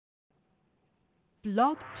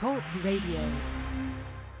Blog Talk Radio.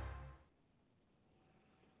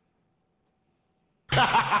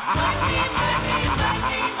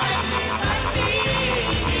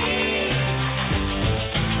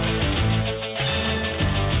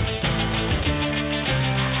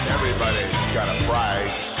 Everybody's got a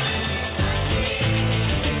price.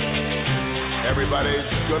 Everybody's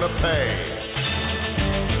gonna pay.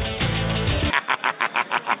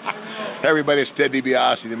 Hey everybody, it's Ted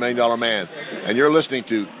DiBiase, the $1 Million Man, and you're listening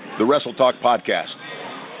to the Wrestle Talk Podcast.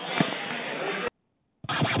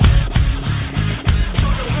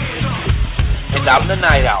 And I'm the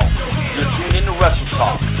Night Owl. You're tuned in to Wrestle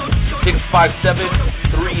Talk.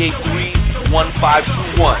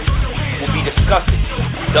 657-383-1521. We'll be discussing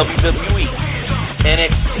WWE,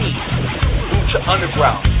 NXT, Lucha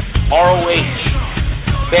Underground,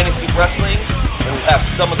 ROH, fantasy wrestling, and we'll have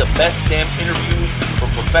some of the best damn interviews for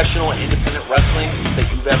professional and independent wrestling that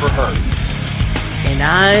you've ever heard. And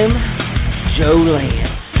I'm Joe Lance.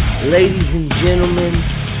 Ladies and gentlemen,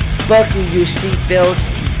 buckle your seatbelts,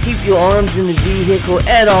 keep your arms in the vehicle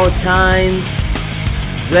at all times.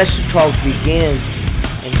 Wrestle Talk begins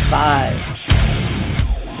in 5,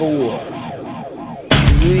 4,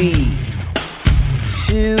 3,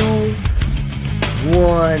 2,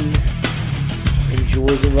 1.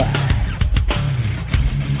 Enjoy the ride.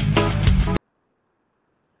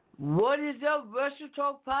 What is up, Wrestle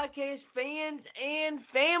Talk Podcast fans and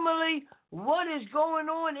family? What is going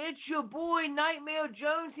on? It's your boy Nightmare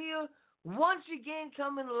Jones here, once again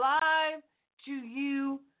coming live to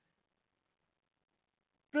you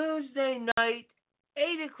Thursday night,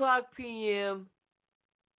 8 o'clock p.m.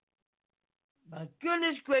 My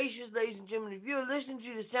goodness gracious, ladies and gentlemen, if you're listening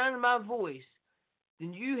to the sound of my voice,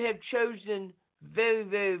 then you have chosen very,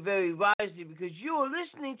 very, very wisely, because you are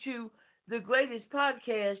listening to the greatest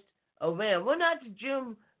podcast around. We're not the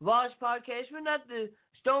Jim Ross podcast. We're not the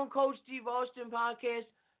Stone Cold Steve Austin podcast.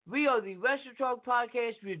 We are the Wrestle Talk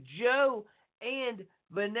Podcast with Joe and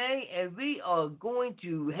Renee, and we are going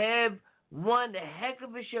to have one heck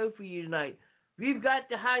of a show for you tonight. We've got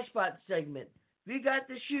the High Spot segment. We got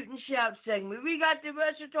the Shoot and Shout segment. We got the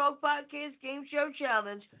Wrestle Talk Podcast Game Show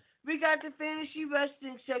Challenge. We got the Fantasy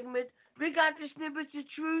Wrestling segment. We got the Snippets of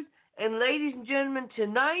Truth. And ladies and gentlemen,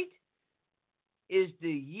 tonight is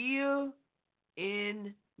the year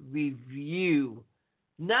in review.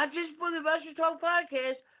 Not just for the Wrestle Talk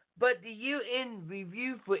Podcast, but the year in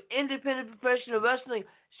review for independent professional wrestling.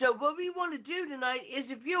 So what we want to do tonight is,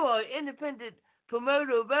 if you are an independent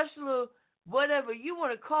promoter, wrestler, whatever, you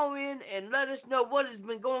want to call in and let us know what has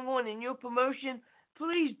been going on in your promotion,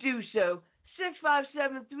 please do so.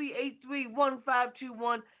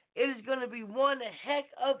 657-383-1521. It is going to be one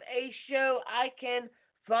heck of a show, I can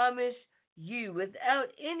promise you.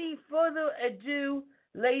 Without any further ado,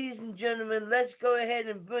 ladies and gentlemen, let's go ahead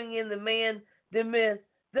and bring in the man, the myth,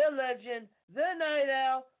 the legend, the Night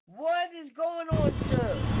Owl. What is going on,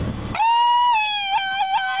 sir?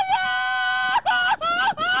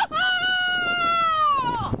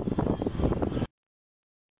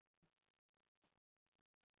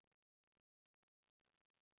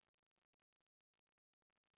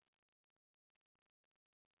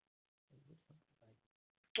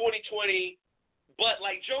 2020, but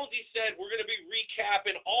like Jonesy said, we're going to be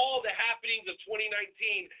recapping all the happenings of 2019,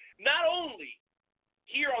 not only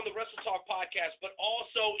here on the Wrestle Talk Podcast, but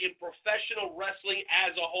also in professional wrestling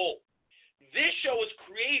as a whole. This show was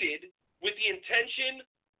created with the intention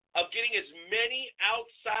of getting as many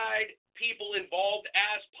outside people involved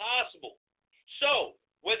as possible. So,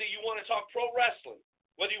 whether you want to talk pro wrestling,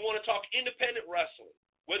 whether you want to talk independent wrestling,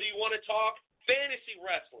 whether you want to talk fantasy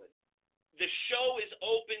wrestling, the show is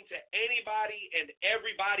open to anybody and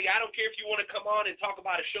everybody. I don't care if you want to come on and talk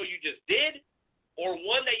about a show you just did or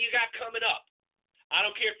one that you got coming up. I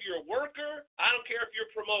don't care if you're a worker. I don't care if you're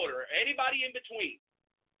a promoter or anybody in between.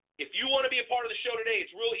 If you want to be a part of the show today,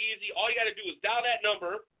 it's real easy. All you got to do is dial that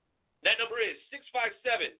number. That number is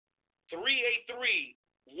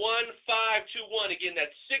 657-383-1521. Again,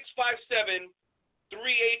 that's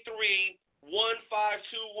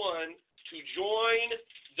 657-383-1521 to join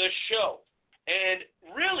the show. And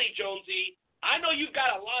really, Jonesy, I know you've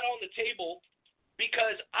got a lot on the table,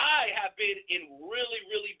 because I have been in really,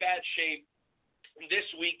 really bad shape this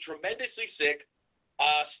week, tremendously sick,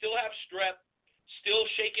 still have strep, still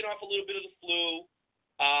shaking off a little bit of the flu,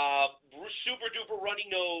 super duper runny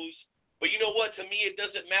nose. But you know what? To me, it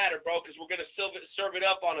doesn't matter, bro, because we're going to serve it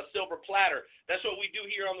up on a silver platter. That's what we do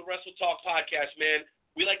here on the Wrestle Talk Podcast, man.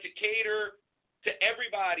 We like to cater to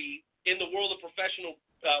everybody in the world of professional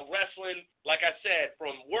wrestling. Like I said,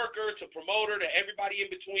 from worker to promoter to everybody in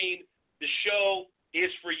between. The show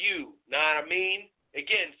is for you. Know what I mean?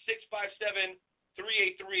 Again,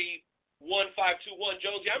 657-383-1521.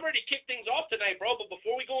 Jonesy, I'm ready to kick things off tonight, bro, but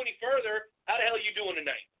before we go any further, how the hell are you doing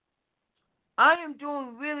tonight? I am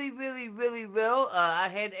doing really, really, really well. I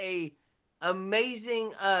had a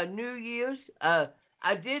amazing New Year's.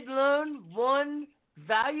 I did learn one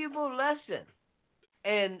valuable lesson.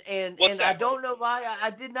 And I don't know why. I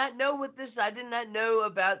did not know I did not know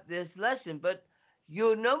about this lesson, but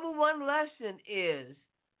your number one lesson is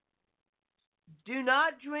do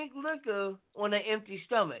not drink liquor on an empty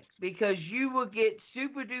stomach because you will get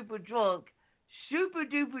super duper drunk, super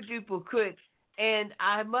duper duper quick. And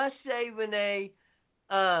I must say, Renee,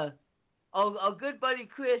 our good buddy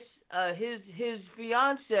Chris, his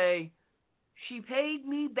fiance, she paid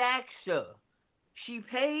me back, sir. She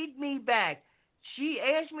paid me back. She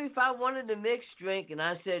asked me if I wanted a mixed drink, and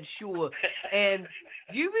I said sure. And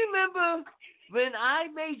you remember when I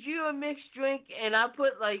made you a mixed drink, and I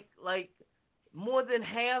put like more than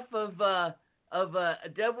half of a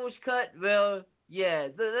Devil's Cut? Well, yeah.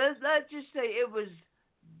 Let's just say it was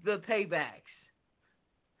the paybacks.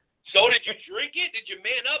 So did you drink it? Did you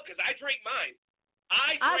man up? Because I drank mine.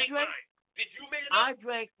 I drank mine. Did you man up? I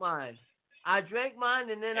drank mine,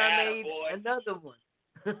 and then I made another one.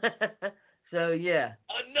 So, yeah.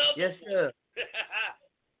 Another yes, one. sir.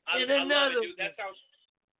 I love it, dude. That sounds...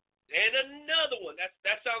 And another one.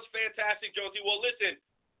 That sounds fantastic, Jonesy. Well, listen,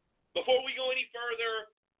 before we go any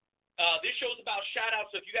further, this show's about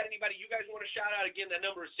shout-outs. So if you got anybody you guys want to shout out, again, that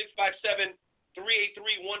number is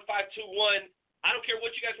 657-383-1521. I don't care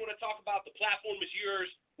what you guys want to talk about. The platform is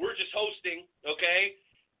yours. We're just hosting, okay?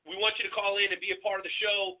 We want you to call in and be a part of the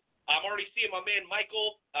show. I'm already seeing my man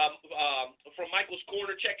Michael from Michael's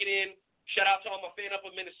Corner checking in. Shout out to all my fan up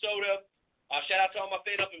in Minnesota. Shout out to all my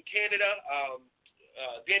fan up in Canada.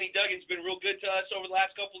 Danny Duggan's been real good to us over the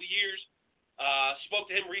last couple of years. Spoke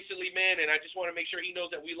to him recently, man, and I just want to make sure he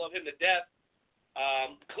knows that we love him to death.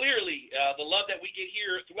 Clearly, the love that we get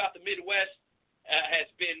here throughout the Midwest has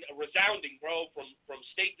been resounding, bro, from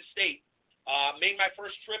state to state. Made my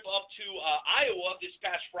first trip up to Iowa this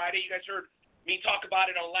past Friday. You guys heard me talk about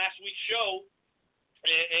it on last week's show.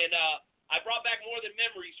 And I brought back more than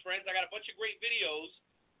memories, friends. I got a bunch of great videos,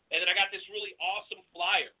 and then I got this really awesome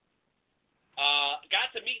flyer.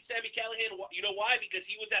 Got to meet Sami Callihan. You know why? Because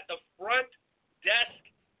he was at the front desk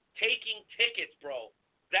taking tickets, bro.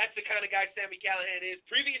 That's the kind of guy Sami Callihan is.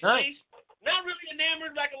 Previously, not really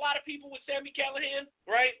enamored like a lot of people with Sami Callihan,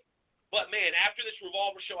 right? But, man, after this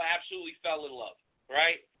Revolver show, I absolutely fell in love,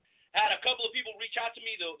 right? Had a couple of people reach out to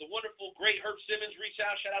me. The wonderful, great Herb Simmons reached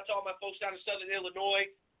out. Shout out to all my folks down in Southern Illinois.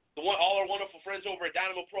 All our wonderful friends over at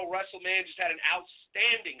Dynamo Pro Wrestling, man, just had an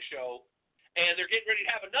outstanding show. And they're getting ready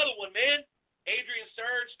to have another one, man. Adrian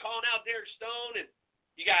Surge calling out Derek Stone, and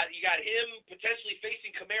you got him potentially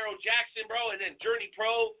facing Camaro Jackson, bro. And then Journey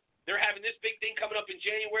Pro, they're having this big thing coming up in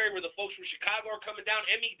January where the folks from Chicago are coming down.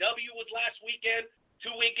 MEW was last weekend.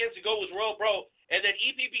 2 weekends ago was Royal Bro. And then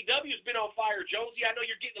EPPW's been on fire. Jonesy, I know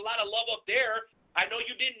you're getting a lot of love up there. I know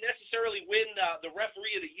you didn't necessarily win the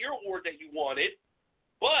Referee of the Year award that you wanted,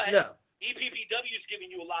 but EPPW's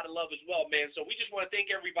giving you a lot of love as well, man. So we just want to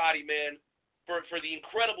thank everybody, man, for the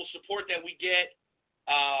incredible support that we get.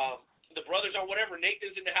 The brothers on whatever.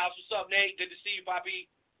 Nathan's in the house. What's up, Nate? Good to see you, Poppy.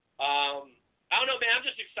 I don't know, man. I'm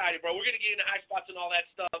just excited, bro. We're going to get into high spots and all that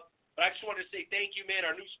stuff. But I just wanted to say thank you, man.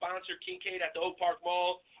 Our new sponsor, Kincaid at the Oak Park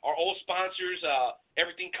Mall. Our old sponsors,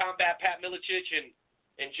 Everything Combat, Pat Milicic and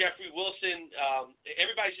Jeffrey Wilson.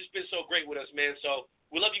 Everybody's just been so great with us, man. So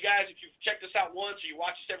we love you guys. If you've checked us out once or you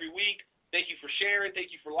watch us every week, thank you for sharing.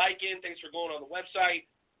 Thank you for liking. Thanks for going on the website.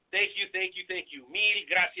 Thank you. Mil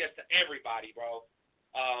gracias to everybody, bro.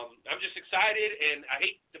 I'm just excited, and I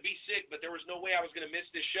hate to be sick, but there was no way I was going to miss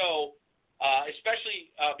this show,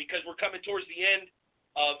 especially because we're coming towards the end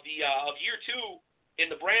of year 2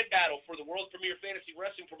 in the brand battle for the world's premier fantasy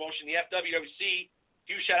wrestling promotion, the FWWC.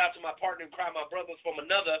 Huge shout out to my partner in crime, my brother from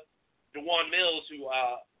another, DeJuan Mills, who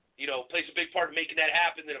plays a big part in making that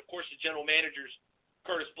happen. Then, of course, the general managers,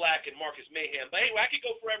 Curtis Black and Marcus Mayhem. But anyway, I could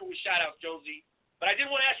go forever with shout outs, Jonesy. But I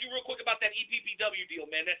did want to ask you real quick about that EPPW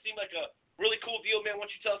deal, man. That seemed like a really cool deal, man. Why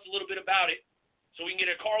don't you tell us a little bit about it so we can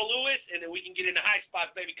get a Carl Lewis and then we can get into high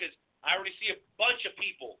spots, baby, because I already see a bunch of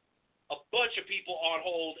people on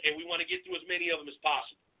hold, and we want to get through as many of them as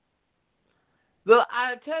possible. Well,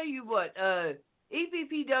 I'll tell you what,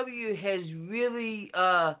 EPPW has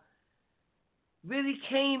really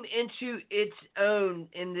came into its own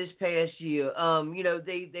in this past year.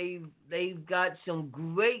 They've got some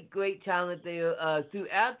great talent there.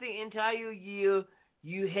 Throughout the entire year,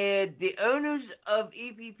 you had the owners of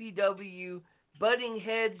EPPW butting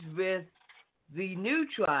heads with the New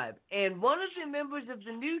Tribe. And one of the members of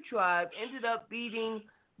the New Tribe ended up beating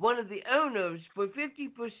one of the owners for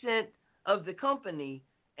 50% of the company.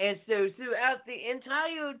 And so throughout the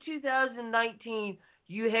entire 2019,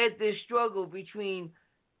 you had this struggle between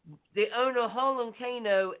the owner, Harlem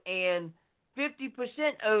Kano, and 50%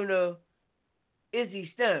 owner,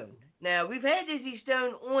 Izzy Stone. Now, we've had Izzy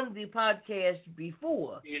Stone on the podcast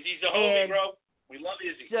before. Izzy's a homie, bro. We love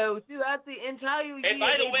Izzy. So throughout the entire year... And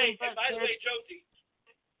by the way, Josie,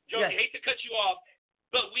 yes. I hate to cut you off,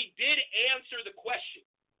 but we did answer the question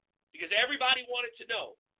because everybody wanted to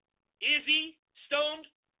know, Izzy stoned?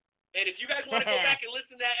 And if you guys want to go back and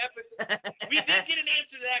listen to that episode, we did get an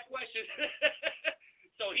answer to that question.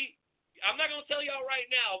 So I'm not going to tell y'all right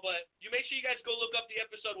now, but you make sure you guys go look up the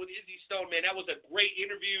episode with Izzy Stone, man. That was a great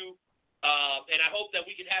interview, and I hope that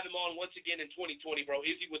we can have him on once again in 2020, bro.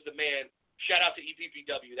 Izzy was the man. Shout out to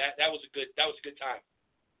EPPW. That was a good time.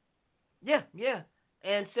 Yeah.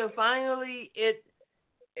 And so finally,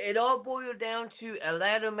 it all boiled down to a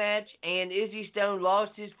ladder match, and Izzy Stone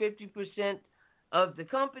lost his 50% of the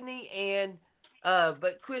company, and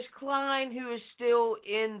but Chris Klein, who is still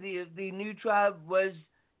in the New Tribe, was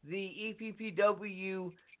the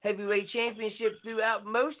EPPW Heavyweight Championship throughout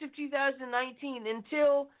most of 2019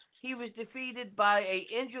 until he was defeated by a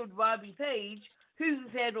injured Robbie Page, who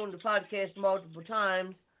we've had on the podcast multiple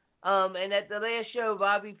times. And at the last show,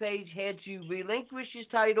 Robbie Page had to relinquish his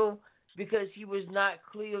title because he was not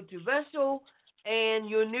cleared to wrestle. And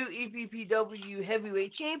your new EPPW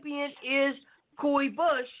Heavyweight Champion is Corey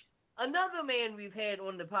Bush, another man we've had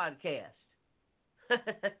on the podcast.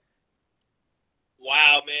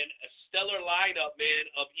 Wow, man. A stellar lineup, man,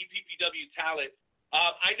 of EPPW talent.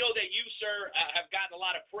 I know that you, sir, have gotten a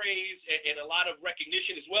lot of praise and a lot of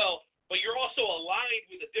recognition as well, but you're also aligned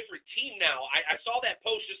with a different team now. I saw that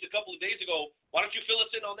post just a couple of days ago. Why don't you fill us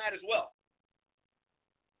in on that as well?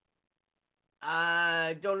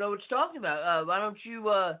 I don't know what you're talking about. Why don't you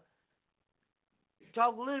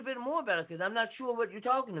talk a little bit more about it, because I'm not sure what you're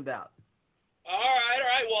talking about. All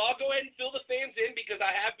right. Well, I'll go ahead and fill the fans in because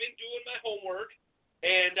I have been doing my homework,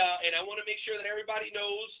 and I want to make sure that everybody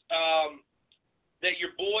knows that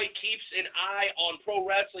your boy keeps an eye on pro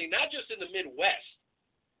wrestling, not just in the Midwest,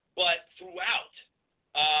 but throughout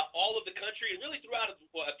all of the country and really throughout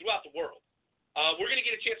the world. We're going to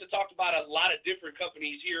get a chance to talk about a lot of different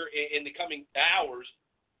companies here in the coming hours.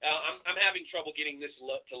 I'm having trouble getting this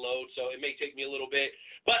to load, so it may take me a little bit.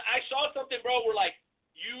 But I saw something, bro, where, like,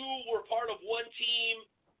 you were part of one team,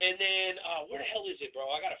 and then, where the hell is it, bro?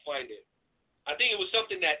 I got to find it. I think it was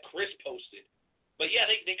something that Chris posted. But, yeah,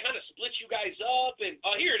 they kind of split you guys up, and,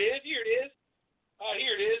 here it is. Here it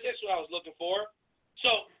is. That's what I was looking for.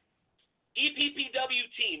 So, EPPW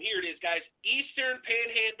team, here it is, guys. Eastern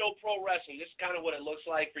Panhandle Pro Wrestling. This is kind of what it looks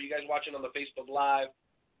like for you guys watching on the Facebook Live.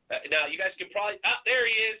 Now, you guys can probably, there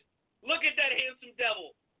he is. Look at that handsome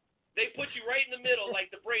devil. They put you right in the middle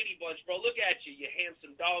like the Brady Bunch, bro. Look at you, you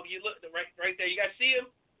handsome dog. You look right there. You guys see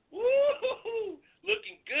him? Woo-hoo-hoo.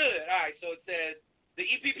 Looking good. All right, so it says the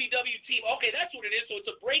EPPW team. Okay, that's what it is. So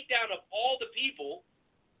it's a breakdown of all the people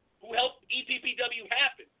who helped EPPW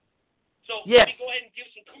happen. So Let me go ahead and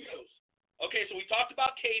give some kudos. Okay, so we talked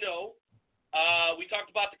about Kato. We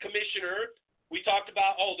talked about the commissioner. We talked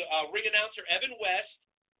about, the ring announcer, Evan West.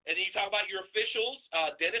 And then you talk about your officials,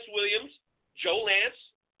 Dennis Williams, Joe Lance,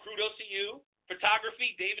 kudos to you.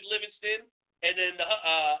 Photography, David Livingston. And then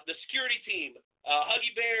the security team, Huggy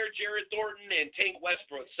Bear, Jared Thornton, and Tank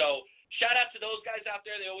Westbrook. So shout out to those guys out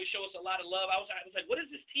there. They always show us a lot of love. I was like, what is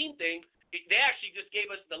this team thing? They actually just gave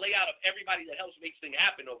us the layout of everybody that helps make things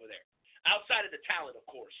happen over there, outside of the talent, of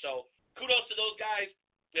course. So kudos to those guys.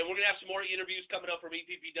 And we're going to have some more interviews coming up from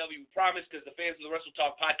EPPW, we promise, because the fans of the Wrestle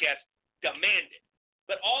Talk podcast demand it.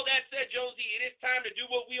 But all that said, Josie, it is time to do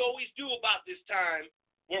what we always do about this time,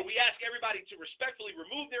 where we ask everybody to respectfully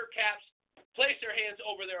remove their caps, place their hands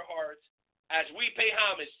over their hearts, as we pay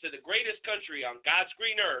homage to the greatest country on God's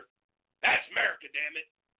green earth. That's America, damn it.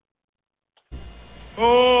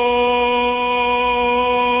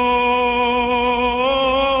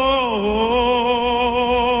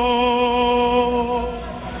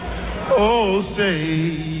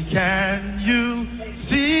 Say, can you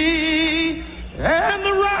see? And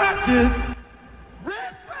the rockets.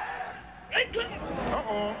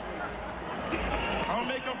 Uh-oh. I'll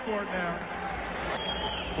make up for it now.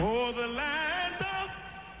 For the land of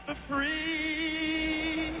the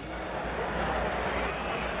free.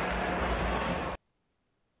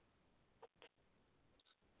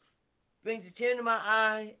 Brings a tear to my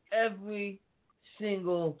eye every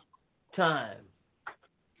single time.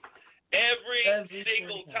 Every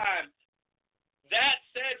single time. That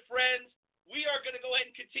said, friends, we are going to go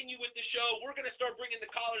ahead and continue with the show. We're going to start bringing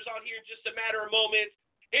the callers on here in just a matter of moments.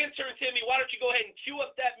 Intern Timmy, why don't you go ahead and cue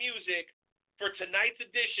up that music for tonight's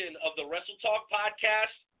edition of the Wrestle Talk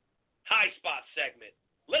Podcast High Spot segment.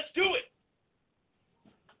 Let's do it.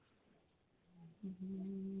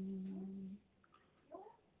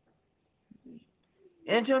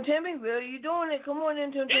 Intern Timmy, where are you doing it? Come on,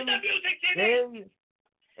 Intern Hit Timmy. the music, Timmy. There you.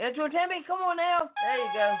 Intern Timmy, come on now. There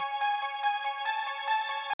you go.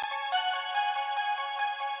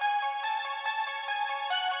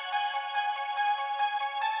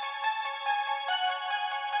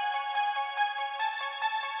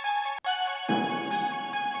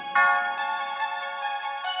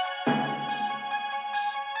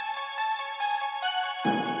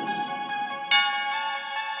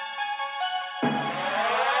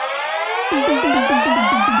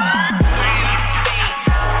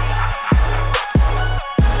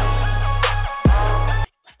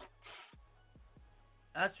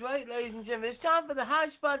 That's right, ladies and gentlemen. It's time for the High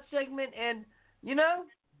Spot segment, and, you know,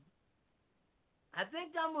 I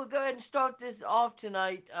think I'm going to go ahead and start this off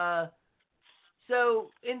tonight.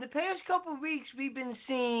 So, in the past couple of weeks, we've been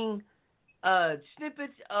seeing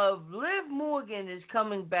snippets of Liv Morgan is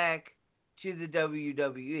coming back to the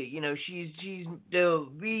WWE. You know,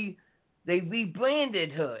 they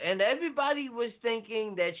rebranded her, and everybody was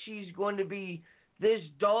thinking that she's going to be this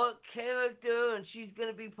dark character, and she's going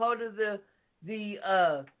to be part of the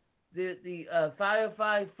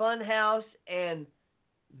Firefly Funhouse, and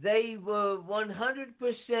they were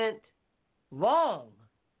 100% wrong.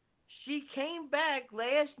 She came back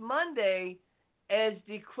last Monday as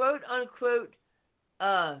the quote-unquote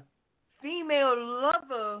female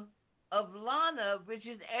lover of Lana, which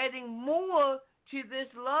is adding more to this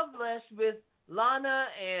love list with Lana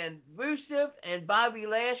and Rusev and Bobby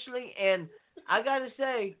Lashley, and I gotta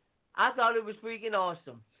say, I thought it was freaking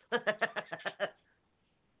awesome.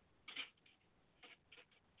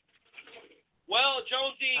 Well,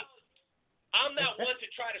 Jonesy, I'm not one to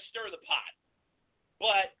try to stir the pot,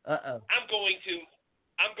 but I'm going to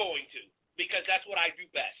because that's what I do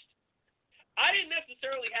best. I didn't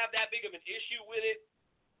necessarily have that big of an issue with it.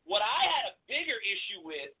 What I had a bigger issue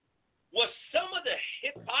with was some of the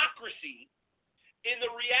hypocrisy in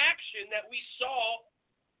the reaction that we saw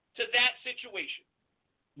to that situation.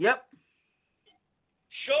 Yep.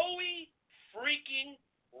 Joey freaking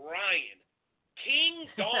Ryan, King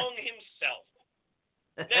Dong himself.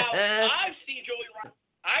 Now, I've seen Joey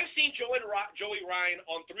Ryan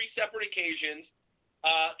on 3 separate occasions,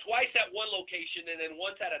 twice at one location and then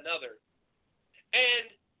once at another.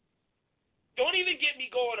 And don't even get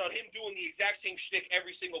me going on him doing the exact same shtick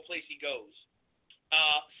every single place he goes.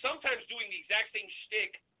 Sometimes doing the exact same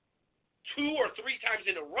shtick 2 or 3 times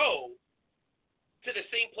in a row to the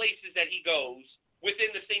same places that he goes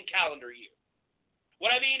within the same calendar year.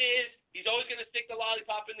 What I mean is, he's always going to stick the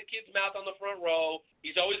lollipop in the kid's mouth on the front row.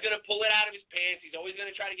 He's always going to pull it out of his pants. He's always going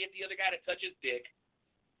to try to get the other guy to touch his dick.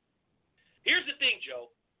 Here's the thing, Joe.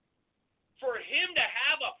 For him to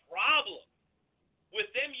have a problem with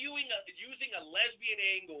them using a lesbian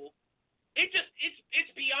angle,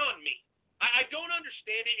 it's beyond me. I don't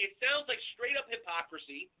understand it. It sounds like straight up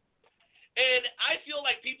hypocrisy. And I feel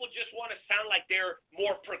like people just want to sound like they're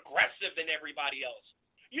more progressive than everybody else.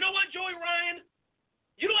 You know what, Joey Ryan?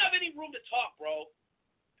 You don't have any room to talk, bro,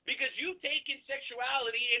 because you've taken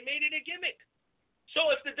sexuality and made it a gimmick.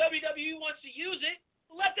 So if the WWE wants to use it,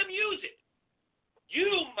 let them use it. You,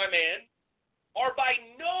 my man, are by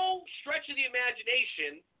no stretch of the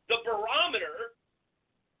imagination the barometer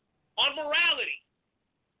on morality.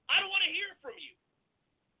 I don't want to hear from you.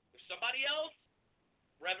 If somebody else,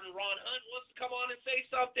 Reverend Ron Hunt, wants to come on and say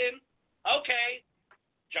something, okay.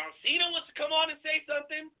 John Cena wants to come on and say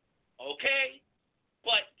something, okay.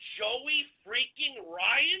 But Joey freaking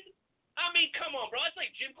Ryan? I mean, come on, bro. It's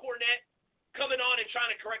like Jim Cornette coming on and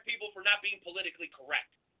trying to correct people for not being politically correct.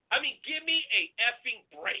 I mean, give me a effing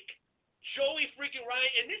break. Joey freaking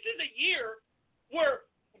Ryan. And this is a year where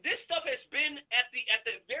this stuff has been at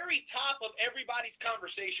the very top of everybody's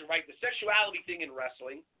conversation, right? The sexuality thing in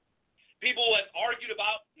wrestling. People have argued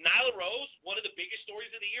about Nyla Rose, one of the biggest stories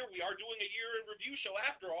of the year. We are doing a year in review show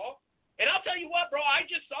after all. And I'll tell you what, bro, I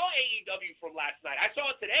just saw AEW from last night. I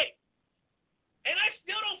saw it today. And I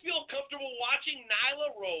still don't feel comfortable watching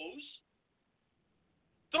Nyla Rose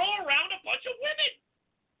throw around a bunch of women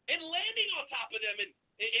and landing on top of them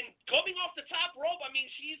and coming off the top rope. I mean,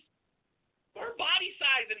 her body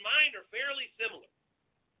size and mine are fairly similar.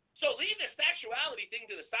 So leave the sexuality thing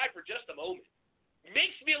to the side for just a moment.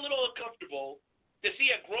 Makes me a little uncomfortable to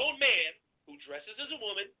see a grown man who dresses as a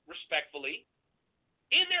woman, respectfully,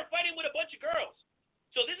 in there fighting with a bunch of girls.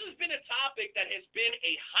 So this has been a topic that has been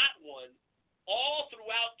a hot one all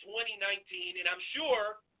throughout 2019, and I'm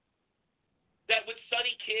sure that with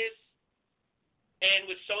Sonny Kiss and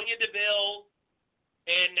with Sonya Deville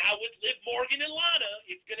and now with Liv Morgan and Lana,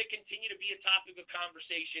 it's going to continue to be a topic of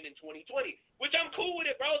conversation in 2020, which I'm cool with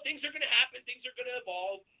it, bro. Things are going to happen. Things are going to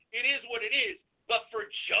evolve. It is what it is. But for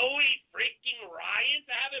Joey freaking Ryan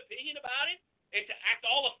to have an opinion about it and to act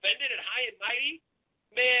all offended and high and mighty,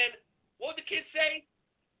 man, what would the kids say?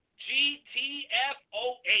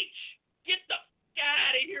 GTFOH. Get the f***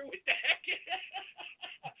 out of here with the heck.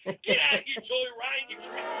 Get out of here, Joey Ryan. You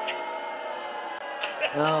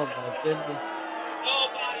Oh, my goodness.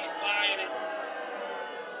 Nobody's buying it.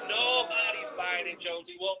 Nobody's buying it,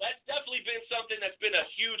 Jonesy. Well, that's definitely been something that's been a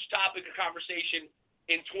huge topic of conversation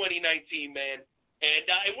in 2019, man. And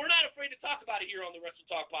we're not afraid to talk about it here on the Wrestle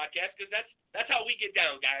Talk podcast because that's how we get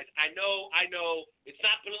down, guys. I know it's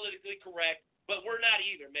not politically correct, but we're not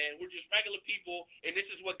either, man. We're just regular people, and this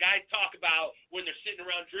is what guys talk about when they're sitting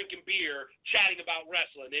around drinking beer, chatting about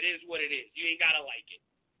wrestling. It is what it is. You ain't got to like it.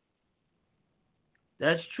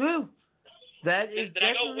 That's true. That is Did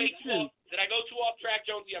I go definitely true. Did I go too off track,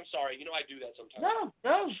 Jonesy? I'm sorry. You know I do that sometimes.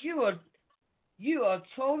 No, you are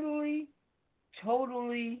totally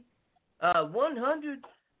 100%.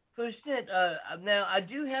 Now I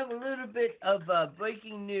do have a little bit of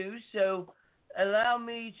breaking news, so allow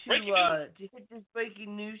me to hit this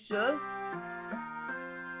breaking news, sir.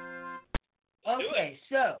 Okay,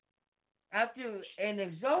 so after an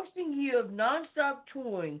exhausting year of nonstop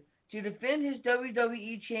touring to defend his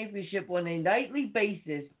WWE Championship on a nightly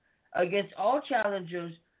basis against all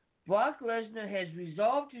challengers, Brock Lesnar has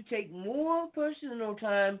resolved to take more personal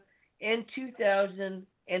time in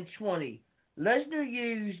 2020. Lesnar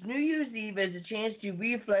used New Year's Eve as a chance to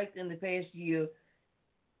reflect in the past year,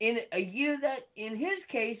 in a year that, in his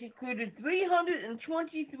case, included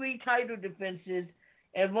 323 title defenses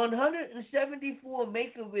and 174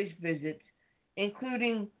 Make-A-Wish visits,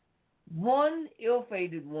 including one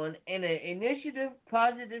ill-fated one, and an initiative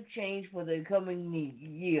positive change for the coming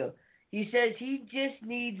year. He says he just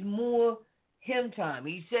needs more him time.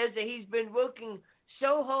 He says that he's been working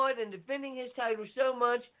so hard and defending his title so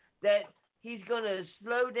much that he's going to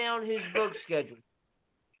slow down his book schedule.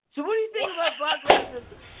 So what do you think about Brock Lesnar?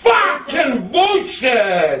 Fucking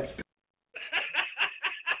bullshit!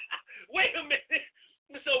 Wait a minute.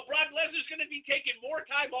 So Brock Lesnar's going to be taking more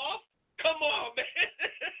time off? Come on, man.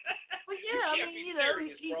 Well, yeah, I mean, he had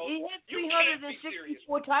 364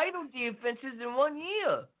 title defenses in 1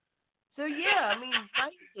 year. So, yeah, I mean,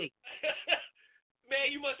 amazing.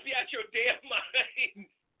 Man, you must be out your damn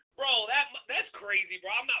mind. Bro, that's crazy,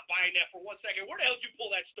 bro. I'm not buying that for 1 second. Where the hell did you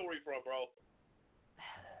pull that story from, bro?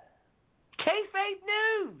 Kayfabe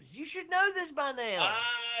News. You should know this by now.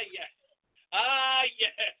 Yes.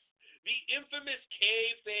 Yes. The infamous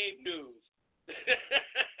Kayfabe News.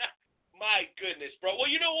 My goodness, bro.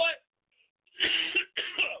 Well, you know what?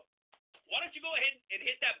 Why don't you go ahead and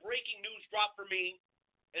hit that breaking news drop for me,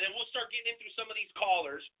 and then we'll start getting into some of these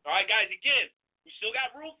callers. All right, guys, again, we still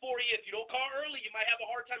got room for you. If you don't call early, you might have a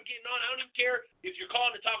hard time getting on. I don't even care if you're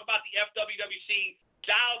calling to talk about the FWWC.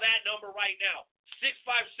 Dial that number right now,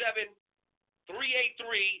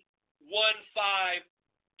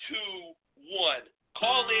 657-383-1521.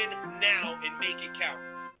 Call in now and make it count.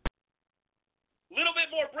 A little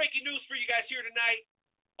bit more breaking news for you guys here tonight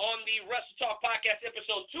on the Wrestle Talk Podcast,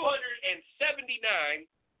 episode 279,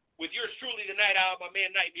 with yours truly, the Night Owl, my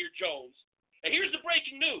man Nightmare Jones. And here's the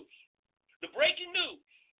breaking news. The breaking news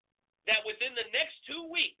that within the next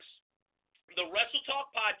 2 weeks, the Wrestle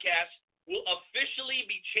Talk Podcast will officially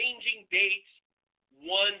be changing dates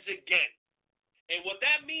once again. And what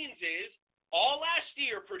that means is, all last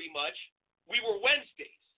year pretty much, we were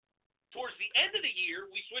Wednesdays. Towards the end of the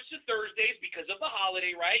year, we switched to Thursdays because of the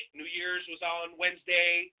holiday, right? New Year's was on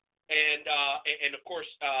Wednesday, and of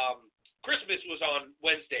course, Christmas was on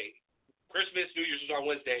Wednesday. Christmas, New Year's was on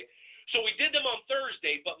Wednesday. So we did them on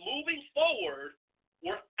Thursday, but moving forward,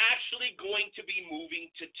 we're actually going to be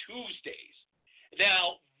moving to Tuesdays.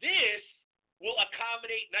 Now, this will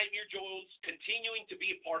accommodate Nightmare Jones continuing to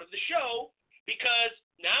be a part of the show, because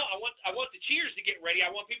now I want the cheers to get ready.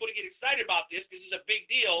 I want people to get excited about this. This is a big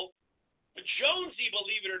deal. Jonesy,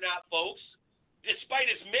 believe it or not, folks, despite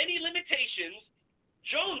his many limitations,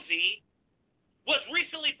 Jonesy was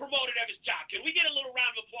recently promoted at his job. Can we get a little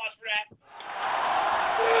round of applause for that?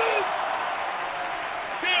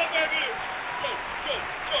 Yeah, baby! Go!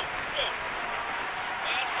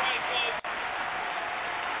 That's right, folks.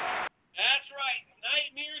 That's right.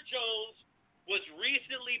 Nightmare Jones was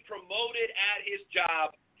recently promoted at his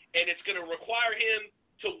job, and it's going to require him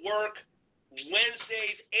to work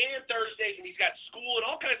Wednesdays and Thursdays, and he's got school and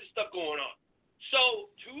all kinds of stuff going on.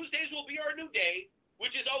 So Tuesdays will be our new day,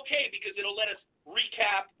 which is okay because it'll let us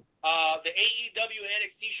recap the AEW and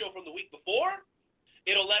NXT show from the week before.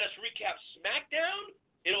 It'll let us recap SmackDown.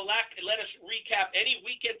 It'll let us recap any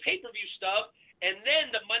weekend pay-per-view stuff, and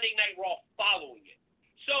then the Monday Night Raw following it.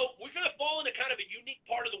 So we're going to fall into kind of a unique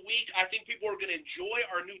part of the week. I think people are going to enjoy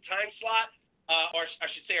our new time slot, or I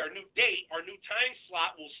should say our new date. Our new time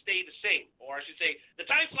slot will stay the same, or I should say the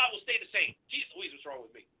time slot will stay the same. Jeez Louise, what's wrong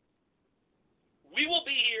with me? We will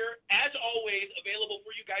be here, as always, available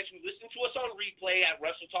for you guys who listen to us on replay at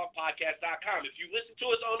WrestleTalkPodcast.com. If you listen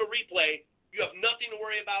to us on the replay, you have nothing to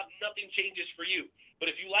worry about. Nothing changes for you.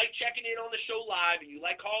 But if you like checking in on the show live and you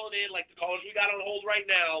like calling in, like the callers we got on hold right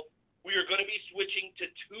now, we are going to be switching to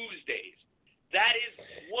Tuesdays. That is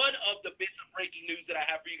one of the bits of breaking news that I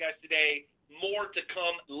have for you guys today. More to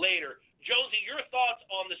come later. Josie, your thoughts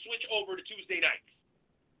on the switch over to Tuesday nights?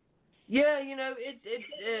 Yeah,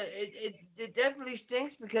 it definitely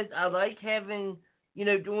stinks because I like having,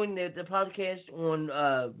 doing the podcast on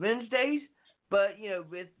Wednesdays, but,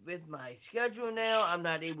 with my schedule now, I'm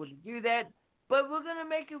not able to do that. But we're going to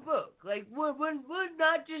make it work. Like, we're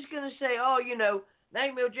not just going to say,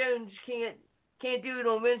 Nightmare Jones can't do it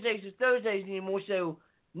on Wednesdays or Thursdays anymore, so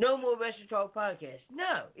no more Wrestle Talk podcast.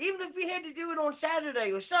 No. Even if we had to do it on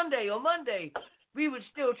Saturday or Sunday or Monday, we would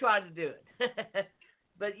still try to do it.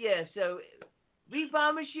 But, yeah, so we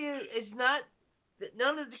promise you it's not –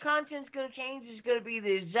 none of the content's going to change. It's going to be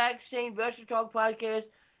the exact same Wrestle Talk podcast,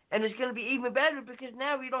 and it's going to be even better because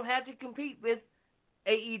now we don't have to compete with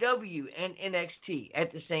AEW and NXT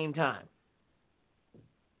at the same time.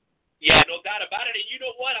 Yeah, no doubt about it. And you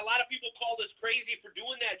know what? A lot of people called us crazy for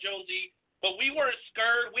doing that, Josie, but we weren't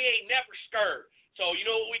scared. We ain't never scared. So you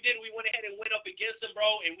know what we did? We went ahead and went up against them,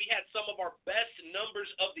 bro, and we had some of our best numbers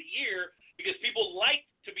of the year because people liked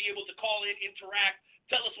to be able to call in, interact,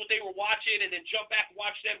 tell us what they were watching, and then jump back,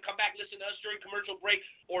 watch them, come back, listen to us during commercial break,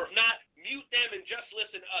 or if not, mute them and just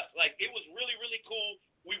listen to us. Like, it was really, really cool.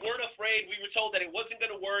 We weren't afraid. We were told that it wasn't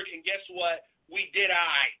going to work, and guess what? We did all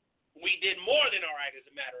right. We did more than all right, as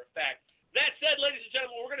a matter of fact. That said, ladies and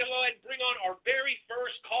gentlemen, we're going to go ahead and bring on our very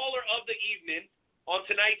first caller of the evening on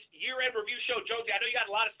tonight's year-end review show. Josie, I know you got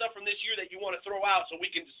a lot of stuff from this year that you want to throw out so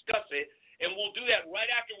we can discuss it, and we'll do that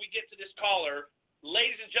right after we get to this caller.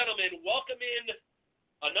 Ladies and gentlemen, welcome in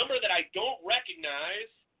a number that I don't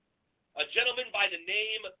recognize, a gentleman by the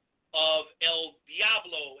name of El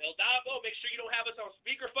Diablo. El Diablo, make sure you don't have us on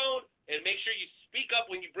speakerphone, and make sure you speak up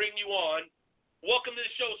when you bring you on. Welcome to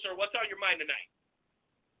the show, sir. What's on your mind tonight?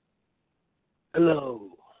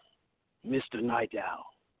 Hello, Mr. Night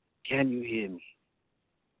Owl. Can you hear me?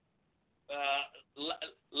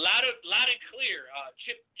 Loud and clear.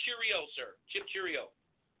 Chip Cheerio, sir. Chip Cheerio.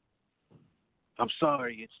 I'm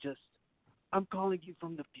sorry. It's just I'm calling you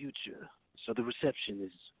from the future, so the reception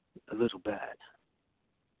is a little bad.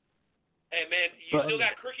 Hey, man, you still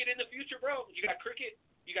got cricket in the future, bro? You got cricket?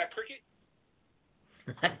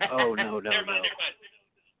 Oh, no. Never mind that.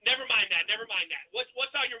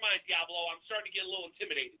 What's on your mind, Diablo? I'm starting to get a little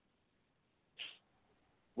intimidated.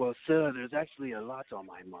 Well, sir, there's actually a lot on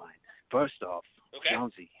my mind. First off, okay.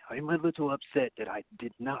 Jonesy, I'm a little upset that I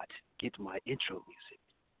did not get my intro music.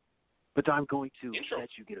 But I'm going to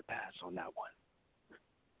let you get a pass on that one.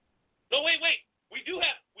 No, wait. We do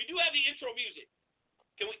have the intro music.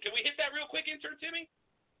 Can we hit that real quick, intern Timmy?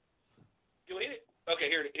 Can we hit it?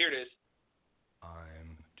 Okay, here it is.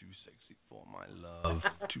 I'm too sexy for my love,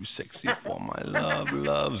 too sexy for my love.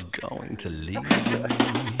 Love's going to leave me.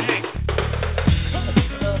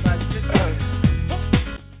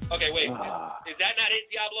 Okay, wait. Is that not it,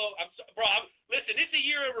 Diablo? Bro, listen. This is a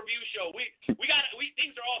year in review show. We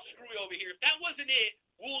things are all screwy over here. If that wasn't it,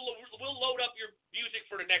 we'll load up your music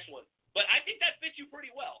for the next one. But I think that fits you pretty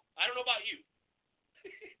well. I don't know about you.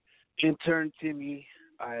 Intern Timmy,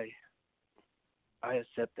 I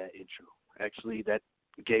accept that intro. Actually, that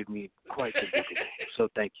gave me quite the giggle. So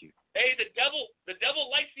thank you. Hey, the devil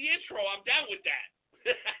likes the intro. I'm down with that.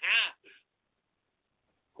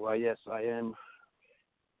 Well, yes, I am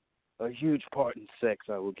a huge part in sex.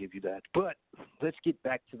 I will give you that. But let's get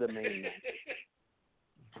back to the main man.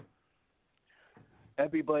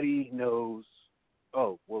 Everybody knows.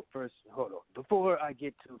 Oh, well, first, hold on. Before I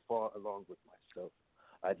get too far along with myself,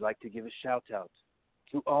 I'd like to give a shout-out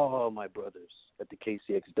to all my brothers at the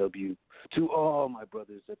KCXW, to all my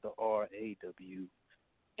brothers at the RAW,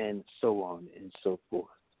 and so on and so forth.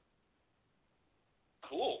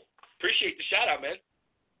 Cool. Appreciate the shout-out, man.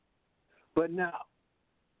 But now,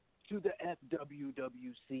 to the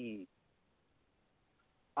FWWC.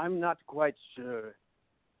 I'm not quite sure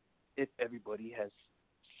if everybody has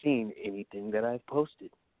seen anything that I've posted.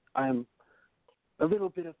 I'm a little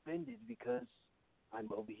bit offended because I'm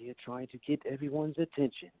over here trying to get everyone's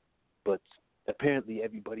attention, but apparently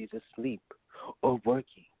everybody's asleep or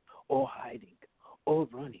working or hiding or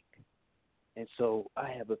running. And so I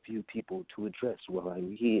have a few people to address while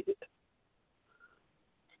I'm here.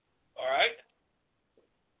 All right.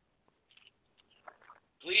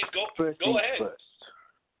 Please go ahead. First.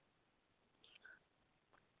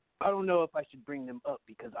 I don't know if I should bring them up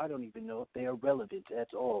because I don't even know if they are relevant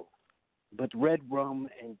at all. But Red Rum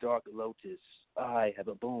and Dark Lotus, I have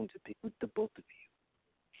a bone to pick with the both of you.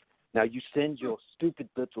 Now, you send your stupid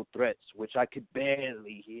little threats, which I could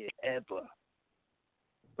barely hear ever.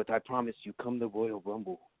 But I promise you, come the Royal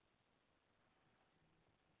Rumble,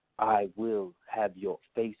 I will have your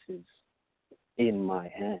faces in my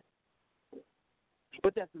hand.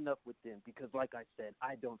 But that's enough with them because, like I said,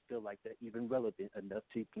 I don't feel like they're even relevant enough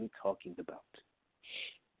to be talking about.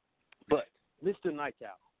 But, Mr. Night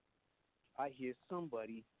Owl, I hear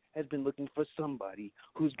somebody has been looking for somebody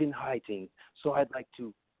who's been hiding, so I'd like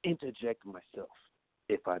to interject myself,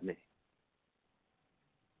 if I may.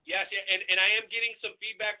 Yes, and I am getting some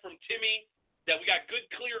feedback from Timmy that we got good,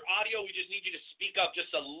 clear audio. We just need you to speak up just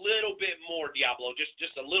a little bit more, Diablo,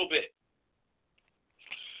 just a little bit.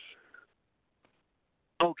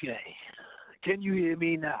 Okay. Can you hear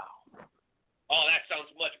me now? Oh, that sounds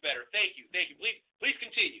much better. Thank you. Please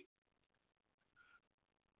continue.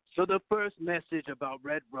 So the first message about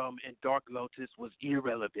Red Rum and Dark Lotus was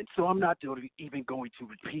irrelevant, so I'm not even going to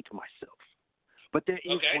repeat myself. But there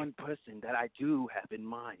is one person that I do have in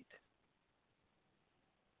mind.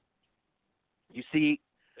 You see,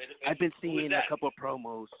 I've been seeing a couple of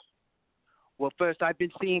promos. Well, first, I've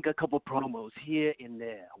been seeing a couple promos here and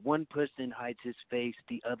there. One person hides his face.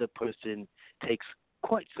 The other person takes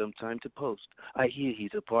quite some time to post. I hear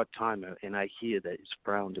he's a part-timer, and I hear that it's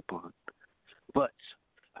frowned upon. But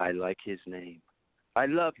I like his name. I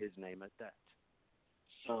love his name at that.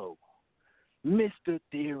 So, Mr.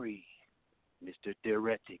 Theory, Mr.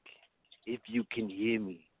 Theoretic, if you can hear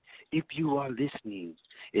me, if you are listening,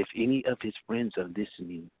 if any of his friends are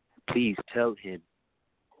listening, please tell him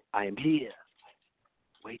I am here,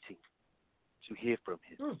 waiting to hear from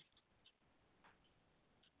him.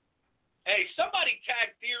 Hey, somebody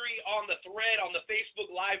tag Theory on the thread on the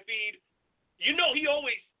Facebook live feed. You know he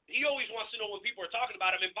always wants to know when people are talking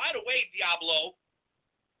about him. And by the way, Diablo,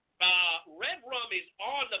 Red Rum is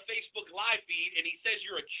on the Facebook live feed, and he says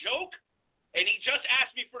you're a joke, and he just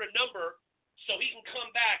asked me for the number so he can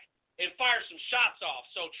come back and fire some shots off.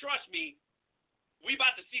 So trust me, we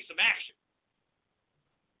about to see some action.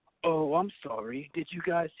 Oh, I'm sorry. Did you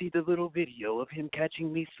guys see the little video of him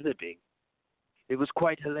catching me slipping? It was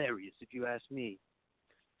quite hilarious, if you ask me.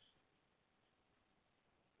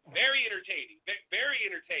 Very entertaining. Very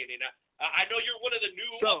entertaining. I know you're one of the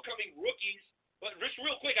new upcoming rookies, but just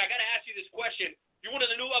real quick, I got to ask you this question. You're one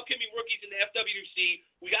of the new upcoming rookies in the FWC.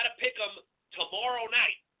 We got to pick them tomorrow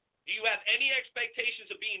night. Do you have any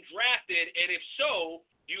expectations of being drafted? And if so,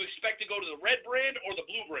 do you expect to go to the red brand or the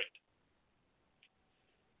blue brand?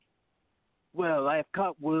 Well, I have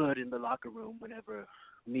caught word in the locker room whenever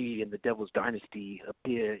me and the Devil's Dynasty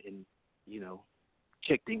appear and,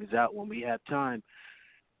 check things out when we have time.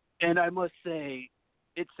 And I must say,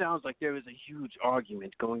 it sounds like there is a huge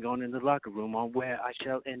argument going on in the locker room on where I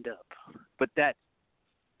shall end up. But that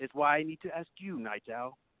is why I need to ask you, Night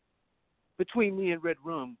Owl. Between me and Red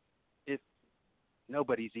Rum, if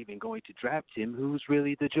nobody's even going to draft him, who's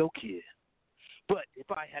really the joke here? But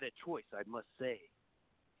if I had a choice, I must say,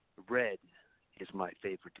 red is my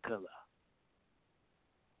favorite color.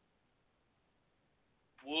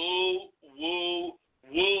 Woo, woo,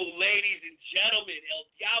 woo, ladies and gentlemen. El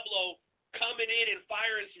Diablo coming in and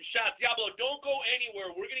firing some shots. Diablo, don't go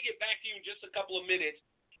anywhere. We're going to get back to you in just a couple of minutes.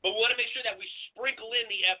 But we want to make sure that we sprinkle in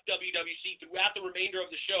the FWWC throughout the remainder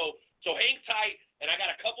of the show. So hang tight, and I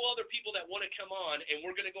got a couple other people that want to come on, and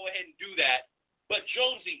we're going to go ahead and do that. But,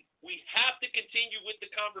 Jonesy, we have to continue with the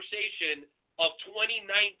conversation of 2019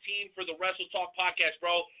 for the Wrestle Talk podcast,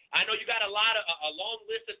 bro. I know you got a long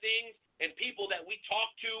list of things and people that we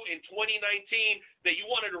talked to in 2019 that you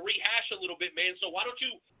wanted to rehash a little bit, man. So why don't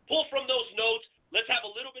you pull from those notes? Let's have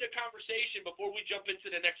a little bit of conversation before we jump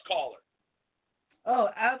into the next caller.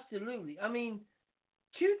 Oh, absolutely. I mean,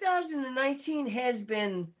 2019 has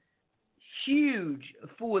been huge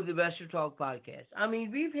for the Wrestle Talk podcast. I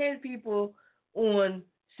mean, we've had people on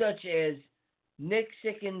such as Nick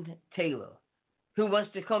Sickend Taylor, who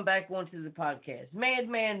wants to come back onto the podcast.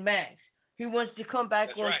 Madman Max, who wants to come back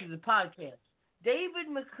onto the podcast. David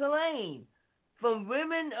McLean from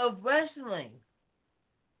Women of Wrestling.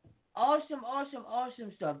 Awesome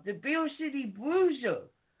stuff. The Beer City Bruiser,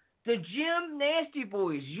 the Jim Nasty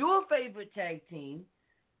Boys, your favorite tag team,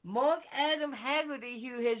 Mark Adam Haggerty,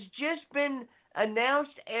 who has just been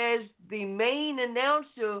announced as the main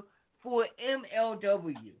announcer for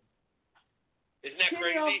MLW. Isn't that Kenny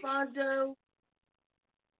crazy? Alfonso,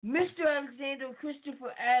 Mr. Alexander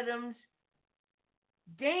Christopher Adams,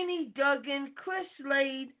 Danny Duggan, Chris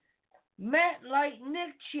Slade, Matt Light,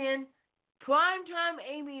 Nick Chin, Primetime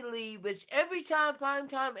Amy Lee, which every time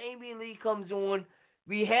Primetime Amy Lee comes on,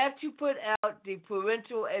 we have to put out the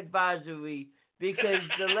parental advisory because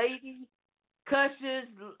the lady cusses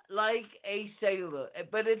like a sailor.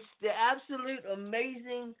 But it's the absolute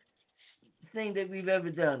amazing thing that we've ever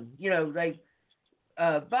done. You know, like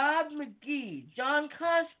Bob McGee, John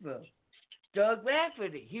Cosper, Doug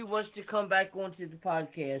Rafferty, he wants to come back onto the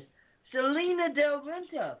podcast, Selena Del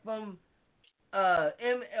Renta from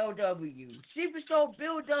MLW, Superstar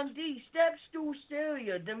Bill Dundee, Step Stool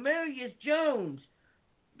Stereo, Demarius Jones.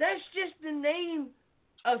 That's just to name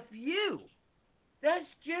a few. That's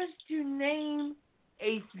just to name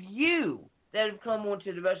a few that have come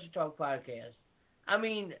onto the Wrestle Talk podcast. I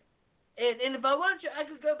mean, and if I wanted to, I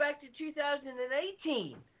could go back to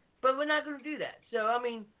 2018, but we're not going to do that. So, I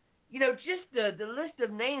mean, you know, just the list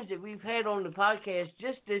of names that we've had on the podcast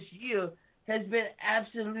just this year has been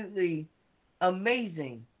absolutely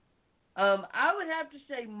amazing. I would have to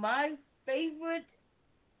say my favorite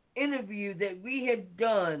interview that we had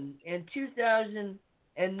done in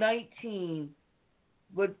 2019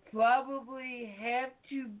 would probably have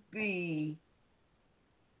to be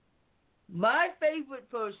my favorite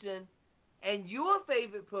person and your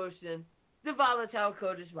favorite person, the volatile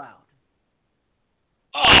Curtis Wilde.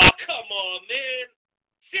 Oh, come on, man.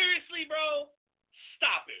 Seriously, bro?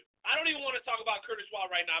 Stop it. I don't even want to talk about Curtis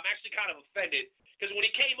Wilde right now. I'm actually kind of offended because when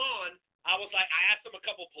he came on, I was like, I asked him a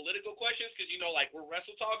couple political questions because, you know, like we're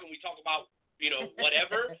Wrestle Talk and we talk about, you know,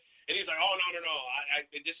 whatever. And he's like, oh, no.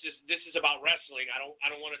 This is about wrestling. I don't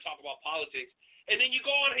want to talk about politics. And then you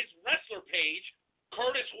go on his wrestler page,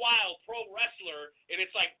 Curtis Wilde, pro wrestler, and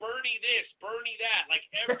it's like Bernie this, Bernie that, like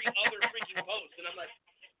every other freaking post. And I'm like,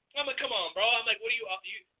 come on, bro. I'm like, what are you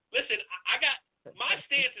listen, I got, my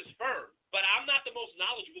stance is firm, but I'm not the most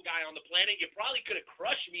knowledgeable guy on the planet. You probably could have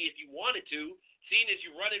crushed me if you wanted to, seeing as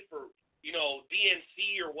you run it for, you know,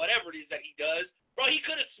 DNC or whatever it is that he does. Bro, he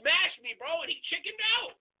could have smashed me, bro, and he chickened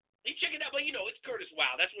out. But, you know, it's Curtis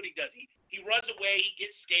Wilde. That's what he does. He runs away, he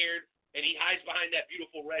gets scared, and he hides behind that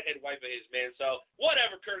beautiful redhead wife of his, man. So,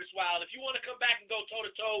 whatever, Curtis Wilde. If you want to come back and go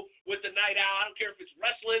toe-to-toe with the Night Owl, I don't care if it's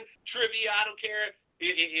wrestling, trivia, I don't care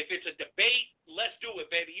if it's a debate, let's do it,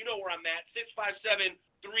 baby. You know where I'm at,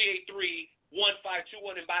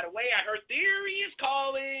 657-383-1521. And by the way, I heard Theory is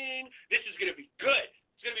calling. This is going to be good.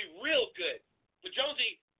 It's going to be real good. But,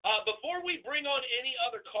 Jonesy, before we bring on any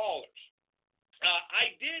other callers,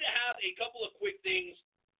 I did have a couple of quick things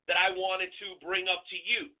that I wanted to bring up to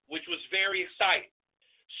you, which was very exciting.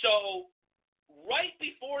 So, right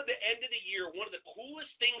before the end of the year, one of the coolest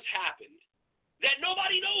things happened that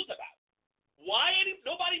nobody knows about. Why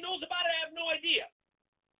nobody knows about it, I have no idea.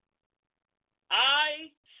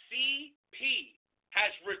 ICP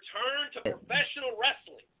has returned to professional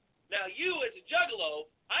wrestling. Now, you as a juggalo,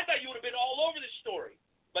 I thought you would have been all over this story,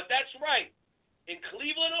 but that's right. In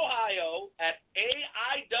Cleveland, Ohio, at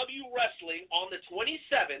AIW Wrestling on the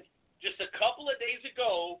 27th, just a couple of days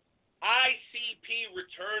ago, ICP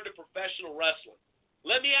returned to professional wrestling.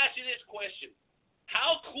 Let me ask you this question.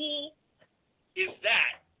 How cool is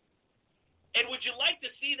that? And would you like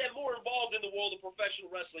to see them more involved in the world of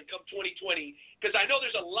professional wrestling come 2020? Because I know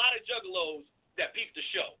there's a lot of juggalos that peep the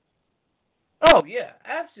show. Oh, yeah,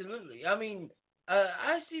 absolutely. I mean,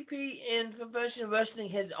 ICP in professional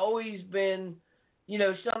wrestling has always been, you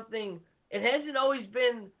know, something. It hasn't always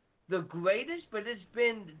been the greatest, but it's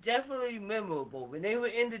been definitely memorable. When they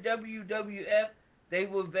were in the WWF, they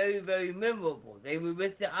were very, very memorable. They were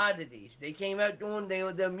with the Oddities. They came out doing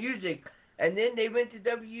their music. And then they went to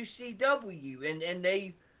WCW, and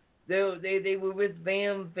they were with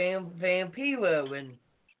Vampiro, and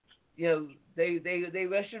you know they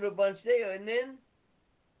wrestled a bunch there, and then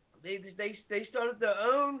they started their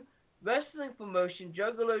own wrestling promotion,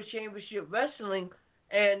 Juggalo Championship Wrestling,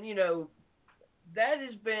 and you know that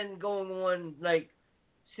has been going on like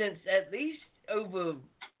since at least over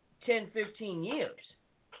 10-15 years.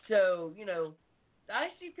 So you know.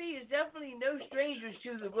 ICP is definitely no strangers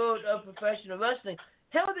to the world of professional wrestling.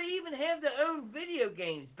 Hell, they even have their own video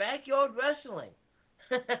games, Backyard Wrestling.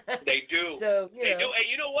 They do. So, they do. And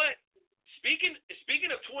you know what? Speaking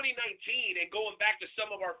of 2019 and going back to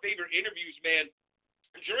some of our favorite interviews, man,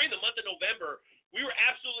 during the month of November, we were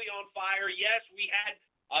absolutely on fire. Yes, we had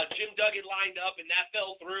Jim Duggan lined up, and that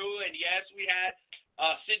fell through. And yes, we had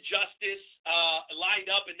Sid Justice lined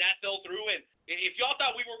up, and that fell through. And if y'all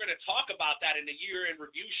thought we were going to talk about that in the year in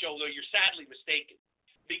review show, though, you're sadly mistaken,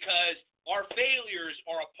 because our failures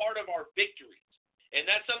are a part of our victories. And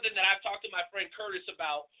that's something that I've talked to my friend Curtis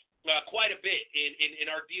about quite a bit in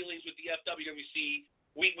our dealings with the FWWC.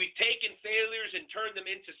 We've taken failures and turned them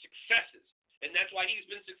into successes. And that's why he's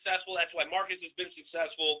been successful. That's why Marcus has been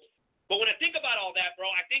successful. But when I think about all that, bro,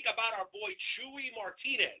 I think about our boy Chewy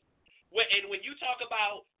Martinez. And when you talk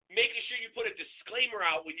about making sure you put a disclaimer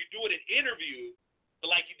out when you're doing an interview,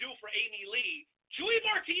 like you do for Amy Lee, Chewy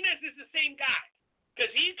Martinez is the same guy.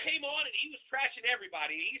 Because he came on and he was trashing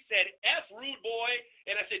everybody. He said, F Rude Boy.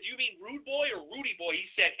 And I said, you mean Rude Boy or Rudy Boy? He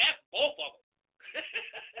said, F both of them.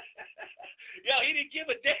 Yo, he didn't give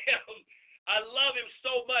a damn. I love him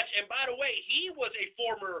so much. And by the way, he was a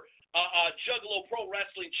former Juggalo Pro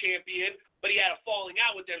Wrestling champion, but he had a falling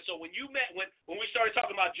out with them. So when you met, when we started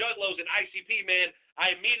talking about Juggalos and ICP, man,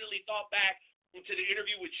 I immediately thought back to the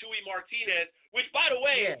interview with Chewy Martinez, which, by the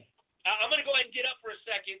way, I'm going to go ahead and get up for a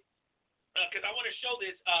second, because I want to show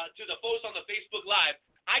this to the folks on the Facebook Live.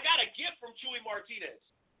 I got a gift from Chewy Martinez.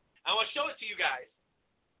 I want to show it to you guys.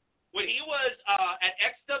 When he was at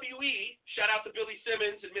XWE, shout out to Billy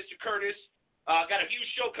Simmons and Mr. Curtis. Got a huge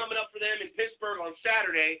show coming up for them in Pittsburgh on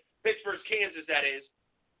Saturday. Pittsburgh, Kansas, that is.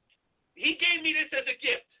 He gave me this as a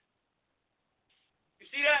gift. You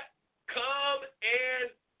see that? Come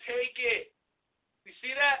and take it. You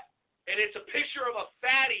see that? And it's a picture of a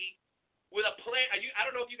fatty with a plant. I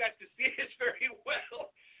don't know if you guys can see this very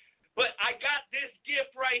well, but I got this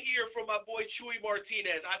gift right here from my boy Chewy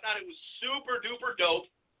Martinez. I thought it was super duper dope,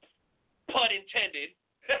 pun intended.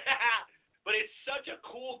 But it's such a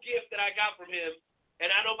cool gift that I got from him, and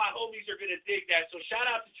I know my homies are going to dig that. So shout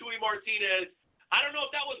out to Chewy Martinez. I don't know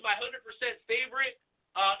if that was my 100% favorite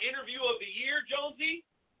interview of the year, Jonesy,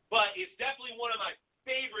 but it's definitely one of my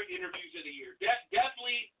favorite interviews of the year.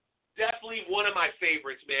 Definitely one of my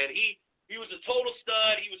favorites, man. He was a total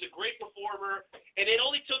stud. He was a great performer. And it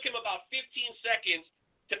only took him about 15 seconds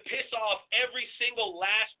to piss off every single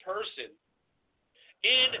last person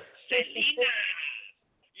in Salina.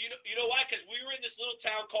 You know why? Because we were in this little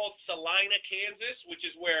town called Salina, Kansas, which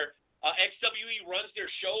is where XWE runs their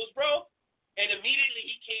shows, bro. And immediately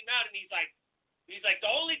he came out and he's like, the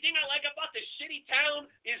only thing I like about this shitty town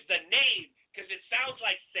is the name, because it sounds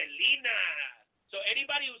like Selena. So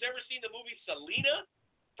anybody who's ever seen the movie Selena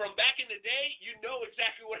from back in the day, you know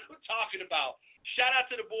exactly what I'm talking about. Shout out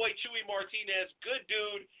to the boy Chewy Martinez. Good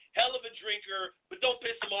dude, hell of a drinker, but don't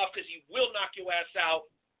piss him off because he will knock your ass out.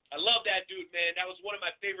 I love that dude, man. That was one of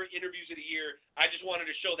my favorite interviews of the year. I just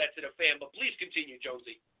wanted to show that to the fan, but please continue,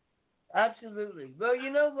 Jonesy. Absolutely. Well,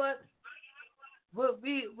 you know what?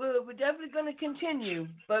 We're definitely going to continue,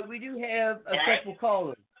 but we do have a couple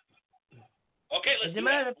callers. Okay, let's do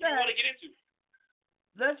that. What do you want to get into?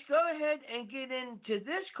 Let's go ahead and get into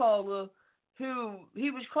this caller who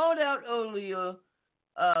he was called out earlier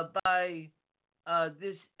by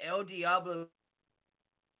this El Diablo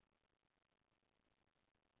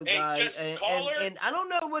guy. And I don't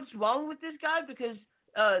know what's wrong with this guy because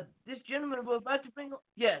this gentleman we're about to bring on.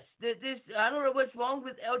 Yes, I don't know what's wrong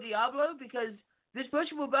with El Diablo because this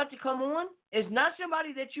person we're about to come on is not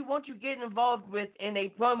somebody that you want to get involved with in a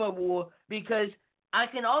promo war because I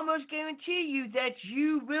can almost guarantee you that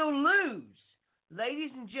you will lose.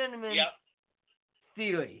 Ladies and gentlemen,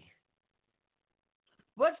 Theory.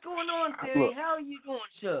 What's going on, Theory? Look. How are you doing,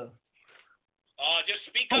 sir? Just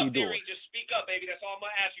speak up, Theory. Just speak up, baby. That's all I'm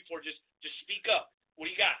going to ask you for. Just speak up. What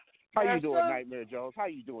do you got? How you doing, Nightmare Jones? How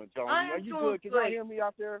you doing, Jones? Are you good? Can y'all hear me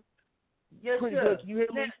out there? Yes, Pretty sir. good. Can you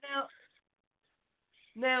hear me?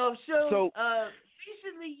 Now,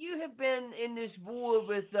 recently you have been in this war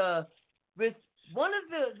with one of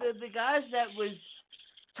the guys that was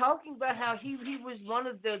talking about how he was one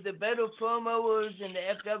of the better promoters in the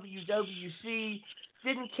FWWC.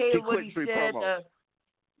 Didn't care what he said.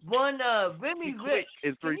 Remy Rich.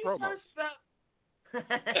 Is 3 promos. All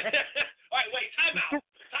right, wait. Time out.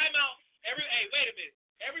 Hey, wait a minute.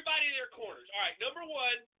 Everybody in their corners. All right, number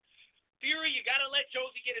one, Theory, you got to let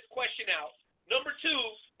Josie get his question out. Number two,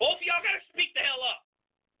 both of y'all got to speak the hell up.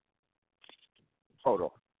 Hold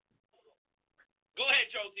on. Go ahead,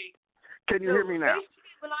 Josie. Can you hear me now?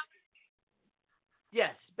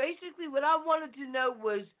 Yes. Basically, what I wanted to know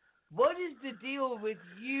was, what is the deal with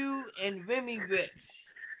you and Remy Rich?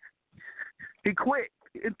 He quit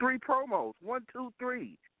in 3 promos. 1, 2,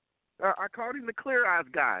 3. I called him the Clear Eyes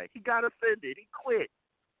guy. He got offended. He quit.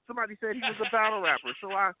 Somebody said he was a battle rapper,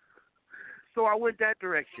 so I went that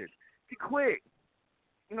direction. He quit.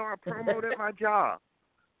 I promoted at my job.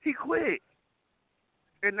 He quit.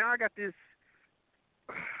 And now I got this.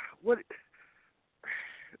 What?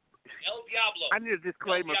 El Diablo. I need a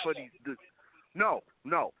disclaimer for these. No.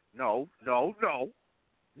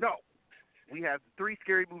 We have 3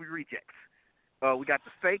 scary movie rejects. We got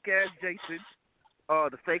the fake ass Jason,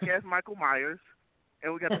 the fake ass Michael Myers,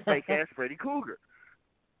 and we got the fake ass Freddy Krueger.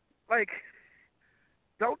 Like,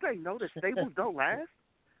 don't they know that stables don't last?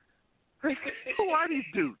 Like, who are these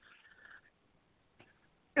dudes?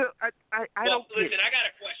 I don't get listen, it. I got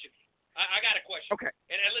a question. I got a question. Okay.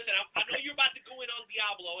 And listen, I know you're about to go in on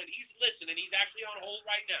Diablo, and he's listening. He's actually on hold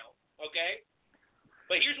right now, okay?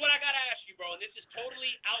 But here's what I got to ask you, bro, and this is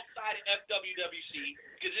totally outside of FWWC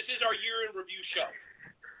because this is our year-in review show.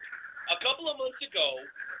 A couple of months ago,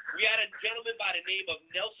 we had a gentleman by the name of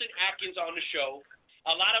Nelson Atkins on the show.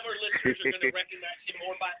 A lot of our listeners are going to recognize him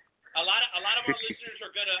more by a lot of our listeners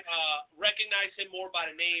are going to recognize him more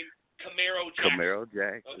by the name Camaro Jackson. Camaro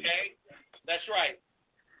Jackson. Okay, that's right.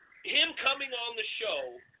 Him coming on the show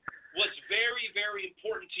was very, very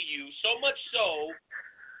important to you. So much so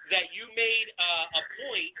that you made a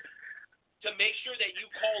point to make sure that you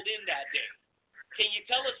called in that day. Can you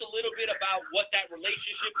tell us a little bit about what that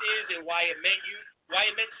relationship is and why it meant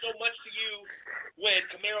so much to you when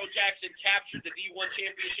Camaro Jackson captured the D1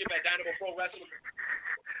 championship at Dynamo Pro Wrestling?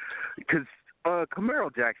 Because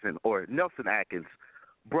Camaro Jackson, or Nelson Atkins,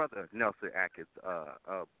 brother Nelson Atkins,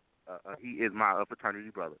 he is my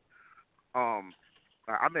fraternity brother.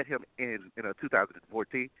 I met him in 2014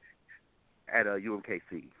 at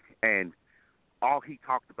UMKC, and all he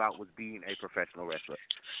talked about was being a professional wrestler.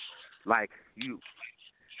 Like,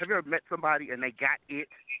 have you ever met somebody and they got it,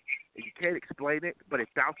 and you can't explain it, but it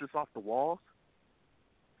bounces off the walls?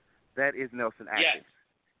 That is Nelson Atkins.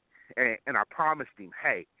 Yes. And I promised him,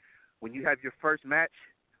 hey, when you have your first match,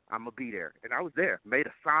 I'm going to be there. And I was there, made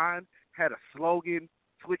a sign, had a slogan,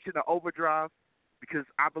 switched into overdrive, because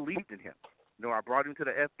I believed in him. I brought him to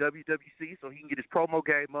the FWWC so he can get his promo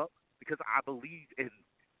game up, because I believe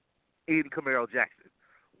in Camaro Jackson.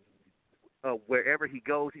 Wherever he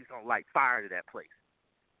goes, he's going to light fire to that place.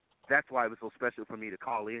 That's why it was so special for me to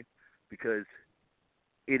call in, because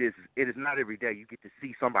it is not every day you get to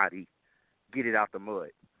see somebody get it out the mud,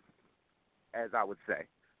 as I would say.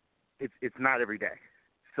 It's not every day.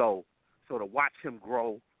 So to watch him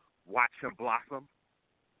grow, watch him blossom,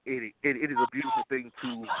 it is a beautiful thing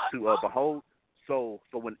to behold. So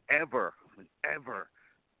whenever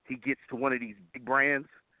he gets to one of these big brands,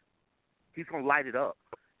 he's gonna light it up.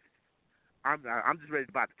 I'm just ready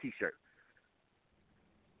to buy the T-shirt.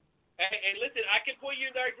 Hey, listen, I can point you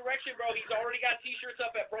in the right direction, bro. He's already got T-shirts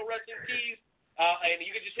up at Pro Wrestling Tees, and you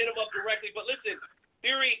can just hit him up directly. But listen,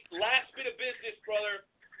 Theory, last bit of business, brother.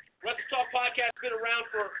 Wrestle Talk Podcast has been around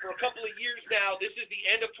for a couple of years now. This is the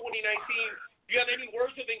end of 2019. Do you have any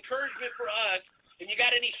words of encouragement for us? And you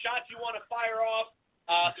got any shots you want to fire off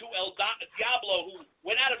to El Diablo, who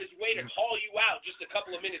went out of his way to call you out just a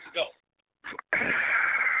couple of minutes ago?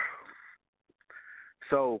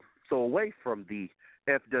 So away from the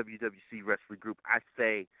FWWC Wrestling Group, I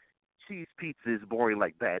say cheese pizza is boring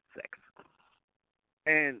like bad sex.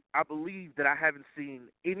 And I believe that I haven't seen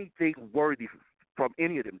anything worthy from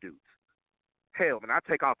any of them dudes. Hell, man, I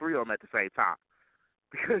take all 3 of them at the same time,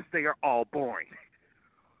 because they are all boring.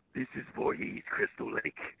 This is Voorhees, Crystal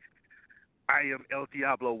Lake. I am El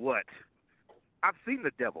Diablo what? I've seen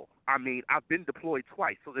the devil. I mean, I've been deployed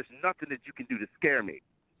twice, so there's nothing that you can do to scare me.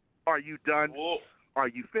 Are you done? Whoa. Are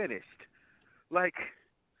you finished? Like,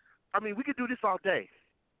 I mean, we could do this all day.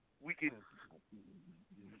 We can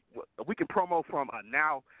promo from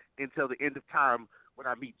now until the end of time when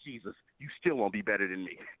I meet Jesus. You still won't be better than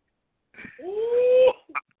me. Ooh.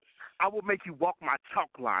 I will make you walk my chalk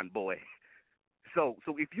line, boy. So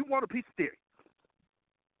if you want a piece of theory,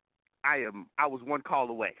 I was one call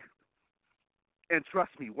away. And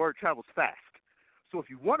trust me, word travels fast. So if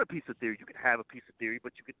you want a piece of theory, you can have a piece of theory,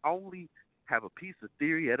 but you can only have a piece of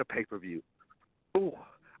theory at a pay-per-view. Ooh,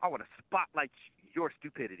 I want to spotlight your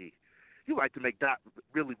stupidity. You like to make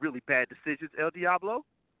really, really bad decisions, El Diablo.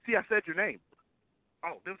 See, I said your name.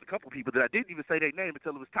 Oh, there was a couple people that I didn't even say their name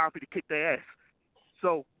until it was time for you to kick their ass.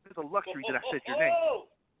 So there's a luxury that I said your name.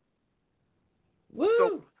 Woo!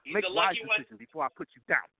 So He's make a wise lucky one. decisions before I put you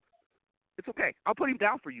down. It's okay. I'll put him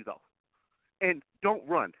down for you, though. And don't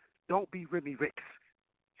run. Don't be Remy Ricks.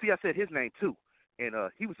 See, I said his name, too. And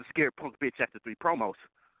he was a scared punk bitch after 3 promos.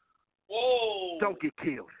 Whoa! Don't get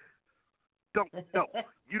killed. No,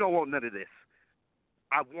 you don't want none of this.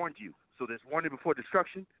 I warned you. So there's warning before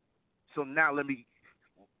destruction. So now let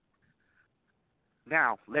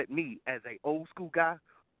me, as a old school guy,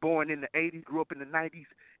 born in the 80s, grew up in the 90s,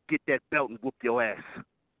 get that belt and whoop your ass.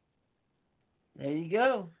 There you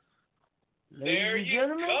go. There Ladies and you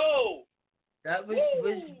gentlemen, go. that was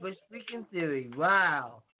Speaking Theory.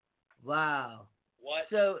 Wow. What?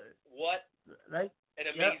 So, What? like, An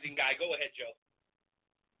amazing guy. Go ahead, Joe.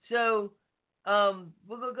 So,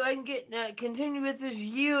 we're going to go ahead and continue with this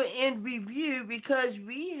year-end review because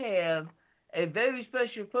we have a very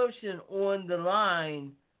special person on the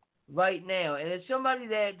line right now. And it's somebody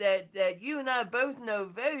that you and I both know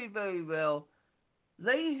very, very well.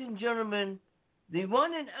 Ladies and gentlemen, the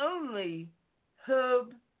one and only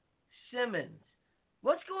Herb Simmons.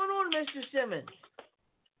 What's going on, Mr. Simmons?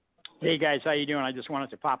 Hey, guys. How you doing? I just wanted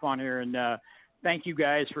to pop on here and thank you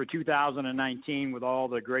guys for 2019 with all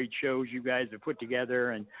the great shows you guys have put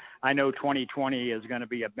together. And I know 2020 is going to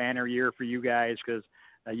be a banner year for you guys because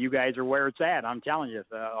you guys are where it's at. I'm telling you,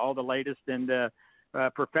 all the latest in the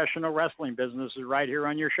professional wrestling business is right here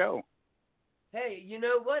on your show. Hey, you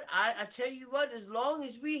know what? I tell you what, as long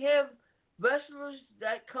as we have wrestlers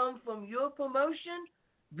that come from your promotion,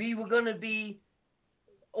 we were going to be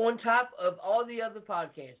on top of all the other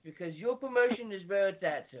podcasts because your promotion is where it's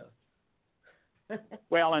at, so.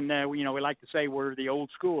 Well, and, we like to say we're the old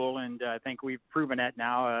school, and I think we've proven that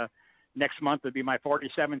now. Next month would be my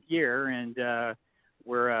 47th year, and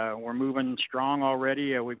we're moving strong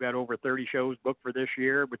already. We've got over 30 shows booked for this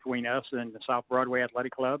year between us and the South Broadway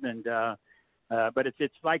Athletic Club, and but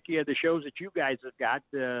it's like the shows that you guys have got,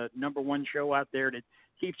 the number one show out there that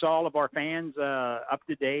keeps all of our fans up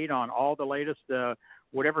to date on all the latest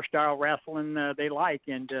whatever style wrestling they like,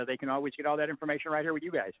 and they can always get all that information right here with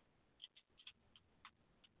you guys.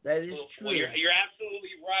 That is true. Well, you're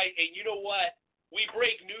absolutely right. And you know what? We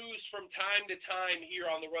break news from time to time here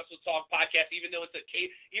on the Wrestle Talk podcast, even if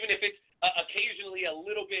it's occasionally a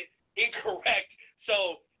little bit incorrect.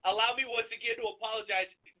 So allow me once again to apologize.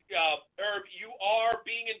 Herb, you are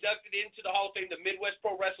being inducted into the Hall of Fame, the Midwest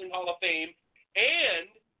Pro Wrestling Hall of Fame, and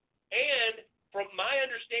from my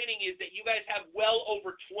understanding is that you guys have well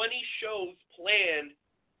over 20 shows planned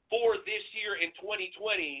for this year in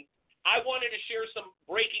 2020. I wanted to share some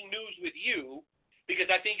breaking news with you because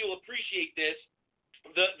I think you'll appreciate this.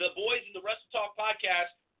 The boys in the Wrestle Talk podcast,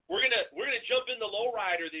 we're gonna jump in the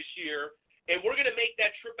lowrider this year, and we're gonna make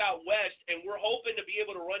that trip out west, and we're hoping to be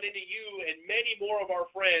able to run into you and many more of our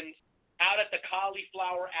friends out at the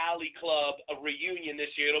Cauliflower Alley Club, a reunion this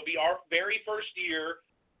year. It'll be our very first year,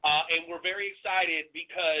 and we're very excited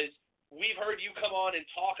because we've heard you come on and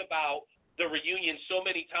talk about the reunion so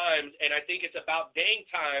many times, and I think it's about dang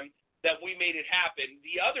time that we made it happen.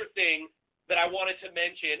 The other thing that I wanted to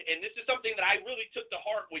mention, and this is something that I really took to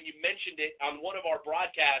heart when you mentioned it on one of our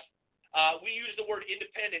broadcasts, we use the word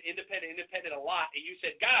independent a lot, and you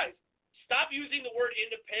said, guys, stop using the word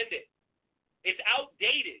independent. It's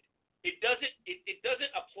outdated. It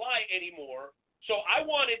doesn't apply anymore. So I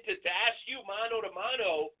wanted to ask you, mano to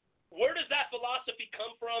mano, where does that philosophy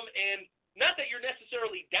come from? And not that you're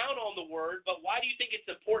necessarily down on the word, but why do you think it's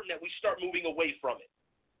important that we start moving away from it?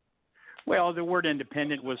 Well, the word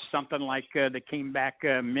independent was something like that came back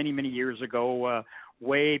many, many years ago,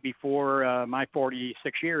 way before my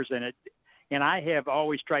 46 years in it. And I have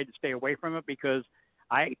always tried to stay away from it because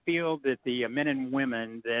I feel that the men and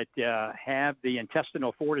women that have the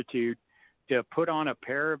intestinal fortitude to put on a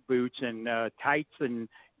pair of boots and tights and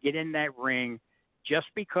get in that ring just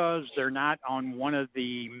because they're not on one of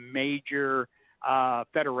the major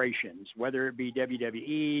federations, whether it be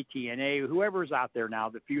WWE, TNA, whoever's out there now,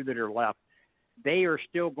 the few that are left, they are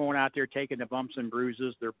still going out there taking the bumps and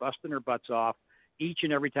bruises. They're busting their butts off each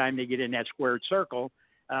and every time they get in that squared circle.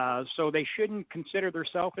 So they shouldn't consider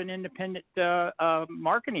themselves an independent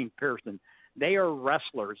marketing person. They are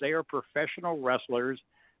wrestlers. They are professional wrestlers.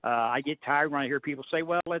 I get tired when I hear people say,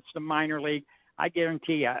 well, it's the minor league. I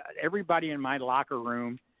guarantee you, everybody in my locker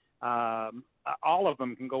room, all of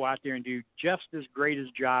them can go out there and do just as great a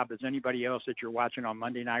job as anybody else that you're watching on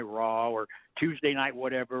Monday Night Raw or Tuesday night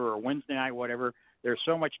whatever or Wednesday night whatever. There's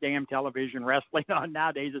so much damn television wrestling on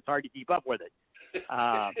nowadays, it's hard to keep up with it.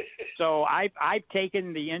 So I've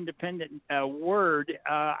taken the independent word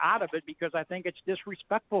out of it because I think it's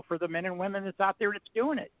disrespectful for the men and women that's out there that's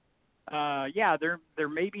doing it. Yeah, they're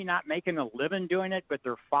maybe not making a living doing it, but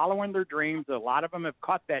they're following their dreams. A lot of them have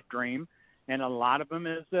caught that dream, and a lot of them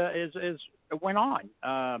is went on.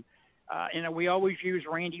 And we always use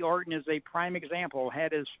Randy Orton as a prime example.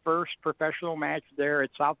 Had his first professional match there at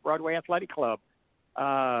South Broadway Athletic Club, and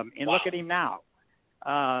wow. Look at him now.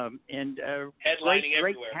 And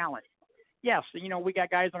great talent. Yes, we got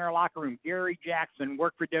guys in our locker room. Gary Jackson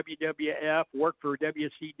worked for WWF, worked for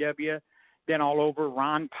WCW, been all over.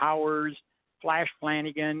 Ron Powers, Flash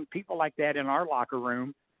Flanagan, people like that in our locker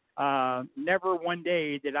room. Never one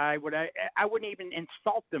day did I wouldn't even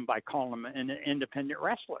insult them by calling them an independent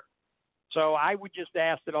wrestler. So I would just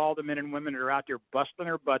ask that all the men and women that are out there busting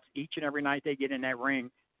their butts each and every night they get in that ring,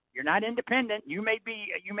 you're not independent. You may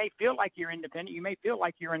feel like you're independent. You may feel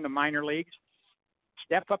like you're in the minor leagues.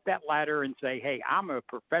 Step up that ladder and say, hey, I'm a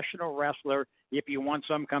professional wrestler. If you want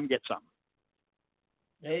some, come get some.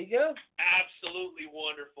 There you go. Absolutely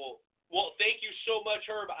wonderful. Well, thank you so much,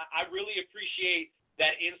 Herb. I really appreciate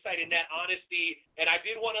that insight and that honesty. And I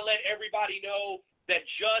did want to let everybody know that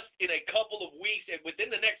just in a couple of weeks and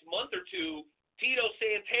within the next month or two, Tito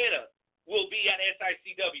Santana will be at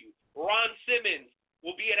SICW. Ron Simmons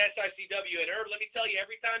will be at SICW. And Herb, let me tell you,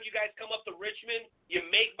 every time you guys come up to Richmond, you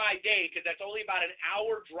make my day because that's only about an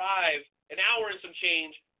hour drive, an hour and some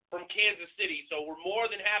change from Kansas City. So we're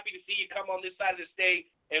more than happy to see you come on this side of the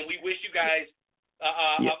state, and we wish you guys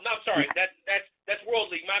no, I'm sorry. That's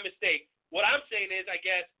World League. My mistake. What I'm saying is, I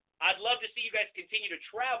guess, I'd love to see you guys continue to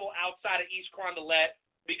travel outside of East Carondelet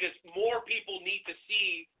because more people need to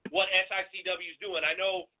see what SICW is doing. I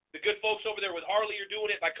know the good folks over there with Harley are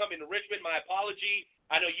doing it by coming to Richmond. My apology.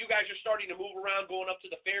 I know you guys are starting to move around, going up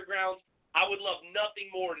to the fairgrounds. I would love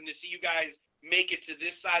nothing more than to see you guys make it to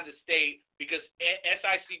this side of the state because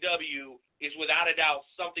SICW is without a doubt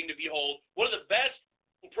something to behold. One of the best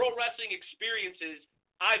pro wrestling experiences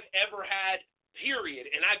I've ever had, period.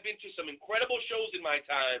 And I've been to some incredible shows in my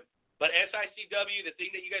time, but SICW, the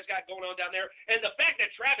thing that you guys got going on down there, and the fact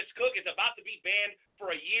that Travis Cook is about to be banned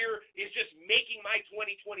for a year is just making my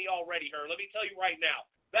 2020 already, Let me tell you right now,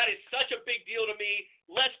 that is such a big deal to me.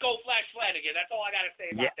 Let's go Flash Flanagan. That's all I got to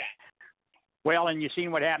say about that. Well, and you've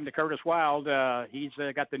seen what happened to Curtis Wild. He's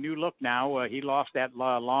got the new look now. He lost that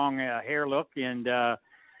long hair look. And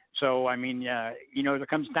so, I mean, there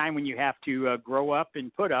comes a time when you have to grow up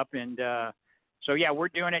and put up. And so, yeah, we're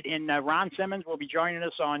doing it. And Ron Simmons will be joining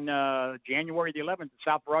us on January the 11th at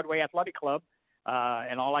South Broadway Athletic Club.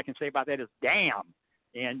 And all I can say about that is damn.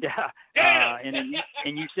 And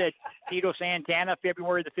and you said Tito Santana,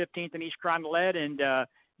 February the 15th in East Carondelet. And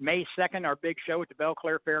May 2nd, our big show at the Belle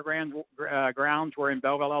Claire Fairgrounds grounds. We're in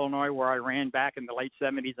Belleville, Illinois, where I ran back in the late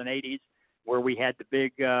 70s and 80s, where we had the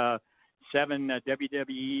big 7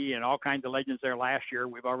 WWE and all kinds of legends there last year.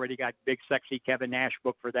 We've already got big, sexy Kevin Nash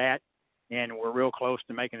booked for that, and we're real close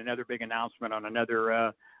to making another big announcement on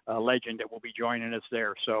another legend that will be joining us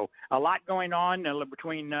there. So a lot going on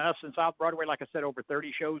between us and South Broadway. Like I said, over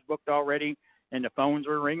 30 shows booked already, and the phones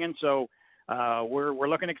are ringing. So we're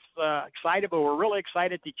looking excited, but we're really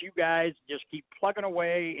excited that you guys just keep plugging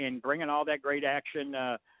away and bringing all that great action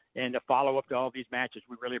and to follow up to all these matches.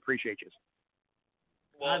 We really appreciate you.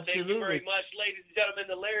 Well, Absolutely. Thank you very much, ladies and gentlemen.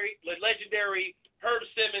 The legendary Herb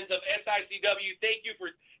Simmons of SICW. Thank you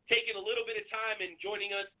for taking a little bit of time and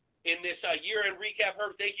joining us in this year-end recap.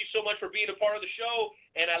 Herb, thank you so much for being a part of the show,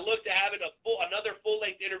 and I look to having another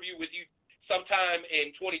full-length interview with you sometime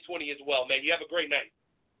in 2020 as well, man. You have a great night.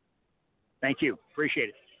 Thank you.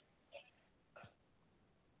 Appreciate it.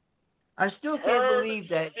 I still can't believe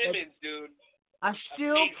that. Simmons, dude. I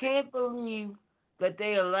still can't believe that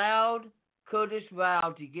they allowed Curtis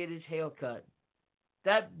Wild to get his hair cut.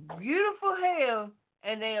 That beautiful hair,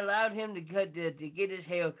 and they allowed him to get his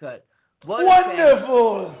hair cut.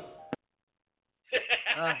 Wonderful.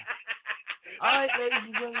 All right, ladies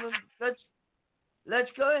and gentlemen,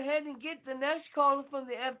 let's go ahead and get the next caller from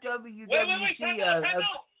the FWWC. Wait, time out.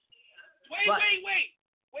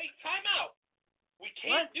 Wait, time out. We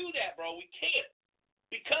can't do that, bro. We can't.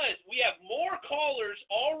 Because we have more callers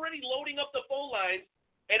already loading up the phone lines,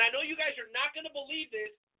 and I know you guys are not going to believe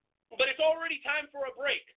this, but it's already time for a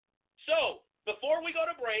break. So, before we go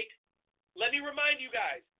to break, let me remind you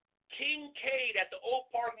guys, Kincaid at the Oak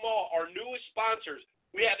Park Mall, our newest sponsors.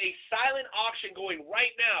 We have a silent auction going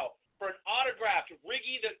right now for an autographed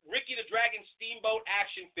Ricky the Dragon Steamboat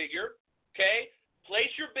action figure, okay?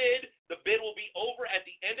 Place your bid. The bid will be over at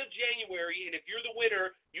the end of January, and if you're the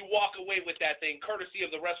winner, you walk away with that thing, courtesy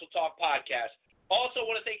of the Wrestle Talk Podcast. Also,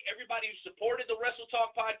 want to thank everybody who supported the Wrestle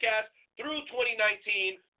Talk Podcast through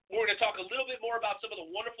 2019. We're going to talk a little bit more about some of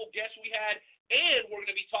the wonderful guests we had, and we're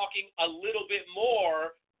going to be talking a little bit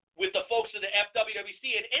more with the folks of the FWWC.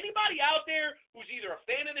 And anybody out there who's either a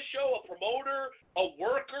fan of the show, a promoter, a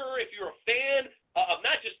worker, if you're a fan of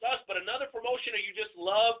not just us, but another promotion, or you just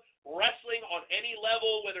love wrestling on any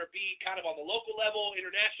level, whether it be kind of on the local level,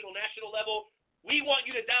 international, national level, we want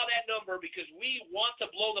you to dial that number because we want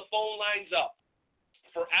to blow the phone lines up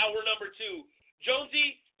for hour number 2.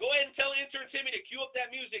 Jonesy, go ahead and tell intern Timmy to cue up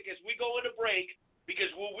that music as we go into break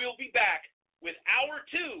because we'll be back with hour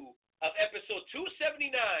 2 of episode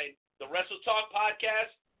 279 the Wrestle Talk Podcast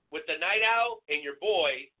with the Night Owl and your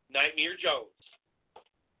boy, Nightmare Jones.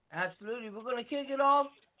 Absolutely. We're going to kick it off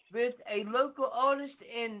with a local artist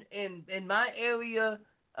in my area,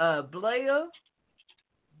 Blair.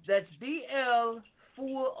 That's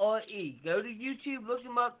BL4RE. Go to YouTube, look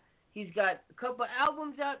him up. He's got a couple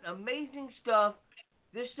albums out, amazing stuff.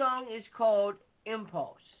 This song is called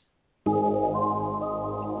Impulse.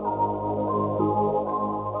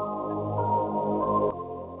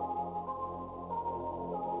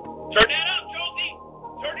 Turn that up, Josie!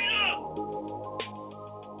 Turn it up!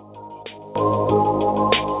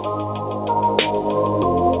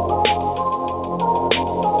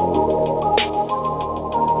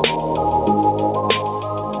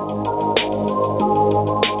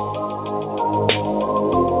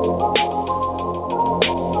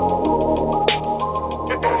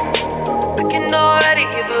 I can already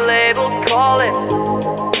hear the label calling.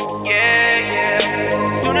 Yeah, yeah.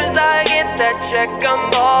 As soon as I get that check, I'm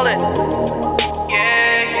balling.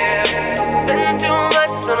 Yeah, yeah. Spend too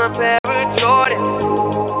much on a pair of Jordans.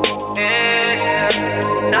 Yeah, yeah.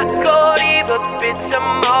 Not Cody, but bitch,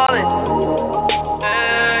 I'm ballin'.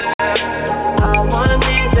 Yeah, yeah. I want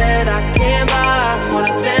things that I can't buy.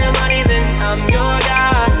 Wanna spend money, then I'm your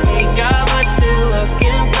guy. Ain't got much to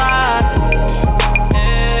looking fly.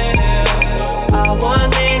 Yeah, yeah. I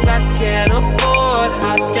want things I can't afford.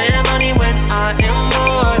 I spend money when I am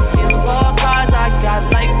bored. In ball cars, I got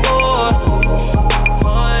like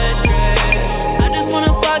 400. I just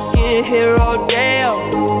wanna fucking hit Rodeo.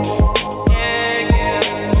 Yeah, yeah.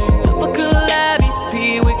 Super collab EP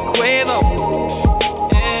with Quavo.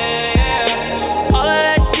 Yeah, yeah. All of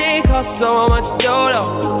that shit costs so much dodo.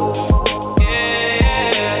 Yeah,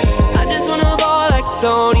 yeah. I just wanna ball like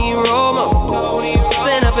Tony Romo.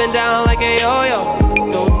 Spin up and down like a yo-yo.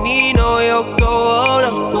 Don't need no Yoko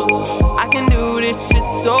Ono. I can do this shit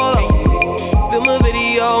solo. Film a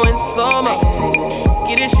video in slow-mo.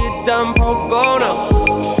 Get this shit done pro bono.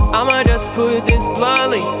 I'ma just put this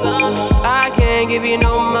bluntly. I can't give you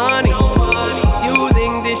no money. You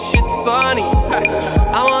think this shit's funny.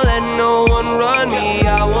 I won't let no one run me.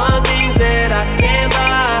 I want things that I can't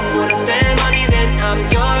buy. Wanna spend money, then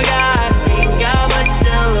I'm your guy. Ain't got much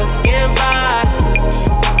to looking by.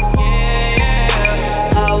 Yeah,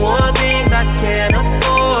 yeah. I want things I can't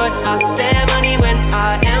afford. I spend money when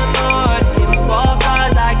I am bored. In 4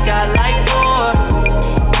 cars, I got like 400.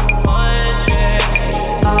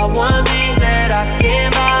 I want things that I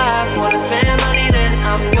can't buy. Wanna spend money, then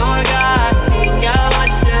I'm your guy. Ain't got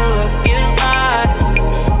much to looking by.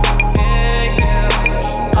 Yeah,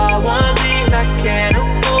 yeah. I want things I can't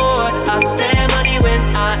afford. I spend money when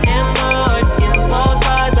I am bored. In 4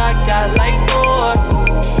 cars, I got like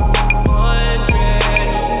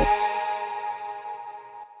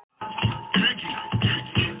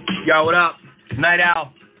 400. Yo, what up? Night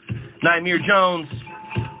Owl, Nightmare Jones.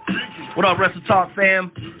 What up, Wrestle Talk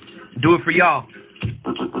fam? Do it for y'all.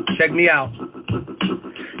 Check me out.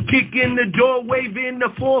 Kick in the door, waving the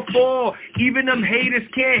 4-4. Even them haters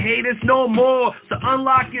can't hate us no more. So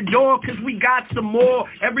unlock your door, cause we got some more.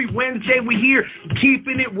 Every Wednesday we here,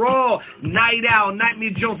 keeping it raw. Night Owl,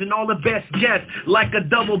 Nightmare Jones, and all the best guests. Like a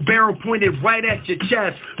double barrel pointed right at your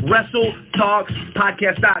chest.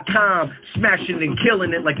 WrestleTalkPodcast.com. Smashing and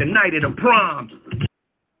killing it like the night of the prom.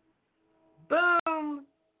 Boom!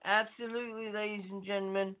 Absolutely, ladies and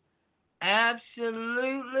gentlemen.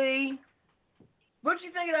 Absolutely. What did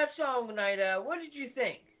you think of that song, Night Owl? What did you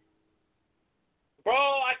think? Bro,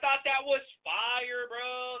 I thought that was fire,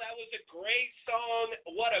 bro. That was a great song.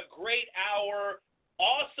 What a great hour.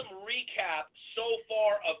 Awesome recap so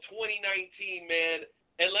far of 2019, man.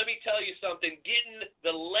 And let me tell you something. Getting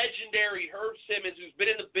the legendary Herb Simmons, who's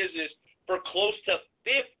been in the business for close to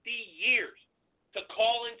 50 years, to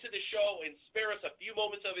call into the show and spare us a few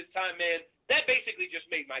moments of his time, man, that basically just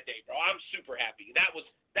made my day, bro. I'm super happy. That was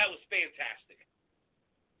fantastic.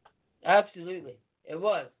 Absolutely. It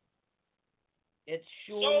was. It's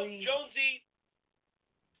surely... So, Jonesy,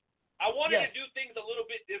 I wanted to do things a little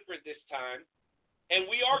bit different this time,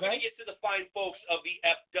 and we are going to get to the fine folks of the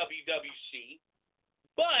FWWC,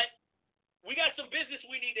 but we got some business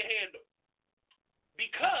we need to handle,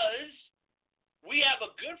 because we have a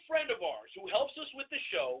good friend of ours who helps us with the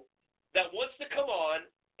show that wants to come on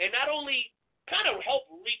and not only kind of help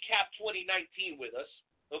recap 2019 with us,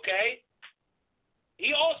 okay?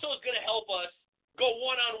 He also is going to help us go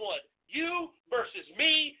one-on-one. You versus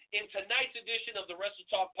me in tonight's edition of the Wrestle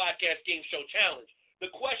Talk Podcast Game Show Challenge. The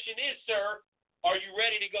question is, sir, are you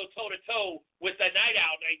ready to go toe-to-toe with the Night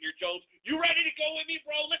Owl, Nightmare Jones? You ready to go with me,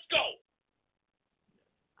 bro? Let's go.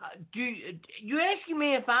 You asking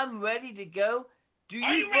me if I'm ready to go? Do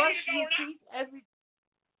you brush your teeth every?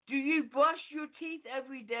 Do you brush your teeth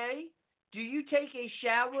every day? Do you take a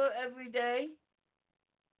shower every day?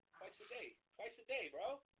 Twice a day,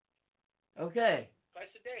 bro. Okay. Twice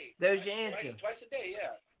a day. There's your answer. Twice a day,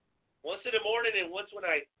 yeah. Once in the morning and once when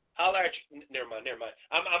I holler at you. Never mind.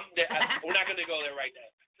 We're not gonna go there right now.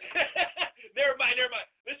 Never mind.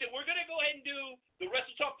 Listen, we're gonna go ahead and do the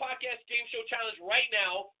Wrestle Talk Podcast Game Show Challenge right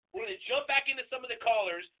now. We're gonna jump back into some of the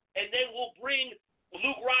callers, and then we'll bring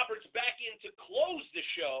Luke Roberts back in to close the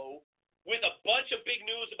show with a bunch of big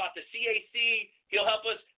news about the CAC. He'll help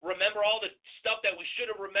us remember all the stuff that we should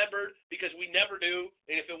have remembered because we never do,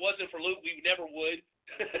 and if it wasn't for Luke, we never would.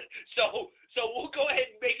 So we'll go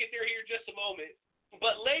ahead and make it there here in just a moment.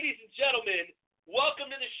 But ladies and gentlemen, welcome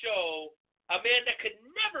to the show. A man that could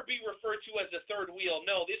never be referred to as the third wheel.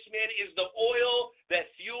 No, this man is the oil that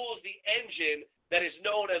fuels the engine that is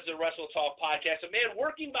known as the Wrestle Talk Podcast. A man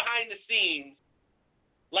working behind the scenes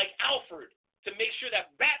like Alfred to make sure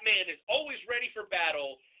that Batman is always ready for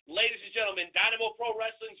battle. Ladies and gentlemen, Dynamo Pro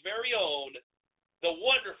Wrestling's very own, the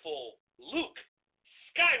wonderful Luke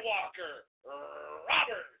Skywalker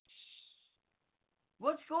Roberts.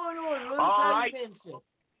 What's going on, Luke? All right. Vincent?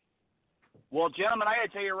 Well, gentlemen, I got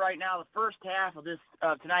to tell you right now, the first half of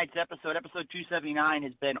tonight's episode 279,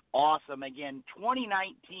 has been awesome. Again,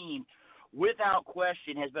 2019, without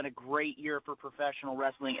question, has been a great year for professional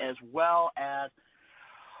wrestling, as well as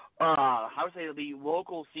I would say the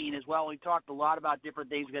local scene as well. We talked a lot about different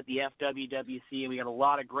things. We got the FWWC, and we got a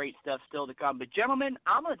lot of great stuff still to come. But, gentlemen,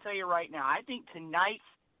 I'm going to tell you right now, I think tonight's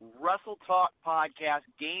Wrestle Talk Podcast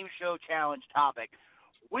Game Show Challenge topic,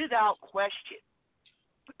 without question,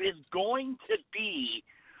 is going to be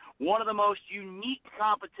one of the most unique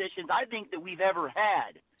competitions I think that we've ever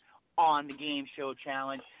had on the Game Show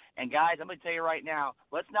Challenge. And, guys, I'm going to tell you right now,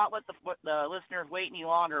 let's not let the listeners wait any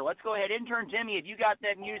longer. Let's go ahead. Intern Jimmy, if you got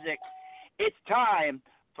that music, it's time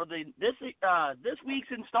for this week's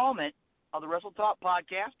installment of the Wrestle Talk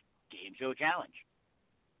Podcast Game Show Challenge.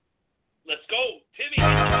 Let's go, Timmy.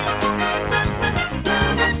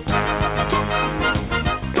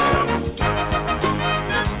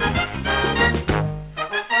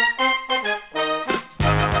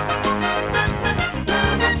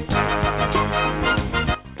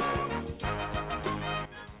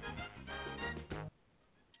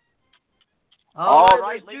 All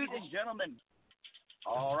right, ladies and gentlemen.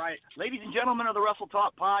 All right, ladies and gentlemen of the Wrestle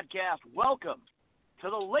Talk Podcast, welcome to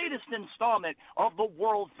the latest installment of the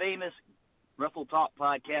world-famous Wrestle Talk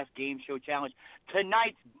Podcast Game Show Challenge.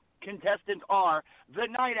 Tonight's contestants are the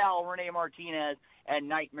Night Owl, Renee Martinez, and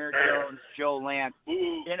Nightmare Jones, Joe Lance.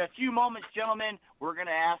 In a few moments, gentlemen, we're going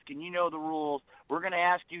to ask, and you know the rules, we're going to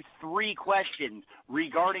ask you 3 questions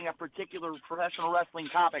regarding a particular professional wrestling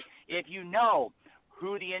topic. If you know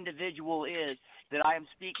who the individual is that I am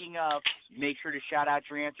speaking of, make sure to shout out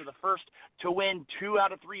your answer. The first to win 2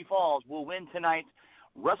 out of 3 falls will win tonight's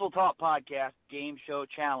Wrestle Talk Podcast Game Show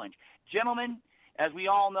Challenge. Gentlemen, as we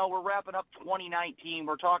all know, we're wrapping up 2019.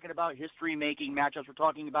 We're talking about history-making matchups. We're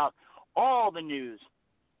talking about all the news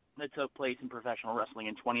that took place in professional wrestling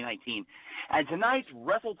in 2019. And tonight's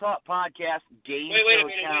Wrestle Talk Podcast Game Show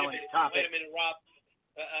Challenge topic. Wait a minute, Rob.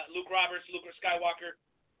 Luke Roberts, Luke Skywalker.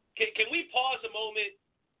 Can we pause a moment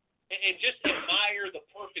and just admire the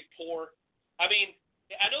perfect pour? I mean,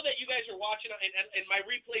 I know that you guys are watching, and my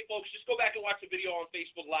replay folks, just go back and watch the video on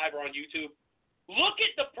Facebook Live or on YouTube. Look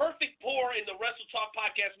at the perfect pour in the Wrestle Talk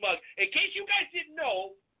Podcast mug. In case you guys didn't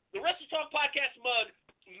know, the Wrestle Talk Podcast mug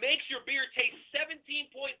makes your beer taste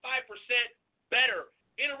 17.5% better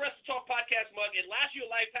in a Wrestle Talk Podcast mug. It lasts you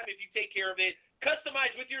a lifetime if you take care of it.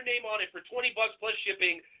 Customized with your name on it for $20 plus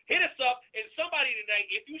shipping. Hit us up, and somebody tonight,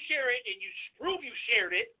 if you share it and you prove you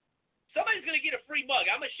shared it, somebody's going to get a free mug.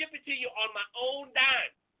 I'm going to ship it to you on my own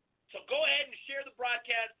dime. So go ahead and share the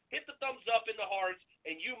broadcast, hit the thumbs up in the hearts,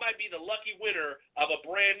 and you might be the lucky winner of a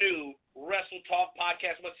brand new Wrestle Talk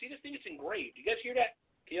Podcast mug. See, this thing is engraved. You guys hear that?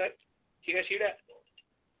 Can you guys hear that?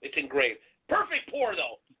 It's engraved. Perfect pour,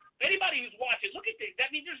 though. Anybody who's watching, look at this. That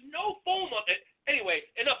means there's no foam on it. Anyway,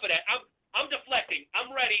 enough of that. I'm deflecting.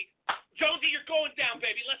 I'm ready. Jonesy, you're going down,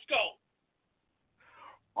 baby. Let's go.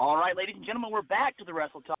 All right, ladies and gentlemen, we're back to the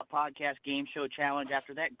Wrestle Talk Podcast Game Show Challenge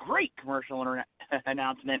after that great commercial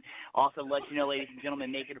announcement. Also, let you know, ladies and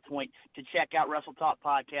gentlemen, make it a point to check out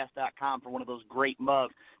WrestleTalkPodcast.com for one of those great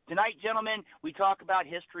mugs. Tonight, gentlemen, we talk about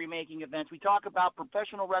history-making events. We talk about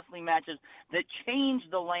professional wrestling matches that changed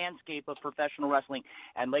the landscape of professional wrestling.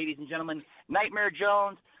 And, ladies and gentlemen, Nightmare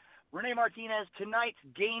Jones, Renee Martinez, tonight's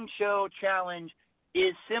Game Show Challenge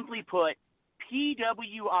is simply put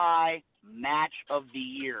PWI Match of the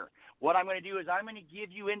Year. what I'm going to do is I'm going to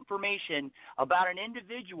give you information about an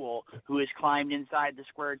individual who has climbed inside the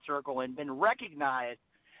squared circle and been recognized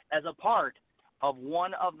as a part of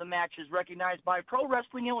one of the matches recognized by Pro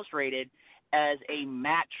Wrestling Illustrated as a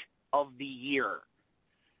match of the year.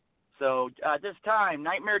 So at this time,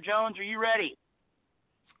 Nightmare Jones, are you ready?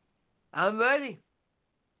 I'm ready.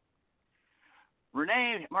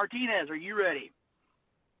 Renee Martinez, are you ready?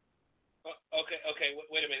 Okay,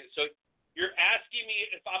 wait a minute. So you're asking me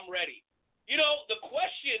if I'm ready. You know, the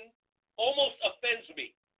question almost offends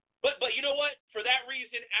me. But you know what? For that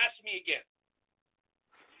reason, ask me again.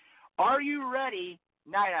 Are you ready,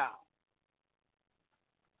 Night Owl?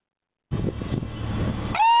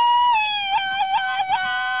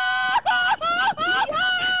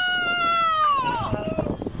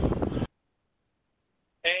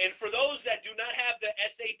 And for those that do not have the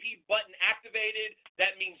SAP button activated,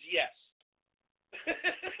 that means yes.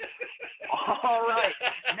 All right.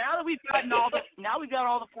 Now that we've got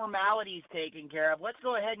all the formalities taken care of, let's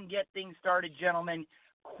go ahead and get things started, gentlemen.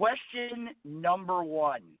 Question number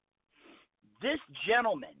 1. This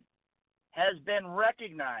gentleman has been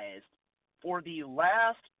recognized for the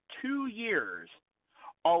last 2 years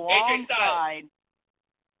alongside.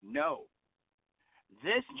 No.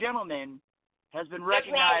 This gentleman has been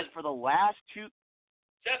recognized for the last 2.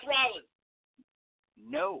 Seth Rollins.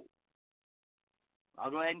 No.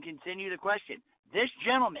 I'll go ahead and continue the question. This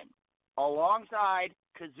gentleman, alongside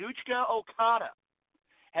Kazuchika Okada,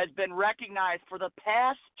 has been recognized for the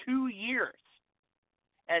past 2 years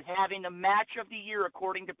as having the match of the year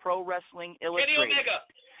according to Pro Wrestling Illustrated.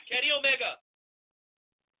 Kenny Omega.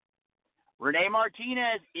 Renee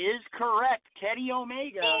Martinez is correct. Kenny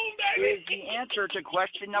Omega is the answer to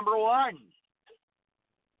question number 1.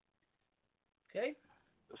 Okay.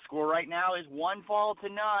 The score right now is 1 fall to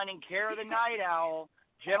none in care of the Night Owl.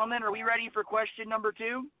 Gentlemen, are we ready for question number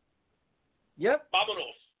 2? Yep.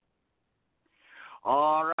 Vámonos.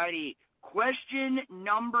 All righty. Question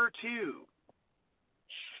number 2.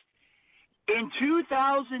 In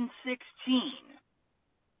 2016,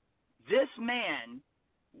 this man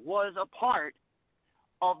was a part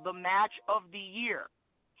of the match of the year.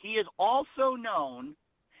 He is also known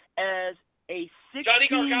as a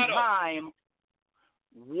 16-time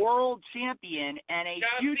world champion and a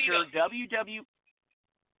future WWE.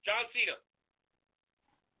 John Cena.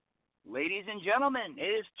 Ladies and gentlemen, it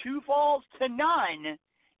is 2 falls to none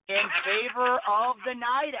in favor of the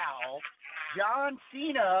Night Owl. John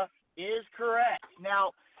Cena is correct.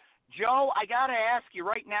 Now, Joe, I got to ask you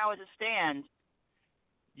right now as it stands,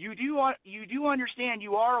 you do understand,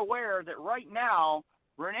 you are aware that right now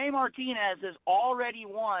Renee Martinez has already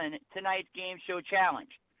won tonight's Game Show Challenge.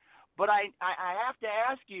 But I have to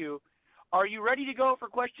ask you, are you ready to go for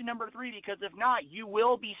question number 3? Because if not, you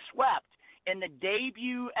will be swept in the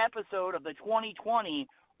debut episode of the 2020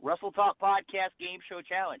 Wrestle Talk Podcast Game Show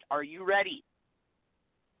Challenge. Are you ready?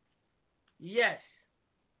 Yes.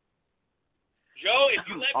 Joe, if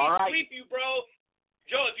you let me right. sweep you, bro.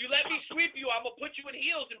 Joe, if you let me sweep you, I'm going to put you in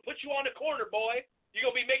heels and put you on the corner, boy. You're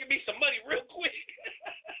going to be making me some money real quick.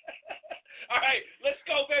 All right, let's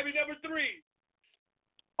go, baby. Number 3.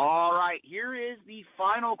 All right, here is the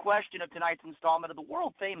final question of tonight's installment of the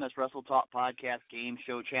world-famous Wrestle Talk Podcast Game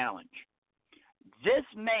Show Challenge. This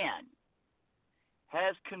man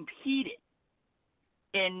has competed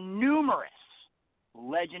in numerous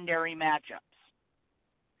legendary matchups.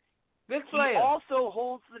 Big Flair. He also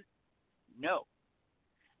holds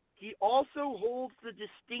the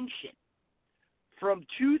distinction from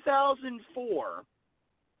 2004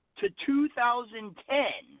 to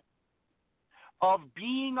 2010 of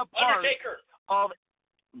being a part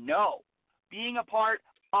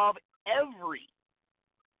of every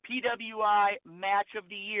PWI match of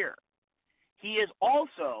the year. He is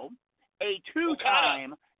also a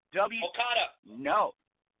 2-time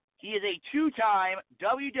He is a 2-time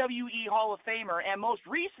WWE Hall of Famer and most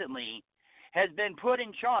recently has been put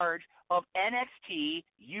in charge of NXT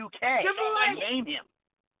UK. Name him.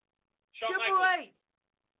 Triple H.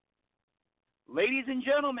 Ladies and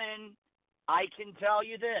gentlemen, I can tell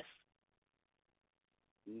you this.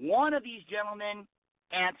 One of these gentlemen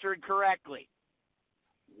answered correctly.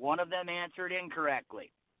 One of them answered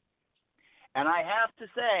incorrectly. And I have to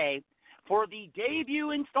say, for the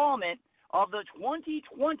debut installment of the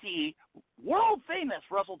 2020 world-famous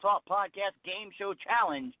Wrestle Talk Podcast Game Show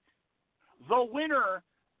Challenge, the winner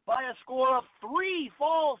by a score of 3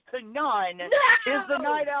 falls to none is the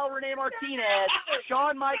Night Owl Renee Martinez.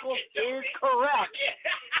 Shawn Michaels is correct.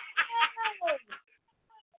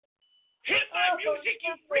 Hit my music,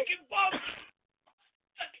 you freaking bum!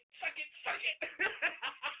 Suck it.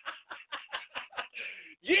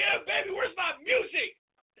 Yeah, baby, where's my music?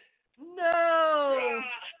 No.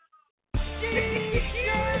 I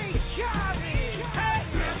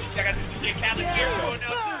got the DJ Khaled here going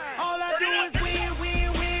out. All I do is win,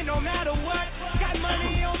 win, win, no matter what. Got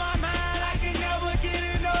money on my mind, I can never get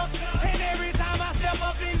enough. And every time I step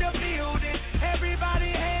up in the building,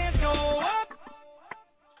 everybody hands go up.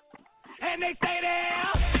 And they say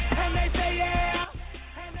there, and they say yeah,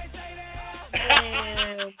 and they say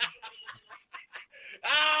there.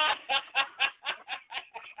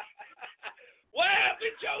 What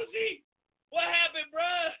happened, Josie? What happened,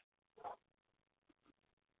 bruh?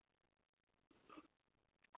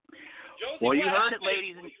 Josie, Well, you heard it,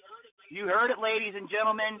 ladies and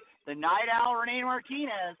gentlemen. The Night Owl Renee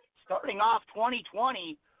Martinez starting off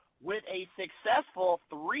 2020 with a successful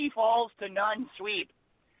 3-falls-to-none sweep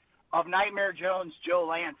of Nightmare Jones Joe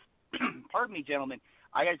Lance. Pardon me, gentlemen.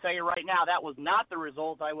 I got to tell you right now, that was not the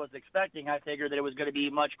result I was expecting. I figured that it was going to be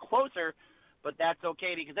much closer, but that's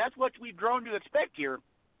okay because that's what we've grown to expect here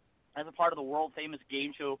as a part of the world-famous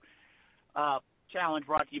game show challenge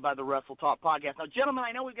brought to you by the Wrestle Talk podcast. Now, gentlemen,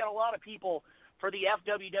 I know we've got a lot of people for the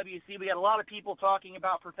FWWC. We got a lot of people talking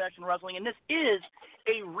about professional wrestling, and this is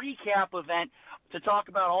a recap event to talk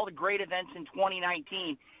about all the great events in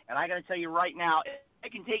 2019. And I got to tell you right now,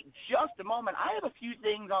 it can take just a moment. I have a few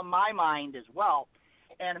things on my mind as well.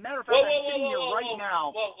 And a matter of fact, I'm sitting here right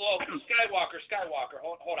now. Whoa, Skywalker,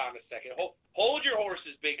 hold on a second. Hold your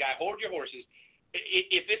horses, big guy. Hold your horses.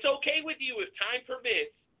 If it's okay with you, if time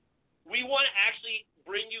permits, we want to actually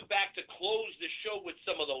bring you back to close the show with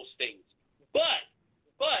some of those things. But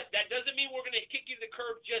that doesn't mean we're going to kick you to the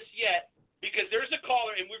curb just yet because there's a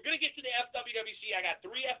caller, and we're going to get to the FWWC. I got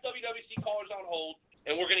 3 FWWC callers on hold,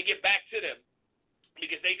 and we're going to get back to them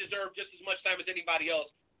because they deserve just as much time as anybody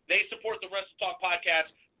else. They support the Wrestle Talk podcast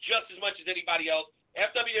just as much as anybody else.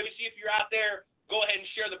 FWWC, if you're out there, go ahead and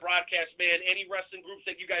share the broadcast, man. Any wrestling groups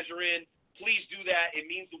that you guys are in, please do that. It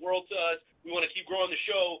means the world to us. We want to keep growing the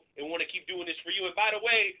show, and we want to keep doing this for you. And by the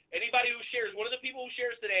way, anybody who shares, one of the people who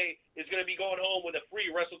shares today is going to be going home with a free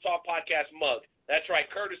Wrestle Talk podcast mug. That's right,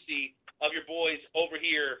 courtesy of your boys over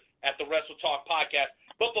here at the Wrestle Talk podcast.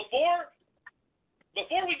 But before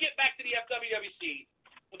we get back to the FWWC,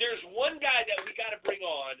 there's one guy that we got to bring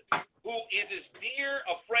on who is as dear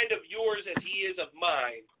a friend of yours as he is of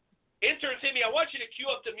mine. Intern Timmy, I want you to cue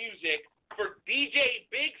up the music for DJ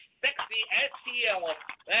Big Sexy STL.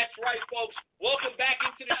 That's right, folks. Welcome back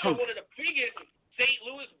into the show. One of the biggest St.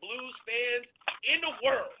 Louis Blues fans in the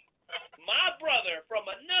world. My brother from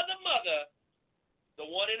another mother, the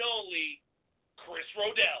one and only Chris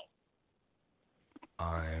Rodell.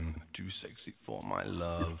 I'm too sexy for my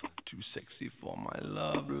love, too sexy for my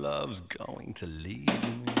love. Love's going to leave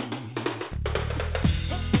me.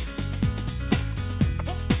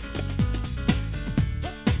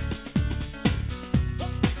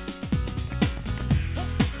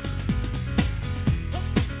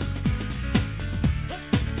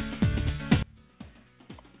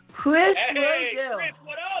 Chris Hey, Rodell. Chris,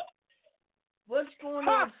 what up? What's going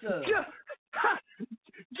on, sir? Joe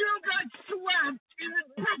got swept in the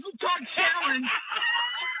Wrestle Talk Challenge.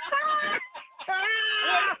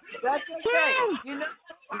 That's okay. You know.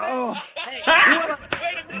 Oh. Hey,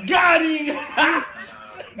 Got him!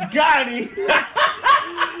 Got him!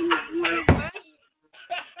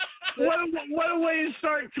 What a way to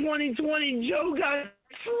start 2020. Joe got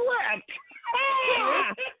swept.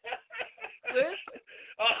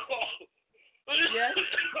 Chris? Yes?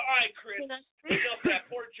 All right, Chris. Enough of that.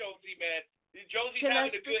 Poor Josie, man. Josie's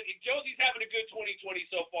having a good 2020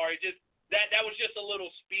 so far. It just that was just a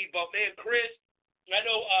little speed bump, man. Chris, I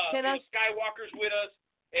know Skywalker's with us,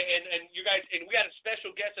 and you guys, and we got a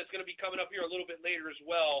special guest that's going to be coming up here a little bit later as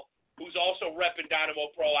well, who's also repping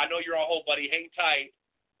Dynamo Pro. I know you're on hold, buddy. Hang tight,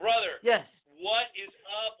 brother. Yes. What is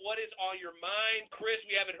up? What is on your mind, Chris?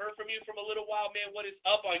 We haven't heard from you from a little while, man. What is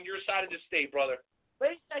up on your side of the state, brother?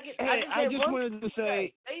 Wait a second. Hey, I just wanted to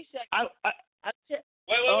say. Wait a second.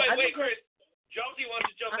 Wait, Chris. Jonesy wants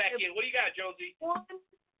to jump back in. What do you got, Jonesy? One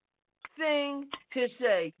thing to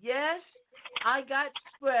say. Yes, I got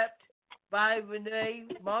swept by Renee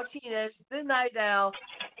Martinez, the Night Owl,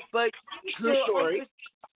 but True story.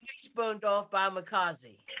 Burned off by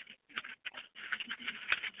Makazi.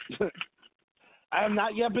 I have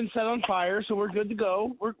not yet been set on fire, so we're good to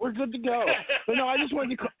go. We're good to go. But no, I just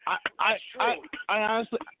wanted to. I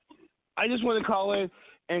honestly, I just want to call in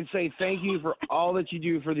and say thank you for all that you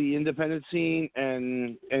do for the independent scene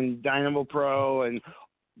and Dynamo Pro and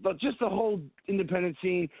just the whole independent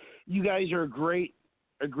scene. You guys are a great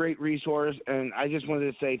resource, and I just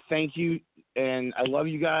wanted to say thank you, and I love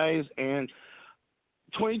you guys. And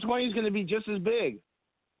 2020 is going to be just as big.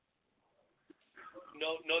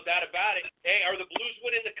 no doubt about it. Hey, are the Blues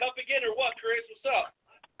winning the cup again or what, Chris? What's up?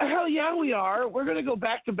 Hell yeah, we are. We're gonna go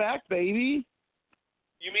back to back, baby.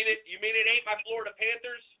 You mean it ain't my Florida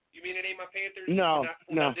Panthers? You mean it ain't my Panthers? No.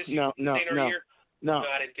 I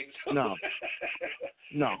didn't think so. No.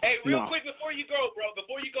 Hey, real quick before you go,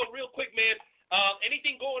 real quick, man.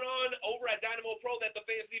 Anything going on over at Dynamo Pro that the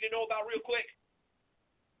fans need to know about real quick?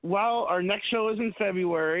 Well, our next show is in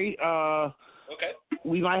February. Okay.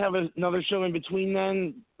 We might have another show in between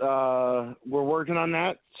then. We're working on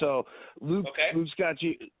that. So Luke's got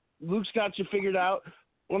you figured out.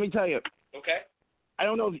 Let me tell you. Okay. I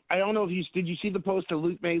don't know if you did you see the post that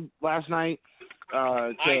Luke made last night? I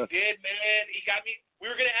did, man. He got me. We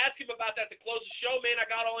were gonna ask him about that to close the show, man. I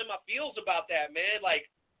got all in my feels about that, man. Like,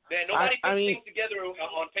 man, nobody puts things together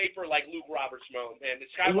on paper like Luke Roberts, man. The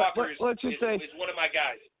Skywalker is one of my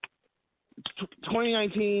guys.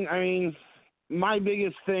 2019. I mean, my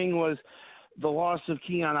biggest thing was the loss of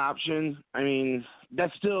Keon Option. I mean,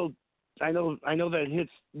 that's still. I know that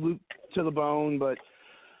hits Luke to the bone, but.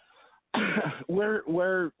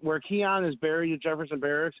 Where Keon is buried at Jefferson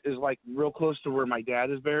Barracks is like real close to where my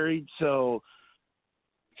dad is buried, so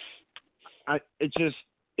it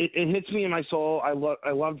hits me in my soul. I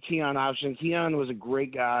loved Keon Option. Keon was a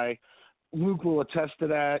great guy. Luke will attest to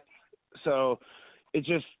that. So it's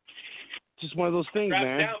just one of those things, Straps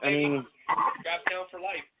man. Down, I mean, straps down for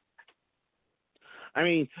life. I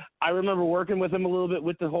mean, I remember working with him a little bit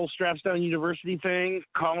with the whole Straps Down University thing,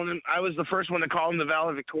 calling him. I was the first one to call him the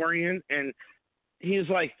valedictorian, and he was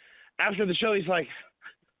like, after the show, he's like,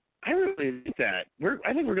 I really like that.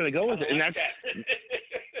 I think we're going to go with it. And that's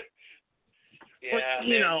yeah, but,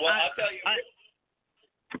 you know, well, I'll tell you.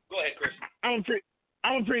 Go ahead, Chris.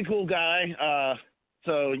 I'm a pretty cool guy.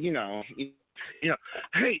 So, you know,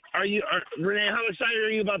 hey, Renee, how excited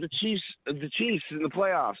are you about the Chiefs in the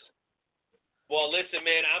playoffs? Well, listen,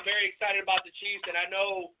 man, I'm very excited about the Chiefs, and I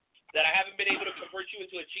know that I haven't been able to convert you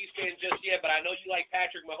into a Chiefs fan just yet, but I know you like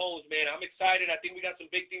Patrick Mahomes, man. I'm excited. I think we got some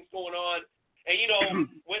big things going on. And, you know,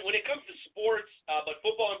 when it comes to sports, but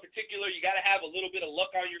football in particular, you got to have a little bit of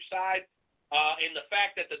luck on your side. And the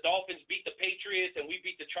fact that the Dolphins beat the Patriots and we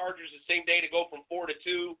beat the Chargers the same day to go from 4-2,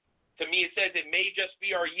 to me it says it may just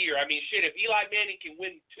be our year. I mean, shit, if Eli Manning can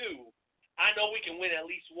win 2, I know we can win at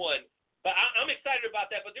least 1. But I'm excited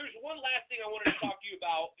about that. But there's one last thing I wanted to talk to you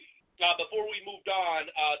about before we moved on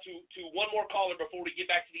to one more caller before we get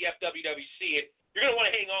back to the FWWC. And you're going to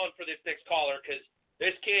want to hang on for this next caller because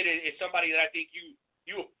this kid is somebody that I think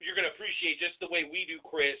you're going to appreciate just the way we do,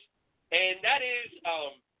 Chris. And that is,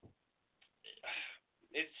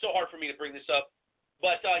 it's so hard for me to bring this up,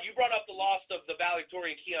 but you brought up the loss of the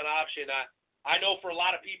valedictorian Keon Option. I know for a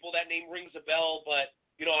lot of people that name rings a bell, but,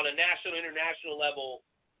 you know, on a national, international level,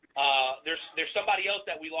 there's somebody else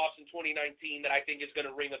that we lost in 2019 that I think is going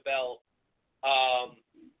to ring a bell,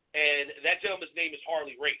 and that gentleman's name is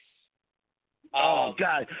Harley Race. Oh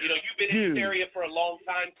God! You know, you've been in this area for a long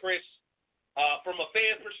time, Chris. From a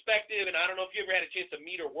fan perspective, and I don't know if you ever had a chance to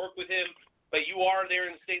meet or work with him, but you are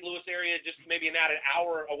there in the St. Louis area, just maybe not an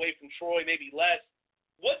hour away from Troy, maybe less.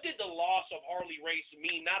 What did the loss of Harley Race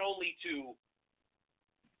mean not only to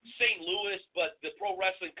St. Louis, but the pro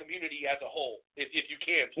wrestling community as a whole, if you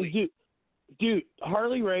can, please? Dude,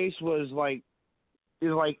 Harley Race is like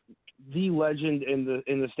the legend in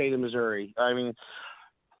the state of Missouri. I mean,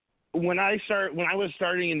 when I was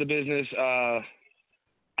starting in the business, I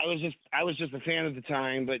was just a fan at the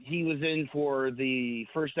time, but he was in for the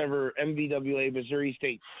first ever MVWA Missouri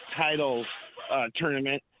State title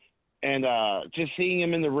tournament, and just seeing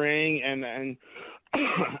him in the ring and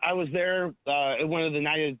I was there at one of the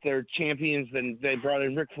night of their champions, and they brought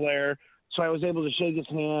in Ric Flair, so I was able to shake his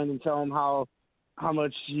hand and tell him how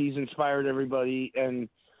much he's inspired everybody. And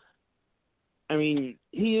I mean,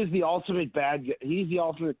 he is the ultimate bad guy. He's the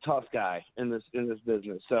ultimate tough guy in this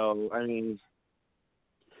business. So I mean,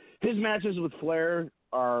 his matches with Flair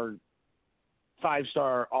are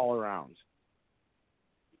 5-star all around.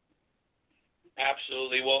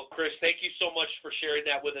 Absolutely. Well, Chris, thank you so much for sharing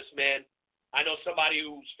that with us, man. I know somebody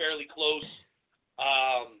who's fairly close,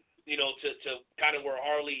 you know, to kind of where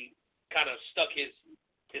Harley kind of stuck his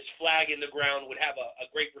flag in the ground would have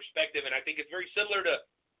a great perspective. And I think it's very similar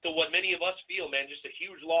to what many of us feel, man, just a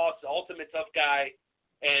huge loss, the ultimate tough guy.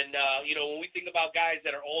 And, you know, when we think about guys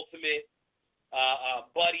that are ultimate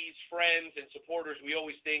buddies, friends, and supporters, we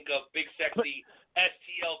always think of Big Sexy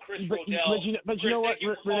STL, Chris Rodell. But you know what,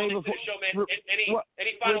 Renee, before, show, man.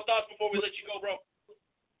 Any final thoughts before we let you go, bro?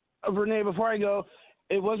 Renee, before I go,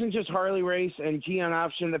 it wasn't just Harley Race and Keon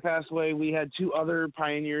Option that passed away. We had 2 other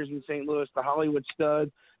pioneers in St. Louis, the Hollywood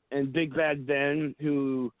Stud and Big Bad Ben,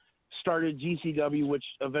 who started GCW, which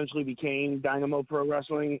eventually became Dynamo Pro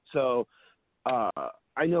Wrestling. So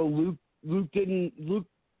I know Luke didn't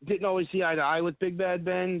always see eye to eye with Big Bad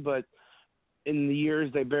Ben, but in the years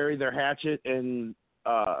they buried their hatchet. And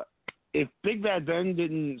if Big Bad Ben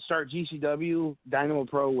didn't start GCW, Dynamo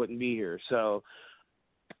Pro wouldn't be here. So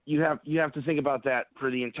you have to think about that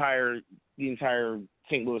for the entire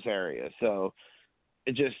St. Louis area. So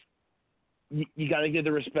it just, you got to give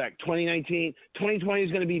the respect. 2020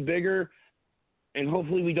 is going to be bigger, and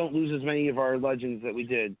hopefully we don't lose as many of our legends that we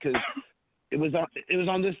did, because it was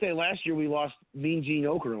on this day last year we lost Mean Gene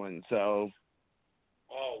Okerlund. So.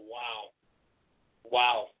 Oh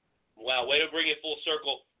wow! Way to bring it full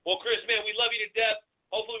circle. Well, Chris, man, we love you to death.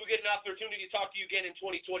 Hopefully we get an opportunity to talk to you again in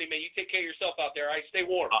 2020, man. You take care of yourself out there, all right? Stay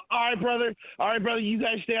warm. All right, brother. You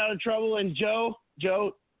guys stay out of trouble. And Joe,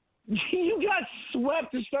 you got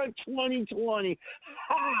swept to start 2020.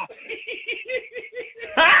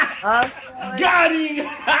 Got him!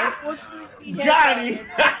 Got him!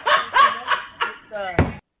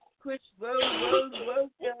 Chris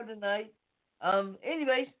Rose down tonight.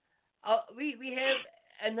 Anyways, we have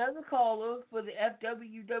another caller for the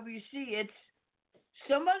FWWC. It's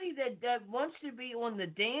somebody that wants to be on the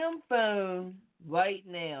damn phone right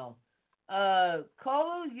now.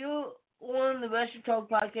 Caller, you're on the Wrestle Talk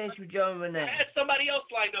Podcast with John Renee. I had somebody else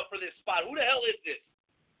lined up for this spot. Who the hell is this?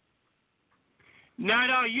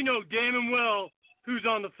 Night Owl, you know damn and well who's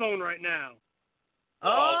on the phone right now.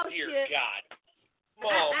 Oh dear shit. God.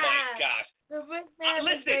 Oh my gosh. The Rick Maverick,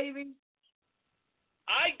 listen, baby.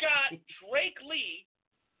 I got Drake Lee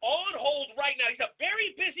on hold right now. He's a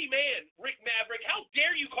very busy man, Rick Maverick. How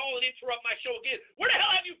dare you call and interrupt my show again? Where the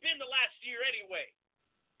hell have you been the last year anyway?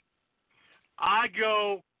 I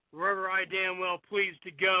go wherever I damn well please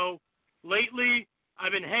to go. Lately,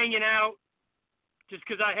 I've been hanging out just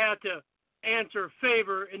because I had to answer a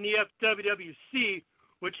favor in the FWWC,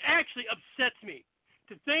 which actually upsets me.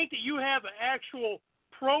 To think that you have an actual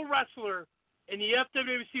pro wrestler in the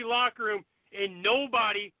FWWC locker room and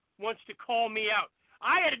nobody wants to call me out.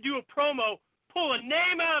 I had to do a promo, pull a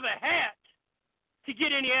name out of a hat to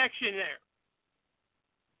get any action there.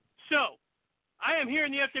 So, I am here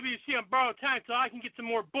in the FWC on borrowed time so I can get some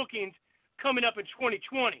more bookings coming up in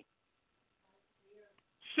 2020.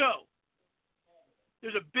 So,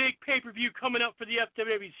 there's a big pay-per-view coming up for the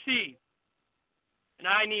FWC, and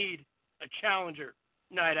I need a challenger,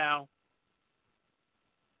 Night Owl.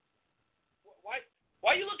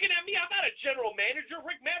 Why are you looking at me? I'm not a general manager.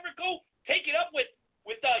 Rick Maverick, go take it up with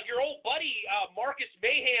your old buddy Marcus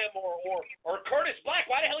Mayhem or Curtis Black.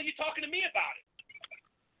 Why the hell are you talking to me about it?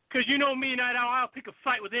 Because you know me, Night Owl, I'll pick a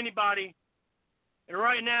fight with anybody. And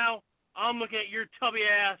right now, I'm looking at your tubby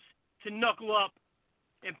ass to knuckle up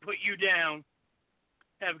and put you down.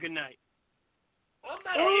 Have a good night. I'm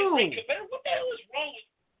not an in-ring competitor. What the hell is wrong with...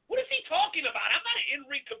 What is he talking about? I'm not an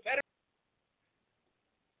in-ring competitor.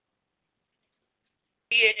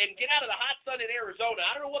 And get out of the hot sun in Arizona.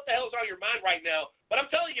 I don't know what the hell's on your mind right now, but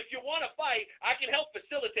I'm telling you, if you want to fight, I can help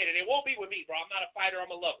facilitate it. It won't be with me, bro. I'm not a fighter.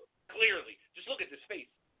 I'm a lover. Clearly. Just look at this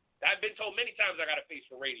face. I've been told many times I got a face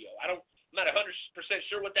for radio. I'm not 100%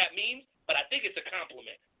 sure what that means, but I think it's a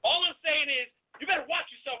compliment. All I'm saying is, you better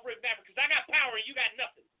watch yourself, Rick Maverick, because I got power and you got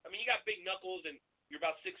nothing. I mean, you got big knuckles and you're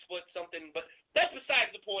about 6 foot something, but that's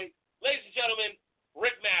besides the point. Ladies and gentlemen,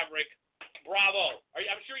 Rick Maverick, bravo.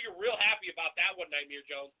 I'm sure you're real happy about that one, Nightmare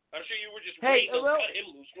Jones. I'm sure you were just waiting to cut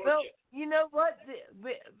him loose, weren't you? You know what?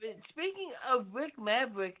 Speaking of Rick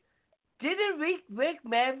Maverick, didn't Rick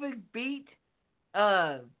Maverick beat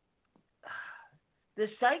the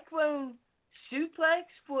Cyclone Suplex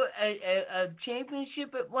for a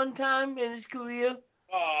championship at one time in his career?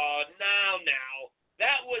 Oh, now.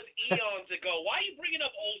 That was eons ago. Why are you bringing up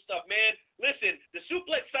old stuff, man? Listen, the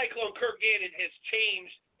Suplex Cyclone Kurt Gannon has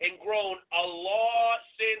changed and grown a lot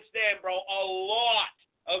since then, bro. A lot,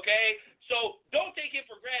 okay? So don't take it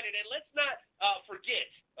for granted. And let's not forget,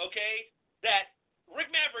 okay, that Rick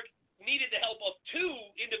Maverick needed the help of 2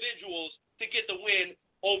 individuals to get the win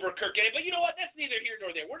over Kurt Gannon. But you know what? That's neither here nor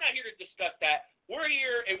there. We're not here to discuss that. We're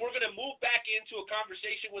here, and we're going to move back into a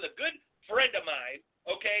conversation with a good friend of mine,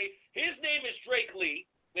 okay? His name is Drake Lee,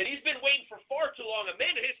 and he's been waiting for far too long. A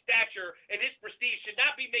man of his stature and his prestige should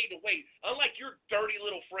not be made to wait, unlike your dirty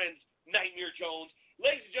little friends, Nightmare Jones.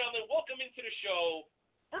 Ladies and gentlemen, welcome into the show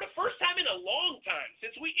for the first time in a long time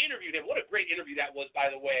since we interviewed him. What a great interview that was,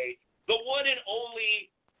 by the way. The one and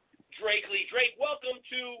only Drake Lee. Drake, welcome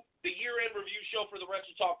to the year-end review show for the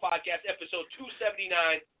Wrestle Talk Podcast, episode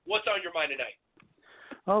 279. What's on your mind tonight?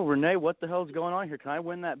 Oh, Renee, what the hell's going on here? Can I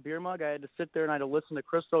win that beer mug? I had to sit there and I had to listen to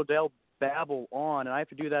Chris O'Dell babble on, and I have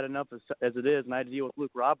to do that enough as it is, and I had to deal with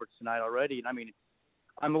Luke Roberts tonight already. And I mean,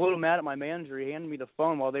 I'm a little mad at my manager. He handed me the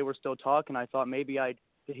phone while they were still talking. I thought maybe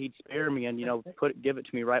he'd spare me and, give it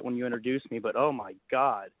to me right when you introduced me. But, oh, my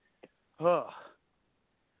God. Well,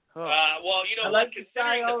 you know,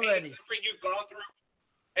 considering the pain and suffering you've gone through.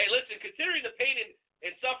 Hey, listen, considering the pain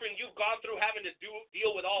and suffering you've gone through having to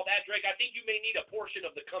deal with all that, Drake, I think you may need a portion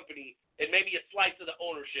of the company and maybe a slice of the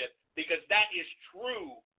ownership, because that is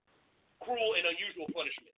true cruel and unusual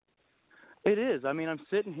punishment. It is. I mean, I'm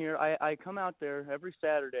sitting here. I come out there every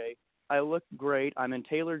Saturday. I look great. I'm in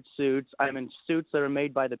tailored suits. I'm in suits that are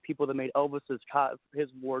made by the people that made Elvis's his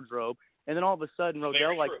wardrobe. And then all of a sudden,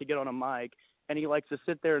 Rodell likes to get on a mic, and he likes to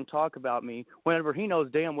sit there and talk about me whenever he knows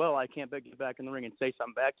damn well I can't get back in the ring and say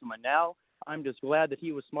something back to him. And now I'm just glad that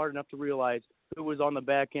he was smart enough to realize who was on the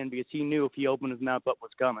back end, because he knew if he opened his mouth, what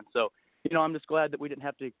was coming. So, I'm just glad that we didn't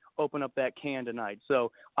have to open up that can tonight.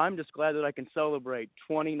 So I'm just glad that I can celebrate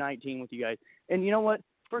 2019 with you guys. And you know what?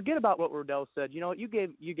 Forget about what Rodell said. You know what? You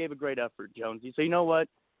gave a great effort, Jonesy. So you know what?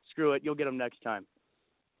 Screw it. You'll get him next time.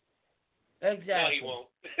 Exactly. No, he won't.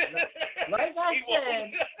 Like I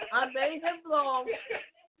said, I may have belonged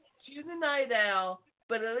to the Night Owl,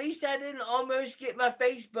 but at least I didn't almost get my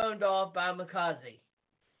face burned off by Mikaze.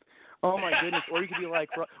 Oh my goodness! Or you could be like,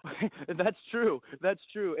 that's true. That's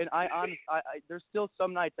true. And I there's still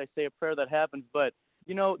some nights I say a prayer that happens, but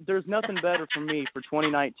there's nothing better for me for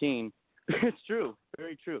 2019. It's true,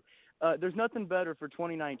 very true. There's nothing better for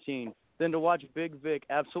 2019 than to watch Big Vic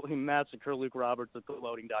absolutely massacre Luke Roberts at the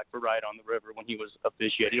loading dock for Ride on the River when he was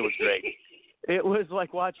officiating. It was great. It was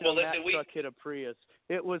like watching a Mack truck hit a Prius.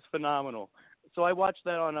 It was phenomenal. So I watch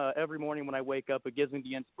that on every morning when I wake up. It gives me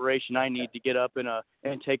the inspiration I need to get up and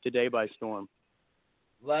take the day by storm.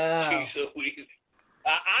 Wow. Jeez Louise.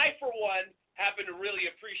 I, for one, happen to really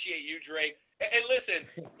appreciate you, Drake. And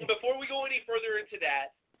listen, before we go any further into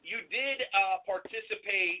that, you did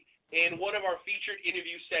participate in one of our featured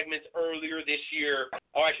interview segments earlier this year,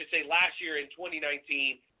 or I should say last year in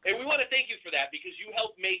 2019. And we want to thank you for that, because you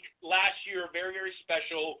helped make last year very, very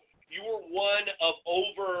special. You were one of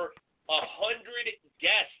over 100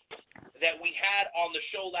 guests that we had on the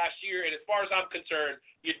show last year, and as far as I'm concerned,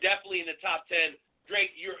 you're definitely in the top 10.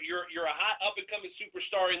 Drake, you're a hot up and coming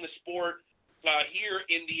superstar in the sport here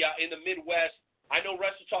in the Midwest. I know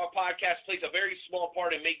Wrestle Talk Podcast plays a very small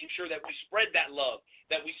part in making sure that we spread that love,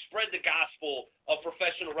 that we spread the gospel of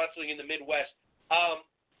professional wrestling in the Midwest.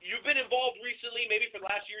 You've been involved recently, maybe for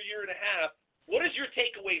the last year and a half. What is your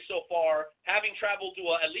takeaway so far, having traveled to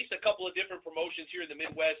at least a couple of different promotions here in the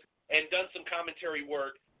Midwest and done some commentary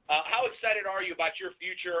work? How excited are you about your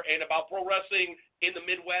future and about pro wrestling in the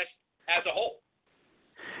Midwest as a whole?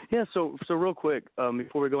 Yeah, so real quick,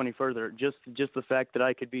 before we go any further, just the fact that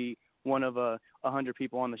I could be one of 100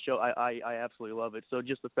 people on the show, I absolutely love it. So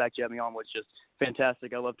just the fact you had me on was just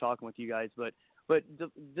fantastic. I love talking with you guys. But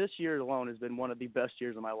this year alone has been one of the best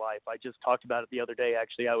years of my life. I just talked about it the other day.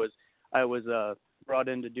 Actually, I was brought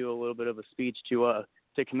in to do a little bit of a speech to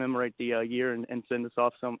commemorate the year and send us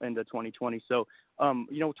off into 2020. So,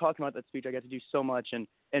 talking about that speech, I got to do so much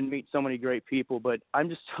and meet so many great people. But I'm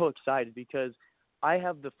just so excited because I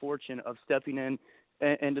have the fortune of stepping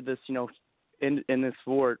into this, in this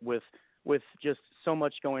sport with just so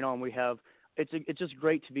much going on. We have it's just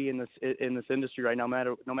great to be in this industry right now,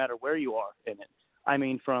 no matter where you are in it. I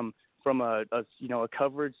mean, from a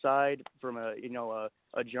coverage side, from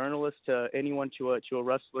a journalist to anyone to a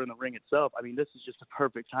wrestler in the ring itself. I mean, this is just a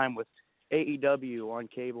perfect time with AEW on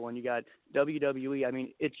cable, and you got WWE. I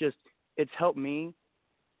mean, it's helped me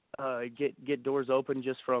get doors open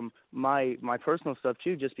just from my personal stuff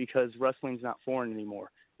too, just because wrestling's not foreign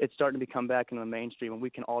anymore. It's starting to become back into the mainstream, and we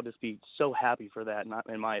can all just be so happy for that,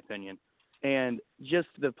 in my opinion. And just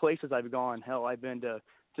the places I've gone, hell, I've been to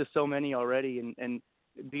so many already, and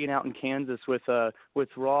being out in Kansas with Raw, with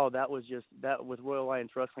Royal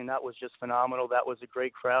Alliance Wrestling, that was just phenomenal. That was a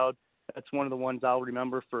great crowd. That's one of the ones I'll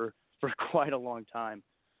remember for quite a long time.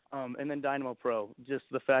 And then Dynamo Pro, just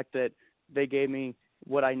the fact that they gave me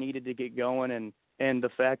what I needed to get going, and the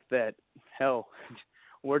fact that, hell,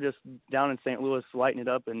 we're just down in St. Louis lighting it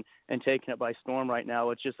up and taking it by storm right now.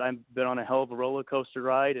 It's just I've been on a hell of a roller coaster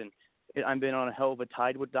ride, and I've been on a hell of a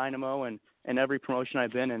tide with Dynamo and every promotion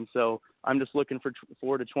I've been in. So I'm just looking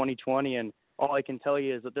forward to 2020, and all I can tell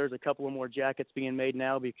you is that there's a couple of more jackets being made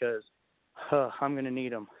now because I'm going to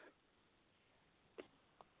need them.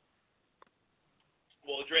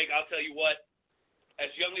 Well, Drake, I'll tell you what,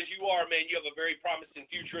 as young as you are, man, you have a very promising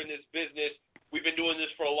future in this business. We've been doing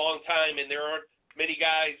this for a long time, and there aren't many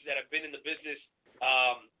guys that have been in the business,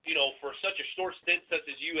 for such a short stint such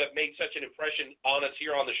as you have made such an impression on us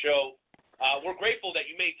here on the show. we're grateful that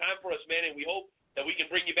you made time for us, man, and we hope that we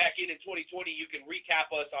can bring you back in 2020. You can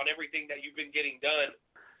recap us on everything that you've been getting done.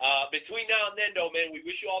 Between now and then, though, man, we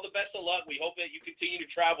wish you all the best of luck. We hope that you continue to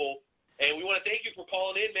travel. And we want to thank you for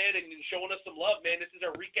calling in, man, and showing us some love, man. This is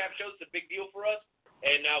our recap show. It's a big deal for us.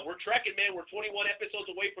 And we're trekking, man. We're 21 episodes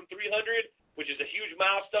away from 300, which is a huge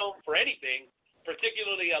milestone for anything,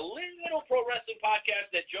 particularly a little pro wrestling podcast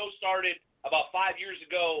that Joe started about 5 years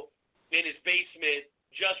ago in his basement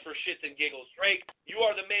just for shits and giggles. Drake, you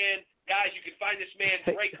are the man. Guys, you can find this man,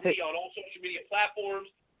 Drake Lee, on all social media platforms.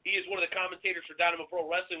 He is one of the commentators for Dynamo Pro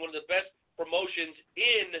Wrestling, one of the best promotions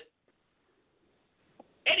in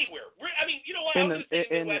anywhere. I mean, you know what? In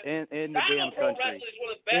the damn Pro country. Wrestling is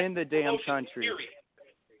one of the best In the damn promotions, country. period.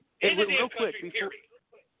 Hey, In the real damn quick, country,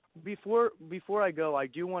 period. Before I go, I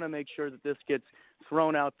do want to make sure that this gets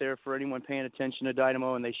thrown out there for anyone paying attention to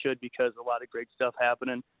Dynamo, and they should, because a lot of great stuff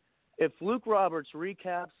happening. If Luke Roberts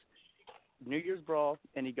recaps New Year's Brawl,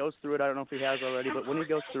 and he goes through it, I don't know if he has already, but when he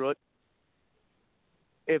goes through it,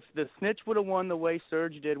 if the Snitch would have won the way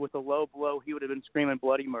Surge did with a low blow, he would have been screaming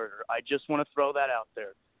bloody murder. I just want to throw that out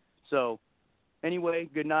there. So, anyway,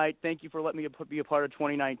 good night. Thank you for letting me be a part of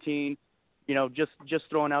 2019. You know, just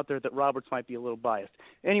throwing out there that Roberts might be a little biased.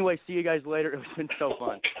 Anyway, see you guys later. It's been so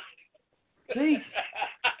fun. Peace.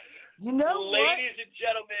 You know what? Ladies and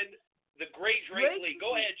gentlemen, the great Drake Lee.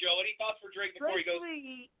 Go ahead, Joe. Any thoughts for Drake before he goes? Drake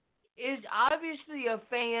Lee is obviously a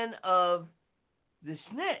fan of the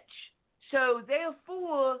Snitch. So,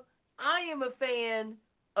 therefore, I am a fan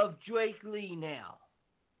of Drake Lee now.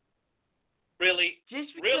 Really?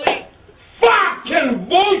 Just really? Fucking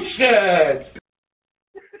bullshit!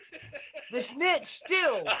 The Snitch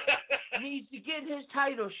still needs to get his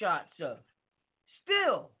title shot, sir.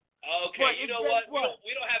 Still. Okay, But you it's know just what?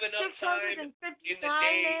 We don't have enough time in the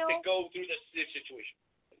day now? to go through the Snitch situation.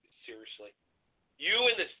 Seriously. You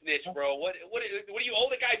and the Snitch, bro. What do you owe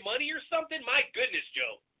the guy money or something? My goodness,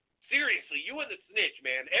 Joe. Seriously, you and the Snitch,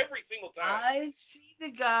 man. Every single time. I see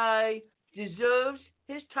the guy deserves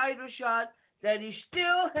his title shot that he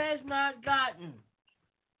still has not gotten.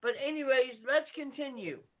 But anyways, let's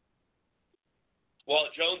continue. Well,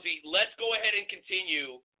 Jonesy, let's go ahead and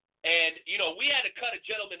continue. And, you know, we had to cut a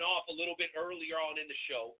gentleman off a little bit earlier on in the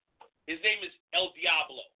show. His name is El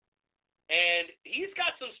Diablo. And he's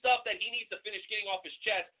got some stuff that he needs to finish getting off his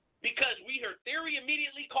chest, because we heard Theory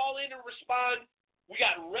immediately call in and respond. We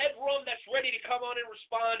got Red Rum that's ready to come on and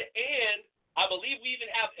respond. And I believe we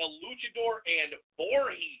even have El Luchador and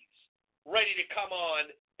Voorhees ready to come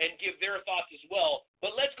on and give their thoughts as well.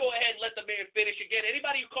 But let's go ahead and let the man finish. Again,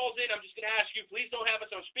 anybody who calls in, I'm just going to ask you, please don't have us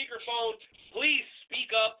on speakerphone. Please speak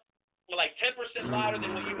up like 10% louder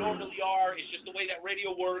than what you normally are. It's just the way that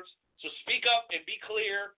radio works. So speak up and be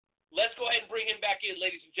clear. Let's go ahead and bring him back in,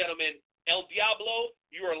 ladies and gentlemen. El Diablo,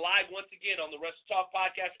 you are live once again on the Wrestle Talk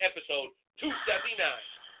Podcast, episode 279.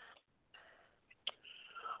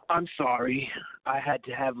 I'm sorry. I had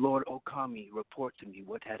to have Lord Okami report to me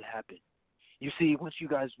what had happened. You see, once you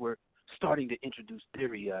guys were starting to introduce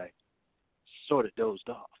Theory, I sort of dozed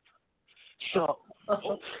off. So,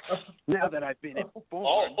 now that I've been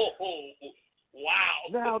informed, wow.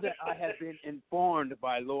 Now that I have been informed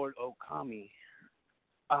by Lord Okami,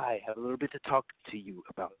 I have a little bit to talk to you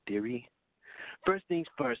about, Theory. First things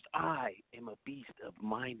first, I am a beast of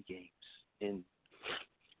mind games. And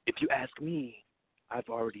if you ask me, I've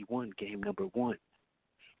already won game number 1.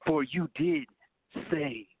 For you did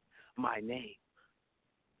say my name.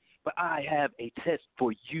 But I have a test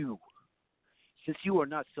for you. Since you are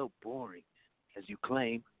not so boring as you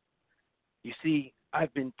claim, you see,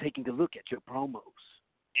 I've been taking a look at your promos.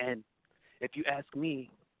 And if you ask me,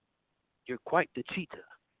 you're quite the cheetah.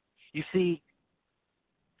 You see,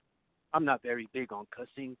 I'm not very big on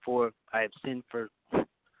cussing, for I have sinned for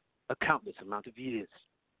a countless amount of years.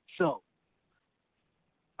 So,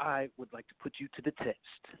 I would like to put you to the test.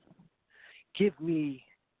 Give me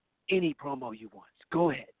any promo you want.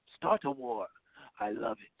 Go ahead. Start a war. I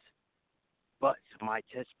love it. But my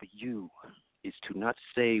test for you is to not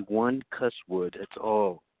say one cuss word at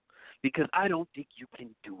all, because I don't think you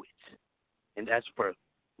can do it. And as for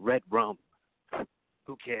Red Rum,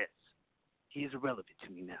 who cares? He is irrelevant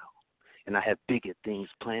to me now, and I have bigger things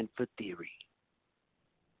planned for Theory.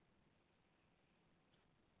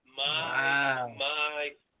 My,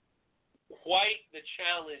 quite the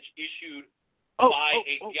challenge issued by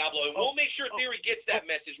a Diablo. And we'll make sure Theory gets that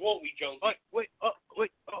message, won't we, Jonesy? Wait.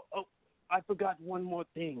 I forgot one more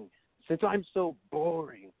thing. Since I'm so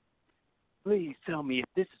boring, please tell me if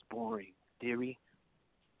this is boring, Theory.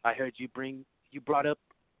 I heard you brought up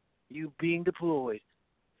you being deployed.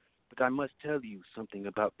 But I must tell you something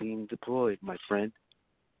about being deployed, my friend.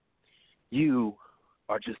 You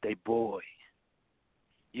are just a boy.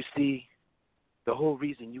 You see, the whole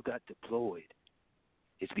reason you got deployed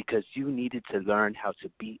is because you needed to learn how to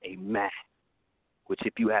be a man, which,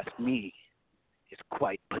 if you ask me, is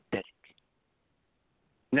quite pathetic.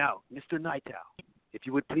 Now, Mr. Night Owl, if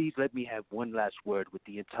you would please let me have one last word with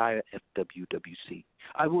the entire FWWC.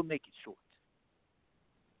 I will make it short.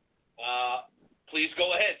 Please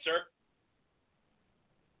go ahead, sir.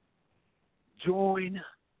 Join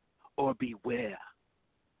or beware.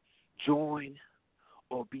 Join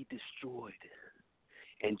or be destroyed.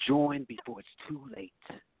 And join before it's too late.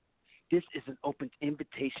 This is an open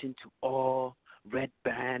invitation to all red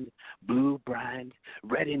band, blue brand,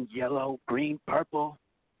 red and yellow, green, purple,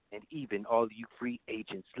 and even all you free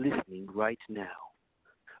agents listening right now.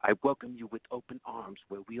 I welcome you with open arms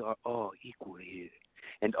where we are all equal here,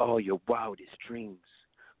 and all your wildest dreams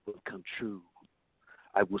will come true.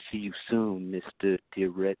 I will see you soon, Mr.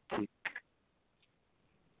 Theoretic.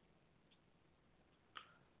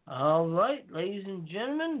 All right, ladies and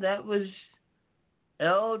gentlemen, that was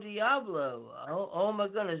El Diablo. Oh my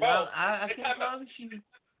goodness. Bro, I can't promise you.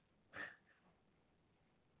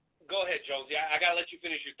 Go ahead, Jonesy. I got to let you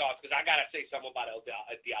finish your thoughts because I got to say something about El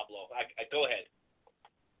Diablo. Go ahead.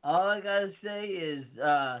 All I got to say is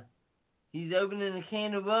he's opening a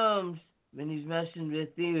can of worms when he's messing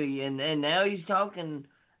with theory. And now he's talking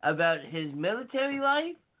about his military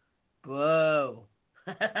life. Bro.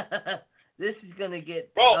 This is going to get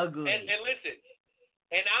ugly. And listen,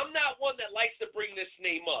 and I'm not one that likes to bring this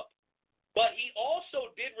name up, but he also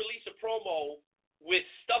did release a promo with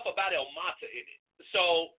stuff about El Mata in it.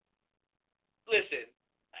 So, listen,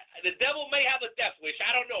 the devil may have a death wish. I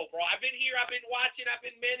don't know, bro. I've been here. I've been watching. I've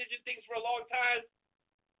been managing things for a long time.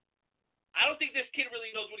 I don't think this kid really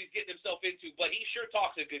knows what he's getting himself into, but he sure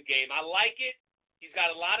talks a good game. I like it. He's got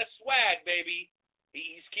a lot of swag, baby.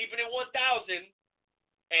 He's keeping it 1,000.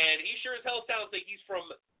 And he sure as hell sounds like he's from,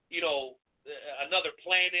 another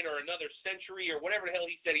planet or another century or whatever the hell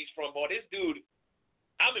he said he's from. But this dude,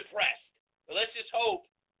 I'm impressed. But let's just hope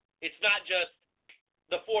it's not just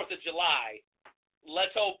the 4th of July.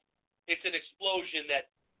 Let's hope it's an explosion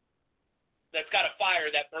that's got a fire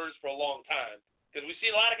that burns for a long time. Because we've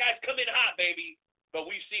seen a lot of guys come in hot, baby, but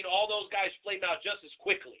we've seen all those guys flame out just as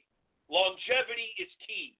quickly. Longevity is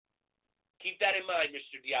key. Keep that in mind,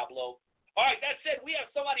 Mr. Diablo. All right, that said, we have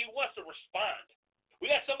somebody who wants to respond. We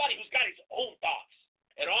got somebody who's got his own thoughts.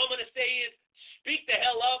 And all I'm going to say is, speak the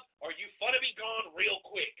hell up or you fun to be gone real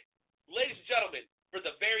quick. Ladies and gentlemen, for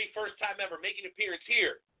the very first time ever making an appearance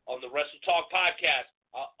here on the Wrestle Talk podcast,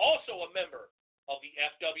 also a member of the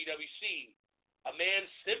FWWC, a man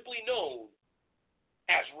simply known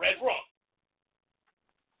as Red Rum.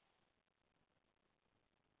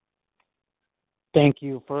 Thank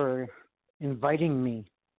you for inviting me.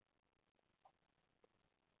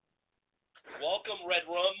 Welcome, Red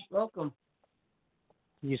Rum. Welcome.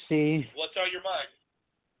 You see, What's on your mind?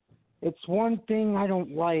 it's one thing I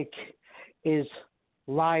don't like is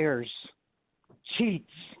liars,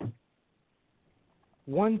 cheats.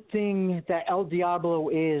 One thing that El Diablo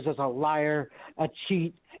is a liar, a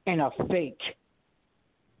cheat, and a fake.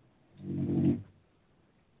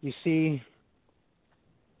 You see,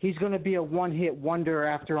 he's going to be a one-hit wonder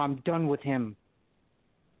after I'm done with him.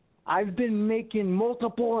 I've been making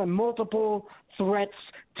multiple threats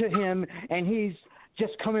to him, and he's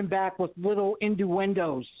just coming back with little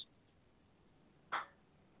innuendos.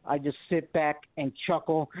 I just sit back and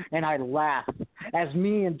chuckle, and I laugh as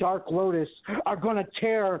me and Dark Lotus are going to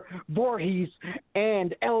tear Voorhees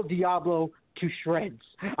and El Diablo to shreds.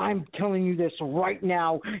 I'm telling you this right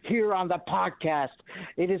now here on the podcast.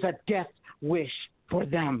 It is a death wish for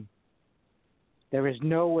them. There is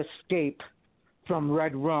no escape from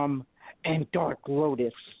Red Rum and Dark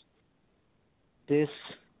Lotus. This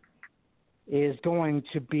is going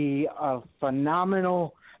to be a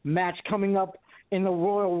phenomenal match coming up in the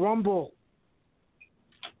Royal Rumble.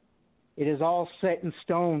 It is all set in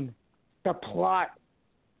stone. The plot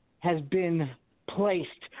has been placed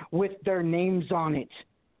with their names on it.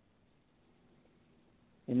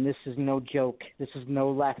 And this is no joke. This is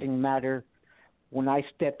no laughing matter. When I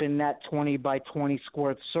step in that 20 by 20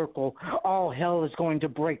 square circle, all hell is going to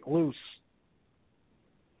break loose.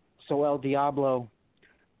 So El Diablo,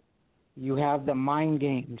 you have the mind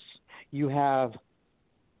games. You have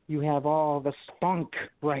all the spunk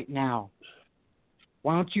right now.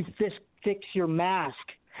 Why don't you fix your mask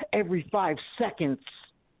every 5 seconds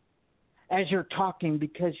as you're talking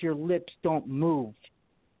because your lips don't move?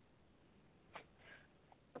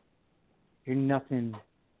 You're nothing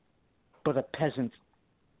but a peasant.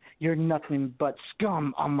 You're nothing but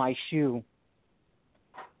scum on my shoe.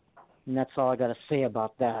 And that's all I got to say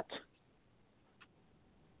about that.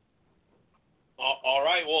 All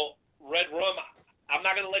right. Well, Red Rum, I'm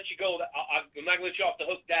not going to let you go. I'm not going to let you off the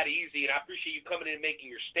hook that easy, and I appreciate you coming in and making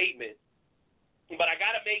your statement. But I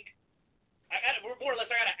got to more or less,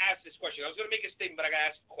 I got to ask this question. I was going to make a statement, but I got to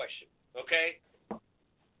ask a question, okay?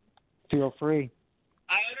 Feel free.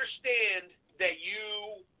 I understand that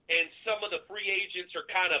you and some of the free agents are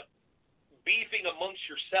kind of beefing amongst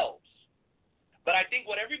yourselves. But I think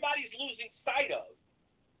what everybody's losing sight of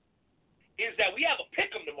is that we have a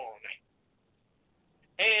pick'em tomorrow night.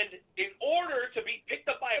 And in order to be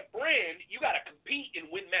picked up by a brand, you got to compete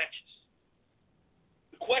and win matches.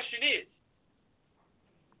 The question is,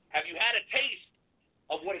 have you had a taste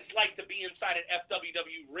of what it's like to be inside an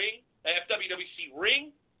FWWC ring?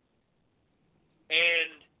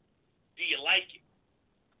 And do you like it?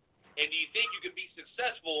 And do you think you could be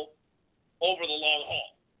successful over the long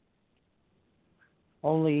haul?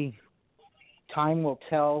 Only time will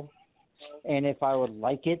tell. And if I would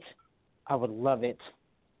like it, I would love it.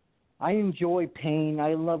 I enjoy pain.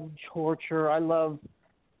 I love torture. I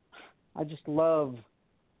just love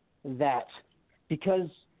that. Because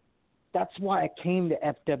that's why I came to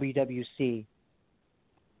FWWC,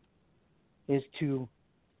 is to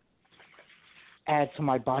add to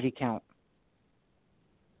my body count.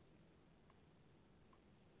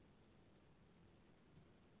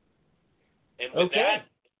 And with that,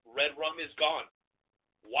 Red Rum is gone.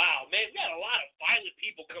 Wow, man, we got a lot of violent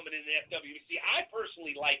people coming into FWC. I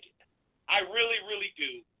personally like it. I really, really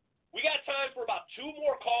do. We got time for about 2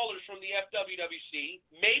 more callers from the FWWC,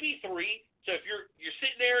 maybe 3. So if you're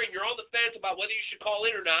sitting there and you're on the fence about whether you should call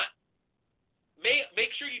in or not,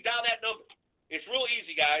 make sure you dial that number. It's real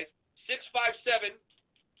easy, guys.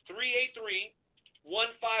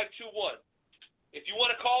 657-383-1521. If you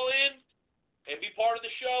want to call in and be part of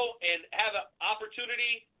the show and have an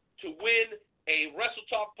opportunity to win a Wrestle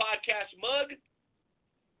Talk Podcast mug,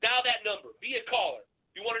 dial that number. Be a caller.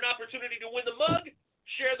 If you want an opportunity to win the mug,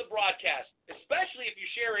 share the broadcast, especially if you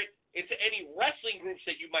share it into any wrestling groups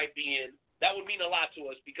that you might be in. That would mean a lot to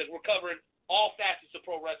us because we're covering all facets of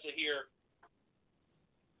pro wrestling here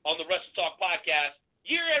on the Wrestle Talk Podcast.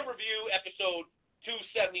 Year-end review, episode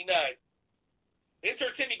 279.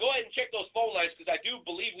 Intern Timmy, go ahead and check those phone lines because I do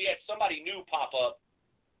believe we had somebody new pop up.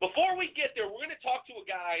 Before we get there, we're going to talk to a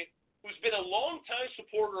guy who's been a long-time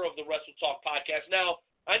supporter of the Wrestle Talk Podcast. Now,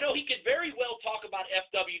 I know he could very well talk about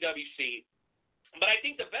FWWC, but I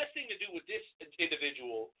think the best thing to do with this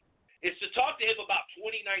individual is to talk to him about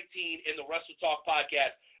 2019 in the Wrestle Talk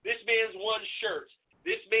Podcast. This man's won shirts.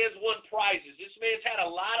 This man's won prizes. This man's had a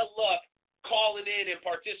lot of luck calling in and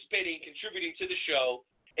participating and contributing to the show.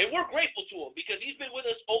 And we're grateful to him because he's been with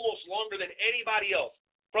us almost longer than anybody else.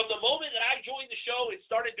 From the moment that I joined the show and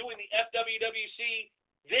started doing the FWWC,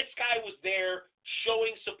 this guy was there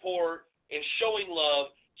showing support and showing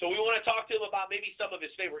love. So we want to talk to him about maybe some of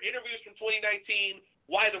his favorite interviews from 2019,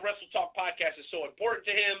 why the Wrestle Talk Podcast is so important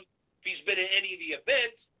to him, if he's been in any of the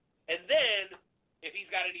events, and then if he's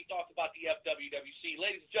got any thoughts about the FWWC.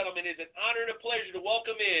 Ladies and gentlemen, it's an honor and a pleasure to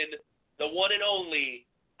welcome in the one and only.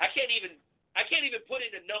 I can't even put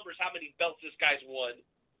into numbers how many belts this guy's won.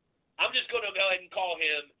 I'm just going to go ahead and call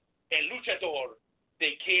him El Luchador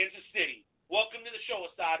de Kansas City. Welcome to the show,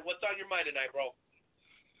 Assad. What's on your mind tonight, bro?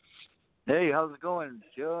 Hey, how's it going,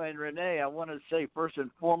 Joe and Renee? I want to say first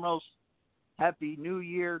and foremost, Happy New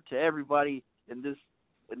Year to everybody in this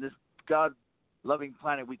God-loving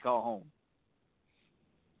planet we call home.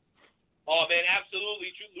 Oh man,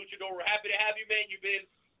 absolutely, Luchador. We're happy to have you, man. You've been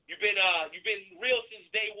real since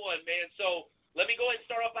day one, man. So let me go ahead and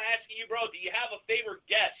start off by asking you, bro. Do you have a favorite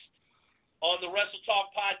guest on the Wrestle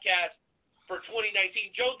Talk Podcast for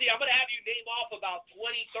 2019? Josie, I'm going to have you name off about 20,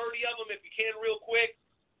 30 of them if you can, real quick.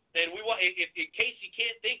 And we want, if in case you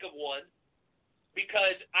can't think of one,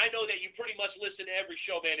 because I know that you pretty much listen to every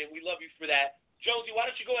show, man, and we love you for that. Josie, why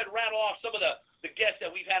don't you go ahead and rattle off some of the guests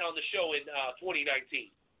that we've had on the show in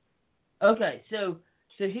 2019? Okay, so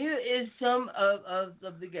here is some of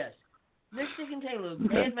the guests. Mr. Taylor,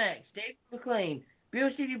 Mad Max, Dave McClain,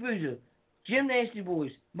 Bill City Bruiser, Jim Nasty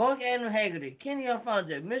Boys, Mark Adam Haggerty, Kenny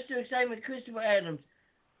Alfonso, Mr. Excitement Christopher Adams,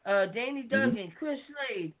 Danny Duncan, Chris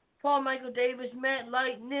Slade, Paul Michael Davis, Matt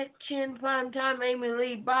Light, Nick Chin, Primetime, Amy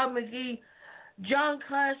Lee, Bob McGee, John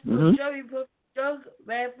Clasper, Joey Brooks, Doug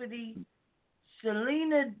Rafferty,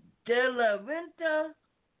 Selena De La Renta,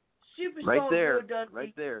 Superstar Right there, Bill Dundee.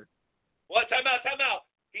 right there. What? Time out.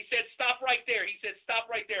 He said stop right there.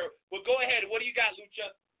 Well, go ahead. What do you got,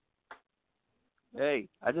 Lucha? Hey,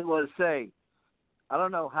 I just want to say, I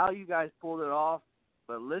don't know how you guys pulled it off,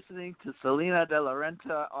 but listening to Selena De La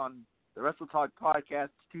Renta on the Wrestle Talk Podcast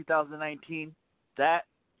 2019, that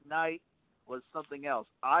night was something else.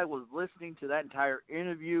 I was listening to that entire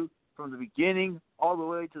interview from the beginning all the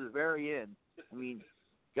way to the very end. I mean,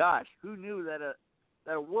 gosh, who knew that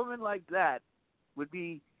a woman like that would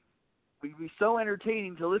be so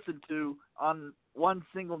entertaining to listen to on one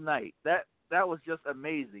single night? That was just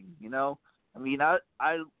amazing, you know. I mean, I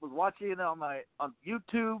was watching it on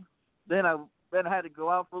YouTube, then I had to go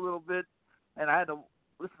out for a little bit, and I had to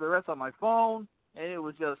listen to the rest on my phone, and it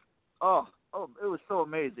was just it was so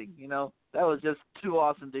amazing, you know. That was just too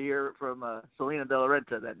awesome to hear from Salina De La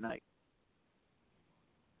Renta that night.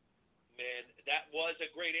 Man, that was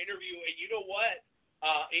a great interview, and you know what?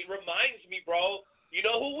 It reminds me, bro. You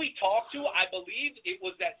know who we talked to? I believe it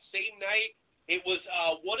was that same night. It was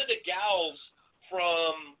one of the gals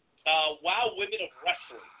from Wow Women of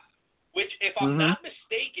Wrestling, which, if I'm not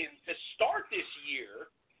mistaken, to start this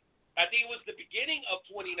year, I think it was the beginning of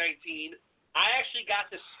 2019, I actually got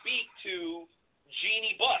to speak to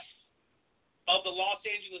Jeannie Buss of the Los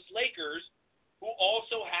Angeles Lakers, who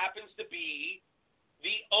also happens to be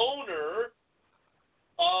the owner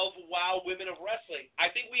of Wow Women of Wrestling.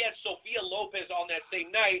 I think we had Sofia Lopez on that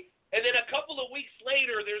same night, and then a couple of weeks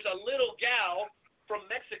later, there's a little gal from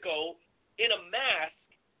Mexico in a mask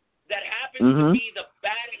that happens to be the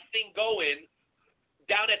baddest thing going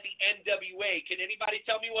down at the NWA. Can anybody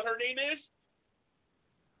tell me what her name is?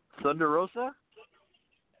 Thunder Rosa?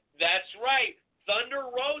 That's right. Thunder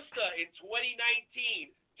Rosa in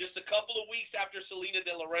 2019, just a couple of weeks after Salina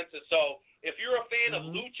De La Renta. So if you're a fan of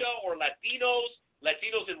Lucha or Latinos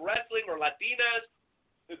in wrestling or Latinas,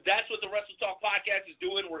 that's what the Wrestle Talk Podcast is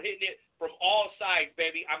doing. We're hitting it from all sides,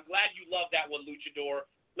 baby. I'm glad you love that one, Luchador.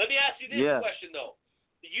 Let me ask you this question, though.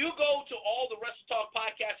 You go to all the Wrestle Talk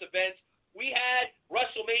Podcast events. We had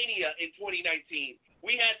WrestleMania in 2019.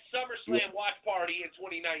 We had SummerSlam Watch Party in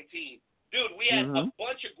 2019. Dude, we had a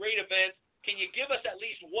bunch of great events. Can you give us at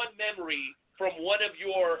least one memory from one of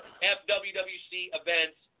your FWWC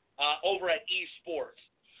events over at eSports?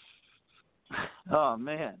 Oh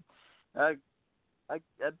man, I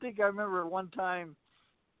think I remember one time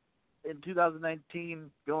in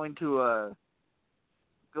 2019 going to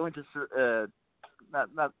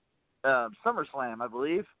SummerSlam, I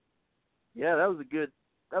believe. Yeah, that was a good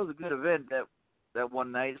event that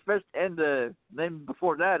one night. Especially, and then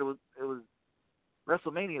before that it was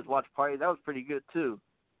WrestleMania's watch party. That was pretty good too.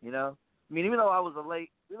 You know, I mean, even though it was a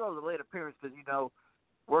late appearance because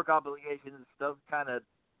work obligations and stuff kind of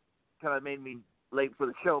made me late for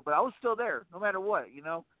the show, but I was still there no matter what.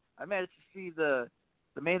 I managed to see the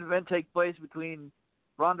main event take place between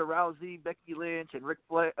Ronda Rousey, Becky Lynch, and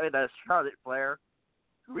Charlotte Flair,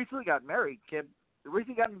 who recently got married.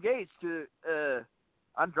 Recently got engaged to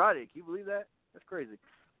Andrade. Can you believe that? That's crazy.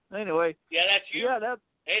 Anyway. Yeah, that's you. Yeah,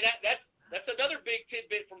 that's another big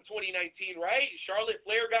tidbit from 2019, right? Charlotte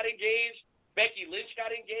Flair got engaged. Becky Lynch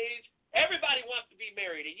got engaged. Everybody wants to be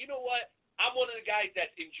married. And you know what? I'm one of the guys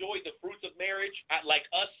that enjoyed the fruits of marriage, like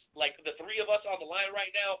us, like the three of us on the line right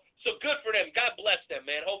now. So good for them. God bless them,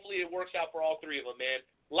 man. Hopefully it works out for all three of them, man.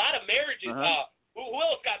 A lot of marriages. Who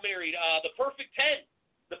else got married? The Perfect 10.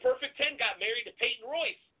 The Perfect 10 got married to Peyton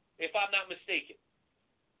Royce, if I'm not mistaken.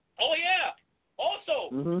 Oh, yeah. Also,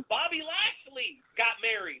 Bobby Lashley got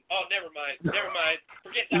married. Oh, never mind.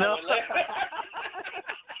 Forget that one.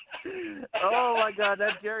 Oh my God,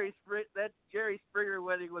 that Jerry Springer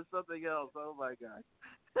wedding was something else. Oh my God.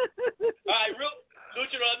 All right,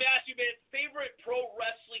 Lucha, let me ask you, man, favorite pro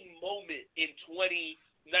wrestling moment in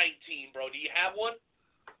 2019, bro? Do you have one?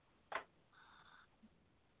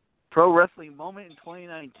 Pro wrestling moment in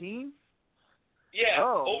 2019? Yeah,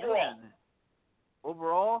 overall. Man.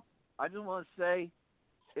 Overall, I just want to say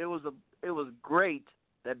it was great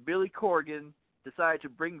that Billy Corgan decided to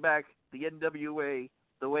bring back the NWA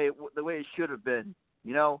the way it should have been.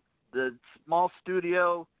 The small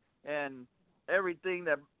studio and everything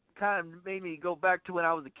that kind of made me go back to when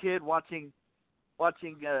I was a kid watching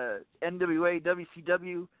NWA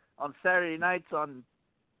WCW on Saturday nights on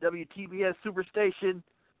WTBS Superstation.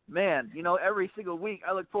 Man, every single week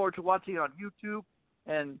I look forward to watching it on YouTube,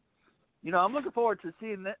 and I'm looking forward to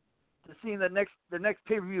seeing the next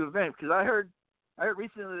pay-per-view event, because I heard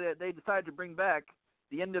recently that they decided to bring back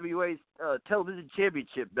the NWA's television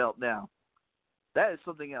championship belt now. That is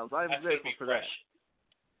something else. I'm grateful for that.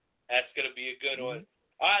 That's going to be a good one.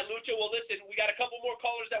 All right, Lucha, well, listen, we got a couple more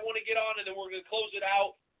callers that want to get on, and then we're going to close it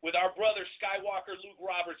out with our brother Skywalker, Luke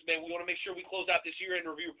Roberts, man. We want to make sure we close out this year in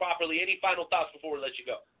review properly. Any final thoughts before we let you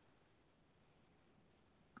go?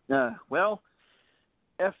 Well,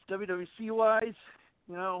 FWWC-wise,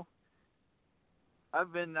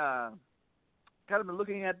 I've been kind of been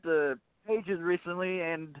looking at the pages recently,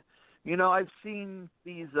 and I've seen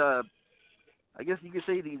these. I guess you could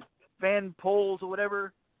say these fan polls or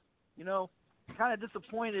whatever. Kind of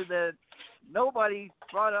disappointed that nobody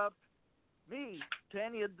brought up me to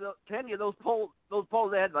any of those polls. Those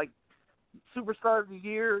polls, they had like Superstar of the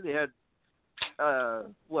Year. They had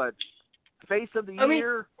Face of the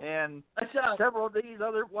Year, and several of these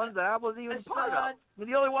other ones that I wasn't even part of. And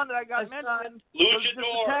the only one that I got mentioned was just the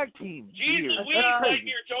tag team. Jesus, year. we That's right crazy.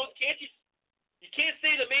 here, Jones. You can't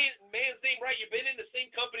say the man's name right. You've been in the same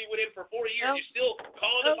company with him for 4 years. You're still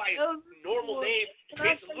calling him by his normal name.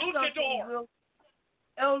 It's Luchador.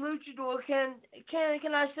 El Luchador,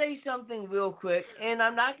 can I say something real quick? And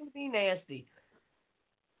I'm not going to be nasty.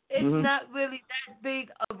 It's not really that big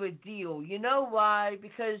of a deal. You know why?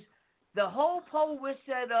 Because the whole poll was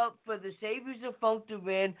set up for the Saviors of Funk to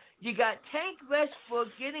win. You got Tank Westbrook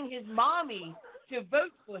getting his mommy to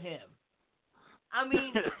vote for him. I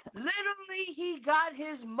mean, literally, he got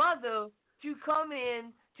his mother to come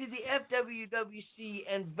in to the FWWC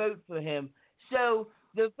and vote for him. So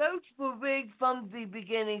the votes were rigged from the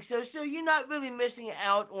beginning. So you're not really missing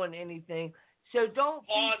out on anything. So don't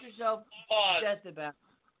beat yourself to death about it.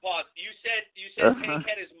 Pause. You said Tank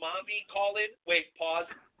had his mommy call in. Wait, pause.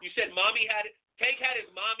 You said Tank had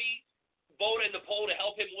his mommy vote in the poll to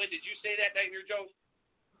help him win. Did you say that, Nightmare Jones?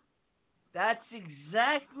 That's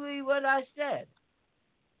exactly what I said.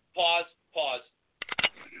 Pause.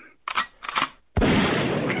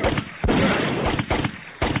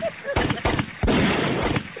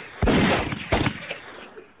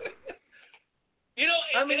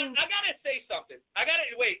 I gotta say something. I'm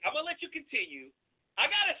gonna let you continue. I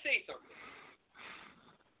gotta say something.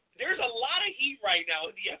 There's a lot of heat right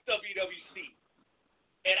now in the FWWC,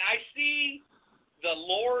 and I see the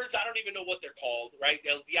Lords. I don't even know what they're called, right?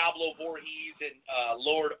 El Diablo Voorhees and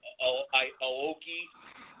Lord Aoki.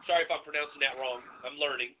 Sorry if I'm pronouncing that wrong. I'm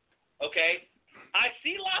learning. Okay? I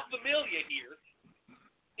see La Familia here.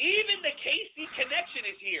 Even the KC Connection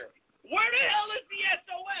is here. Where the hell is the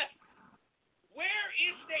SOS? Where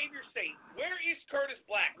is Xavier Saint? Where is Curtis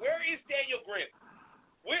Black? Where is Daniel Grimm?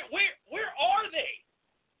 Where are they?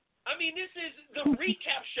 I mean, this is the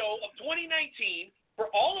recap show of 2019 for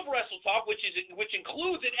all of Wrestle Talk, which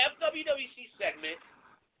includes an FWWC segment,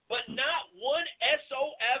 but not one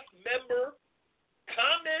SOF member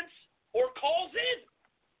comments or calls in.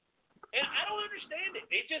 And I don't understand it.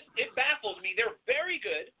 It baffles me. They're very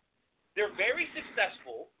good. They're very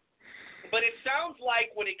successful. But it sounds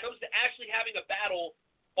like when it comes to actually having a battle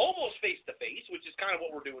almost face-to-face, which is kind of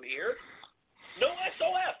what we're doing here, no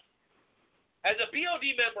SOF. As a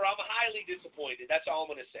BOD member, I'm highly disappointed. That's all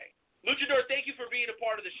I'm going to say. Luchador, thank you for being a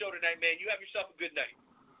part of the show tonight, man. You have yourself a good night.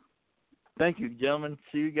 Thank you, gentlemen.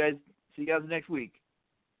 See you guys next week.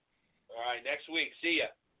 All right, next week. See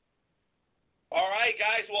ya. All right,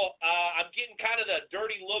 guys. Well, I'm getting kind of the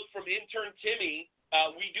dirty look from intern Timmy.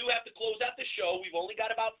 We do have to close out the show. We've only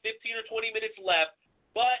got about 15 or 20 minutes left,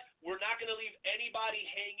 but we're not going to leave anybody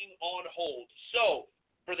hanging on hold. So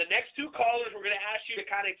for the next two callers, we're going to ask you to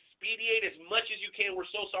kind of expedite as much as you can. We're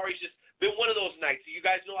so sorry. It's just been one of those nights. You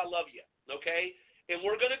guys know I love you, okay? And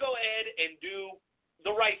we're going to go ahead and do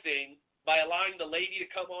the right thing by allowing the lady to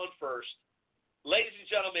come on first. Ladies and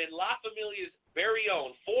gentlemen, La Familia's very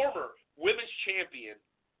own former women's champion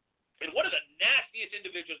and one of the nastiest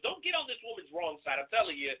individuals. Don't get on this woman's wrong side, I'm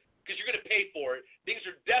telling you, because you're going to pay for it. Things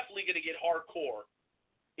are definitely going to get hardcore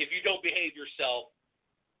if you don't behave yourself,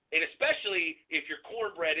 and especially if your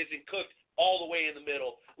cornbread isn't cooked all the way in the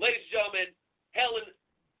middle. Ladies and gentlemen, Helen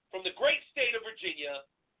from the great state of Virginia,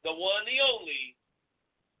 the one, the only,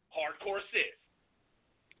 Hardcore Sis.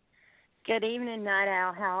 Good evening, Night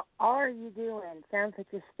Owl. How are you doing? Sounds like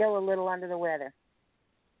you're still a little under the weather.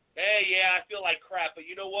 Hey, yeah, I feel like crap, but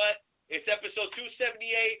you know what? It's episode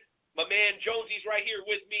 278. My man Jonesy's right here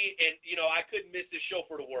with me, and, I couldn't miss this show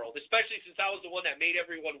for the world, especially since I was the one that made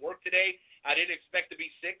everyone work today. I didn't expect to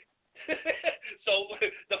be sick. So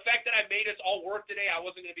the fact that I made us all work today, I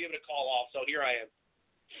wasn't going to be able to call off, so here I am.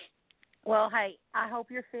 Well, hey, I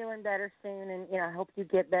hope you're feeling better soon, and, I hope you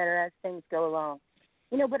get better as things go along.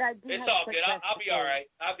 But I do It's have all a quick good. I'll be question. all right.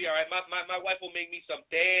 I'll be all right. My wife will make me some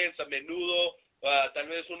tan, some menudo, tal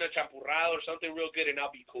vez una champurrada or something real good, and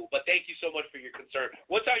I'll be cool. But thank you so much for your concern.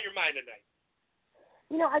 What's on your mind tonight?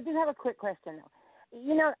 I do have a quick question,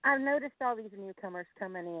 though. I've noticed all these newcomers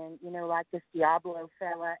coming in, like this Diablo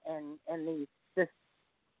fella and this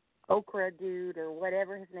Okra dude or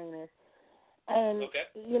whatever his name is. And,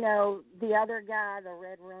 okay. The other guy, the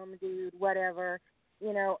Red Rum dude, whatever,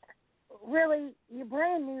 really, you're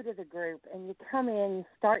brand new to the group, and you come in, you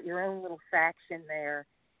start your own little faction there.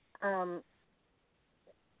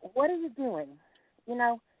 what are you doing? You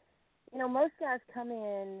know, most guys come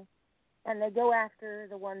in and they go after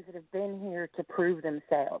the ones that have been here to prove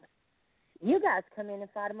themselves. You guys come in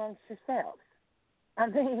and fight amongst yourselves. I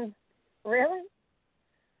mean, really?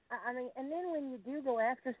 I mean, and then when you do go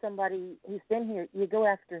after somebody who's been here, you go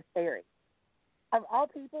after Theory. Of all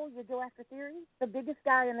people, you go after Theory, the biggest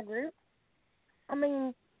guy in the group. I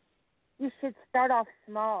mean, you should start off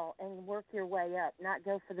small and work your way up, not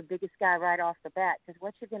go for the biggest guy right off the bat, because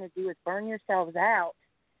what you're going to do is burn yourselves out,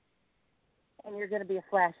 and you're going to be a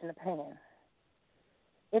flash in the pan.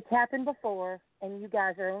 It's happened before, and you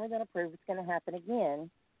guys are only going to prove it's going to happen again.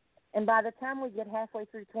 And by the time we get halfway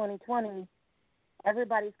through 2020,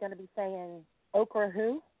 everybody's going to be saying, Okra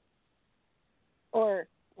who? Or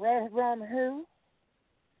Red Rum who?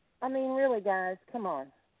 I mean, really, guys, come on.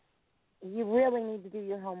 You really need to do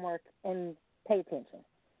your homework and pay attention.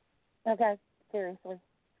 Okay? Seriously.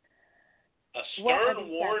 A stern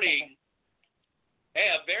warning.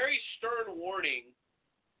 Hey, a very stern warning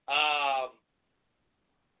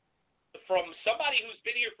from somebody who's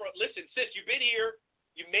been here for, listen, sis, you've been here,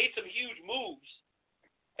 you made some huge moves,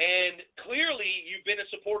 and clearly you've been a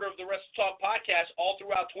supporter of the Wrestle Talk podcast all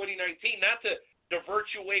throughout 2019. Not to divert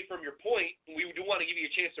you away from your point, we do want to give you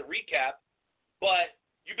a chance to recap, but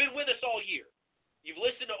you've been with us all year. You've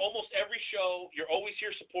listened to almost every show. You're always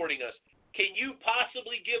here supporting us. Can you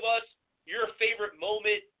possibly give us your favorite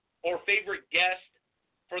moment or favorite guest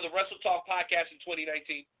for the Wrestle Talk podcast in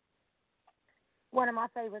 2019? One of my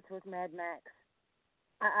favorites was Mad Max.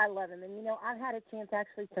 I love him. And, I've had a chance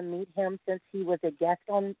actually to meet him since he was a guest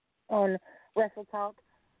on Wrestle Talk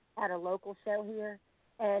at a local show here.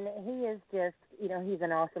 And he is just, he's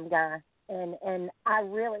an awesome guy. And I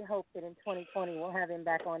really hope that in 2020 we'll have him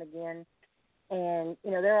back on again. And,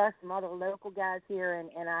 there are some other local guys here,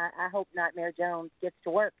 and I hope Nightmare Jones gets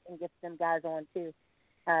to work and gets them guys on too.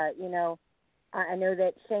 I know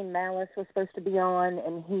that Shane Malice was supposed to be on,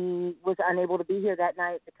 and he was unable to be here that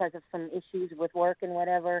night because of some issues with work and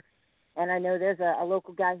whatever. And I know there's a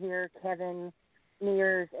local guy here, Kevin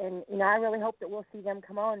Mears, and, I really hope that we'll see them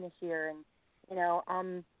come on this year.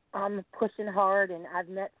 And, I'm pushing hard, and I've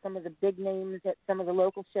met some of the big names at some of the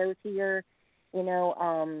local shows here.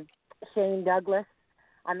 Shane Douglas,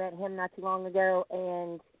 I met him not too long ago,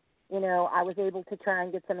 and I was able to try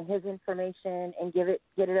and get some of his information and get it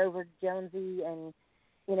over to Jonesy. And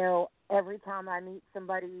every time I meet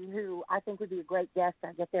somebody who I think would be a great guest,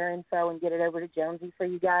 I get their info and get it over to Jonesy for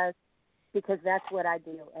you guys, because that's what I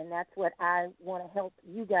do, and that's what I want to help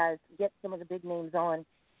you guys get some of the big names on,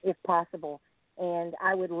 if possible. And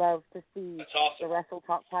I would love to see the Wrestle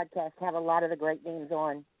Talk podcast have a lot of the great names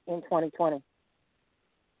on in 2020.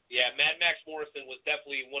 Yeah, Mad Max Morrison was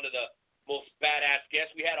definitely one of the most badass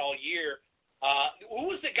guests we had all year.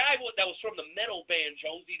 Who was the guy that was from the metal band,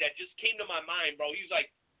 Jonesy, that just came to my mind, bro? He was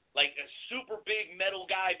like a super big metal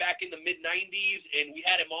guy back in the mid-'90s, and we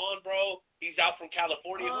had him on, bro. He's out from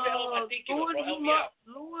California. Who the hell am I thinking of, bro? Help me out.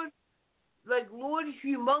 Lord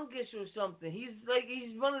Humongous or something. He's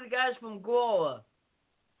one of the guys from Gora.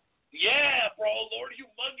 Yeah, bro, Lord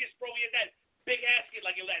Humongous, bro. He had that big ass kid,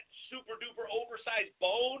 like that super duper oversized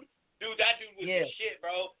bone. Dude, that dude was the shit,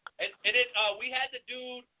 bro. And then we had the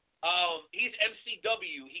dude. He's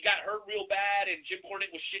MCW. He got hurt real bad, and Jim Cornette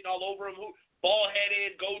was shitting all over him. Bald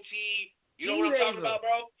headed, goatee. You know what I'm talking about,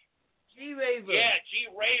 bro? G-Raver. Yeah,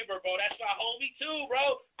 G-Raver, bro. That's my homie, too,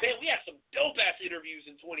 bro. Man, we had some dope-ass interviews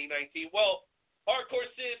in 2019. Well, Hardcore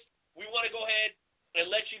Sis, we want to go ahead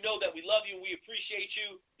and let you know that we love you and we appreciate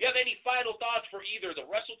you. You have any final thoughts for either the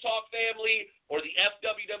Wrestle Talk family or the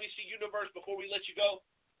FWWC universe before we let you go?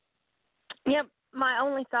 Yep. My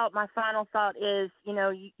final thought is,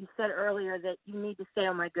 you said earlier that you need to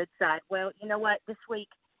stay on my good side. Well, you know what? This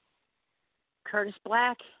week, Curtis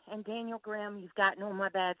Black and Daniel Grimm, you've gotten on my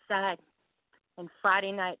bad side. And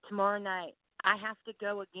Friday night, tomorrow night, I have to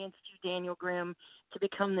go against you, Daniel Grimm, to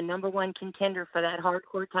become the #1 contender for that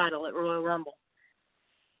hardcore title at Royal Rumble.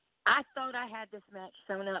 I thought I had this match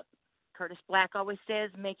sewn up. Curtis Black always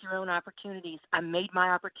says, make your own opportunities. I made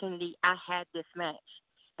my opportunity. I had this match.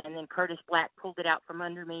 And then Curtis Black pulled it out from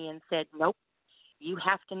under me and said, nope, you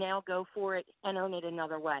have to now go for it and own it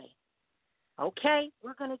another way. Okay,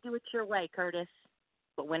 we're going to do it your way, Curtis.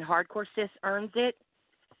 But when Hardcore Sis earns it,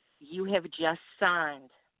 you have just signed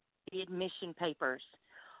the admission papers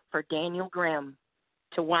for Daniel Grimm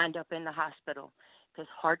to wind up in the hospital, because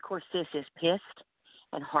Hardcore Sis is pissed,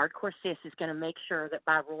 and Hardcore Sis is going to make sure that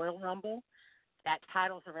by Royal Rumble, that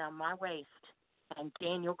title's around my waist, and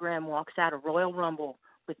Daniel Grimm walks out of Royal Rumble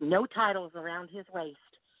with no titles around his waist,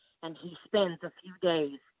 and he spends a few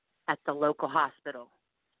days at the local hospital.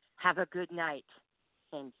 Have a good night,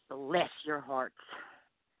 and bless your hearts.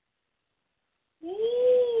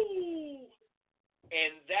 Woo!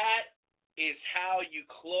 And that is how you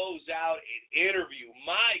close out an interview.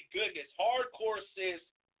 My goodness, Hardcore Sis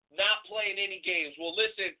not playing any games. Well,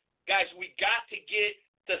 listen, guys, we got to get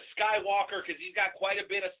to Skywalker because he's got quite a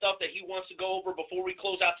bit of stuff that he wants to go over before we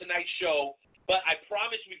close out tonight's show. But I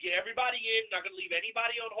promise we get everybody in. Not going to leave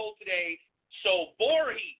anybody on hold today. So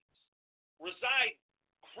Voorhees reside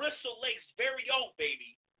Crystal Lake's very own,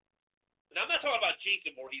 baby. And I'm not talking about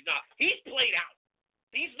Jason Voorhees. Now, he's played out.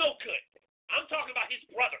 He's no good. I'm talking about his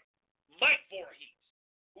brother, Mike Voorhees,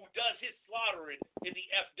 who does his slaughtering in the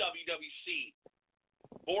FWWC.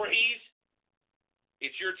 Voorhees,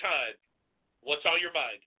 it's your time. What's on your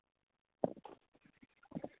mind?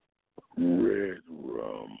 Red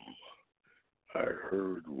Rum, I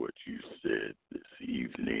heard what you said this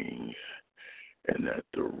evening, and at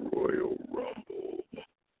the Royal Rumble,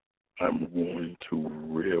 I'm going to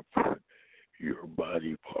rip your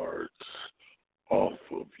body parts off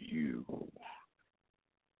of you.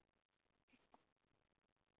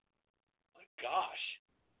 My gosh.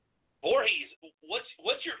 Voorhees,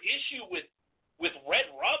 what's your issue with Red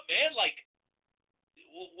Rum, man? Like,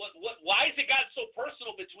 why has it gotten so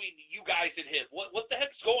personal between you guys and him? What the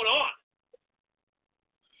heck's going on?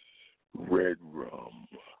 Red Rum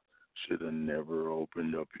should have never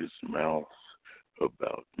opened up his mouth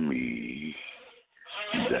about me.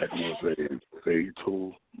 That was a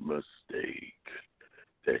fatal mistake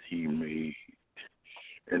that he made.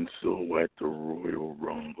 And so at the Royal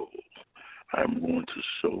Rumble, I'm going to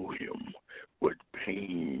show him what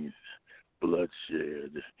pain,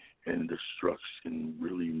 bloodshed, and destruction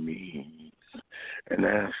really means. And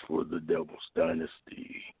as for the Devil's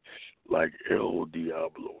Dynasty, like El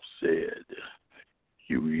Diablo said,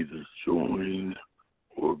 you either join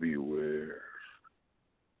or beware.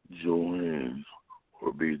 Join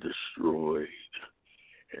or be destroyed.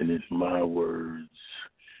 And in my words,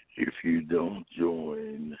 if you don't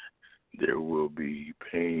join, there will be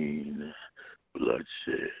pain, bloodshed,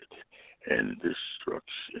 and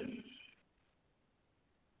destruction.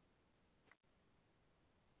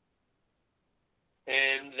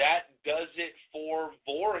 And that does it for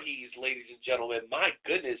Voorhees, ladies and gentlemen. My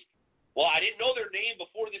goodness. Well, I didn't know their name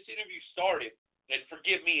before this interview started. And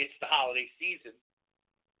forgive me, it's the holiday season.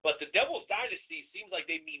 But the Devil's Dynasty seems like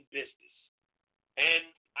they mean business. And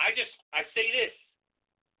I say this.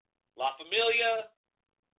 La Familia,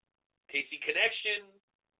 KC Connection,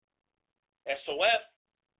 SOF,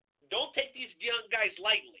 don't take these young guys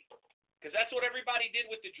lightly. Because that's what everybody did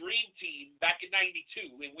with the Dream Team back in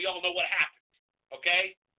 92. And we all know what happened.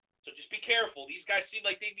 Okay? So just be careful. These guys seem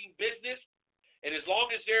like they mean business. And as long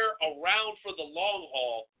as they're around for the long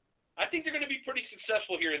haul, I think they're going to be pretty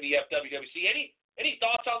successful here in the FWWC. Any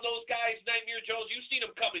thoughts on those guys, Nightmare Jones? You've seen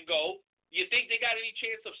them come and go. You think they got any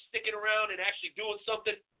chance of sticking around and actually doing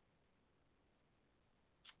something?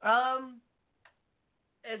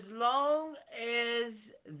 As long as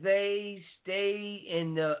they stay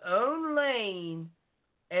in their own lane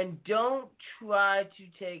and don't try to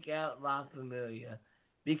take out La Familia,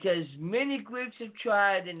 because many groups have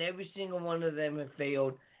tried and every single one of them have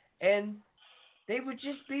failed, and they would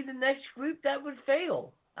just be the next group that would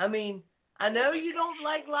fail. I mean, I know you don't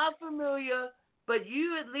like La Familia, but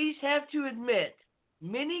you at least have to admit,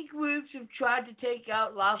 many groups have tried to take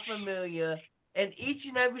out La Familia, and each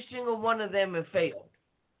and every single one of them have failed.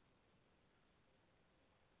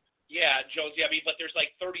 Yeah, Jonesy, I mean, but there's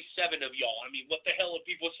like 37 of y'all. I mean, what the hell are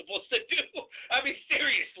people supposed to do? I mean,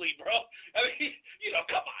 seriously, bro. I mean,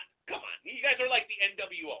 come on. You guys are like the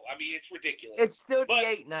NWO. I mean, it's ridiculous. It's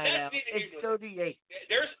 38 now. It's 38.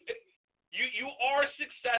 You are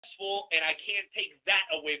successful, and I can't take that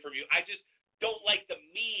away from you. I just don't like the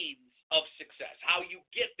means of success. How you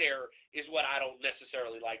get there is what I don't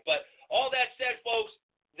necessarily like. But all that said, folks,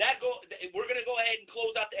 we're going to go ahead and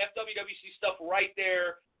close out the FWWC stuff right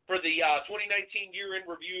there for the 2019 year-end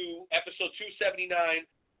review, episode 279.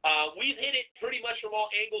 We've hit it pretty much from all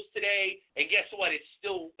angles today, and guess what? It's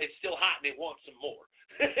still hot, and it wants some more.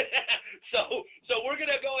 So we're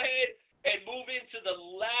going to go ahead and move into the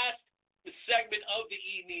last segment of the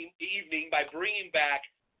evening by bringing back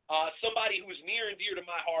somebody who's near and dear to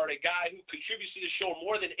my heart, a guy who contributes to the show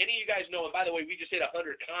more than any of you guys know. And by the way, we just hit 100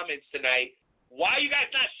 comments tonight. Why are you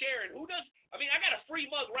guys not sharing? Who does? I mean, I got a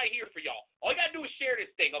free mug right here for y'all. All you got to do is share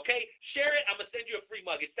this thing, okay? Share it. I'm going to send you a free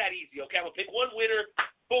mug. It's that easy, okay? I'm going to pick one winner.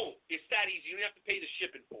 Boom. It's that easy. You don't have to pay the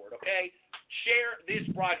shipping for it, okay? Share this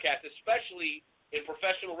broadcast, especially in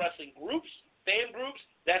professional wrestling groups, fan groups.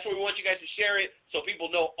 That's where we want you guys to share it so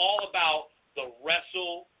people know all about the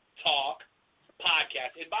Wrestle Talk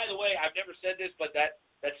podcast. And by the way, I've never said this, but that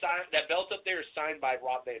belt up there is signed by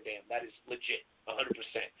Rob Van Dam. That is legit, 100%.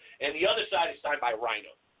 And the other side is signed by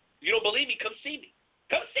Rhino. You don't believe me? Come see me.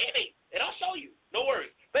 Come see me, and I'll show you. No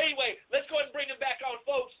worries. But anyway, let's go ahead and bring him back on,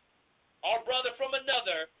 folks. Our brother from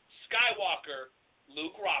another, Skywalker,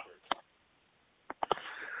 Luke Roberts.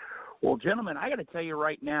 Well, gentlemen, I got to tell you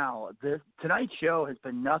right now, tonight's show has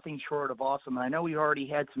been nothing short of awesome. I know we already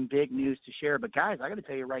had some big news to share, but guys, I got to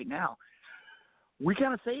tell you right now, we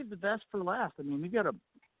kind of saved the best for last. I mean, we've got a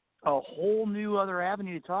whole new other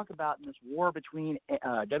avenue to talk about in this war between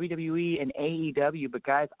WWE and AEW. But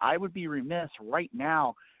guys, I would be remiss right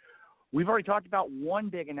now. We've already talked about one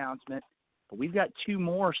big announcement, but we've got two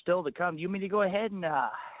more still to come. Do you want me to go ahead and,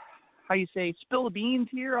 spill the beans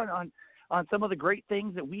here on some of the great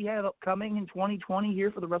things that we have upcoming in 2020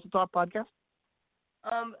 here for the Wrestle Talk podcast?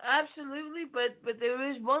 Absolutely, but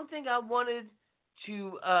there is one thing I wanted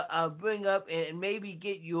to bring up and maybe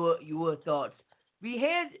get your thoughts. We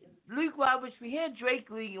had Luke Roberts, we had Drake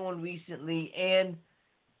Lee on recently, and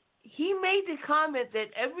he made the comment that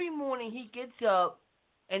every morning he gets up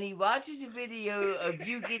and he watches a video of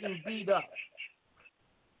you getting beat up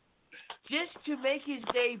just to make his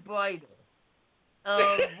day brighter.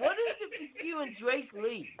 What is it with you and Drake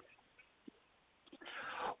Lee?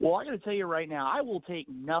 Well, I got to tell you right now, I will take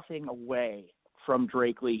nothing away from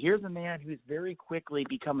Drake Lee. Here's a man who's very quickly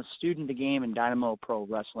become a student of the game in Dynamo Pro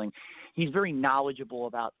Wrestling. He's very knowledgeable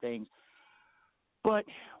about things. But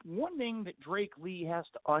one thing that Drake Lee has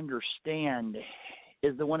to understand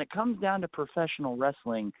is that when it comes down to professional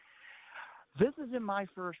wrestling, this isn't my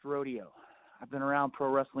first rodeo. I've been around pro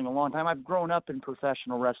wrestling a long time. I've grown up in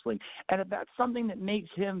professional wrestling. And if that's something that makes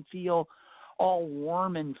him feel all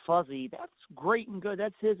warm and fuzzy, that's great and good.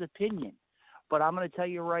 That's his opinion. But I'm going to tell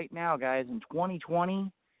you right now, guys, in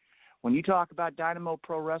 2020, when you talk about Dynamo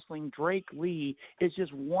Pro Wrestling, Drake Lee is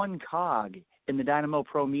just one cog in the Dynamo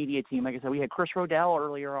Pro media team. Like I said, we had Chris Rodell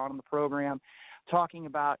earlier on in the program talking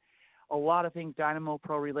about a lot of things Dynamo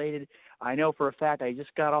Pro related. I know for a fact, I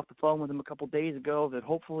just got off the phone with him a couple days ago, that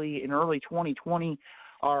hopefully in early 2020,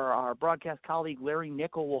 our broadcast colleague Larry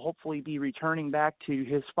Nickel will hopefully be returning back to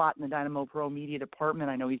his spot in the Dynamo Pro media department.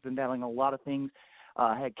 I know he's been battling a lot of things,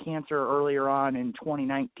 had cancer earlier on in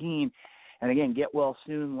 2019. And again, get well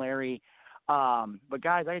soon, Larry. But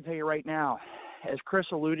guys, I can tell you right now, as Chris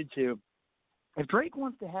alluded to, if Drake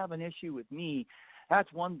wants to have an issue with me,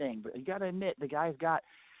 that's one thing. But you got to admit, the guy's got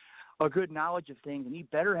a good knowledge of things, and he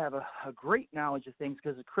better have a great knowledge of things,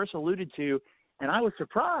 because as Chris alluded to, and I was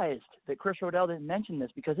surprised that Chris Rodell didn't mention this,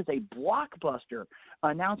 because it's a blockbuster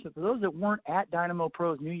announcement for those that weren't at Dynamo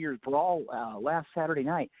Pro's New Year's Brawl last Saturday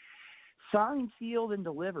night. Signed, sealed, and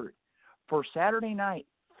delivered for Saturday night,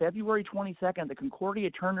 February 22nd, the Concordia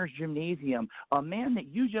Turner's Gymnasium, a man that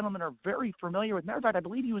you gentlemen are very familiar with. Matter of fact, I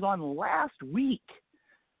believe he was on last week.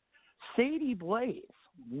 Sadie Blaze,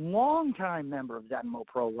 longtime member of Dynamo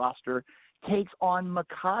Pro roster, takes on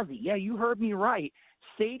Makazi. Yeah, you heard me right.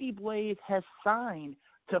 Sadie Blaze has signed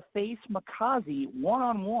to face Makazi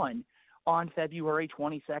one-on-one on February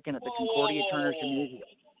 22nd at the Concordia Turner's Gymnasium.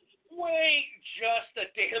 Wait just a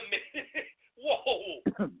damn minute. Whoa.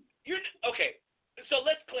 Okay, so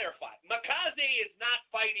let's clarify. Makaze is not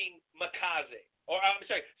fighting Makaze. Or, I'm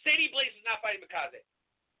sorry, Sadie Blaze is not fighting Makaze.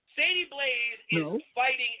 Sadie Blaze is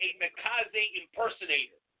fighting a Makaze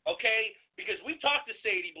impersonator, okay? Because we talked to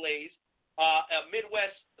Sadie Blaze, a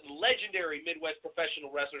legendary Midwest professional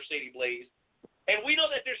wrestler, Sadie Blaze, and we know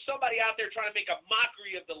that there's somebody out there trying to make a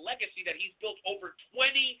mockery of the legacy that he's built over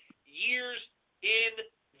 20 years in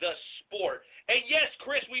the sport. And yes,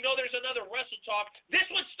 Chris, we know there's another Wrestle Talk. This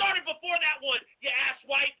one started before that one, you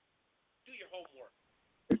asswipe. Do your homework.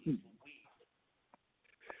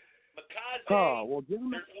 Makaze,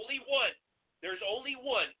 there's only one. There's only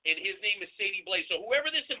one, and his name is Sadie Blaze. So whoever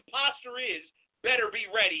this imposter is better be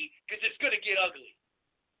ready, because it's going to get ugly.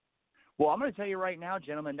 Well, I'm going to tell you right now,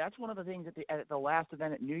 gentlemen, that's one of the things at the last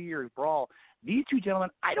event at New Year's Brawl. These two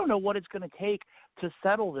gentlemen, I don't know what it's going to take to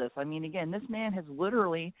settle this. I mean, again, this man has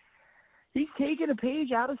literally – he's taken a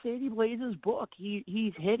page out of Sadie Blaze's book.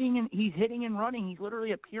 He's hitting and running. He's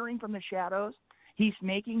literally appearing from the shadows. He's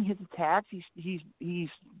making his attacks. He's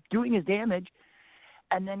doing his damage,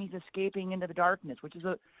 and then he's escaping into the darkness, which is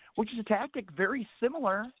a tactic very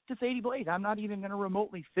similar to Sadie Blaze. I'm not even going to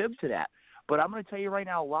remotely fib to that. But I'm going to tell you right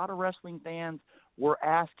now, a lot of wrestling fans were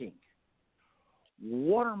asking,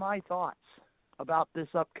 what are my thoughts about this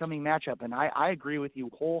upcoming matchup? And I agree with you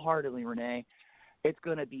wholeheartedly, Renee. It's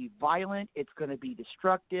going to be violent. It's going to be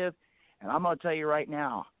destructive. And I'm going to tell you right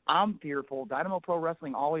now, I'm fearful. Dynamo Pro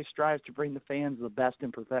Wrestling always strives to bring the fans the best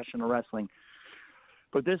in professional wrestling.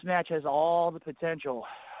 But this match has all the potential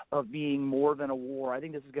of being more than a war. I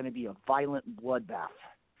think this is going to be a violent bloodbath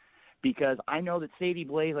because I know that Sadie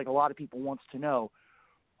Blaze, like a lot of people, wants to know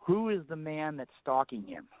who is the man that's stalking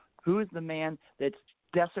him? Who is the man that's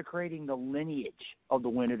desecrating the lineage of the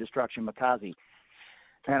Wind of Destruction, Mikaze?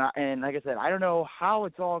 And like I said, I don't know how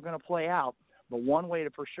it's all going to play out, but one way to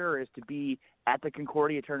for sure is to be at the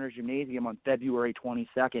Concordia Turner Gymnasium on February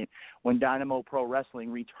 22nd when Dynamo Pro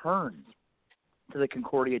Wrestling returns to the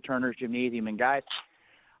Concordia Turner Gymnasium. And guys,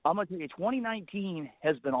 I'm going to tell you, 2019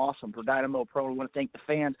 has been awesome for Dynamo Pro. I want to thank the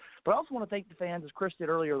fans, but I also want to thank the fans, as Chris did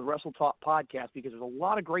earlier, the Wrestle Talk podcast, because there's a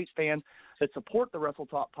lot of great fans that support the Wrestle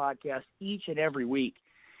Talk podcast each and every week.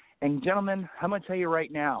 And gentlemen, I'm going to tell you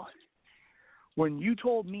right now, when you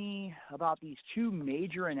told me about these two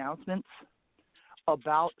major announcements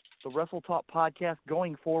about the Wrestle Talk podcast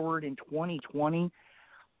going forward in 2020,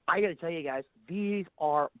 I got to tell you guys, these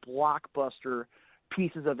are blockbuster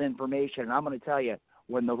pieces of information. And I'm going to tell you,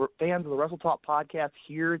 when the fans of the Wrestle Talk podcast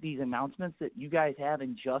hear these announcements that you guys have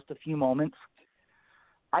in just a few moments,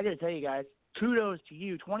 I got to tell you guys, kudos to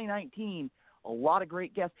you. 2019, a lot of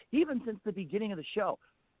great guests, even since the beginning of the show.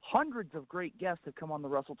 Hundreds of great guests have come on the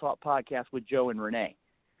Wrestle Talk podcast with Joe and Renee.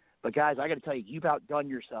 But, guys, I got to tell you, you've outdone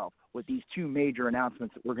yourself with these two major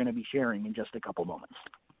announcements that we're going to be sharing in just a couple moments.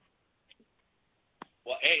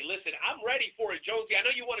 Well, hey, listen, I'm ready for it, Jonesy. I know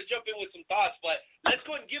you want to jump in with some thoughts, but let's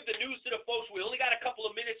go and give the news to the folks. We only got a couple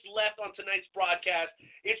of minutes left on tonight's broadcast.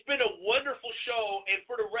 It's been a wonderful show, and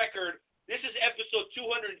for the record, this is episode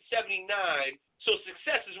 279, so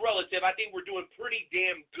success is relative. I think we're doing pretty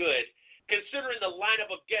damn good, considering the lineup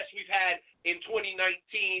of guests we've had in 2019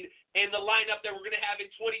 and the lineup that we're going to have in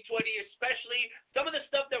 2020, especially some of the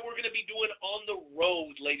stuff that we're going to be doing on the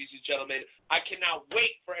road, ladies and gentlemen. I cannot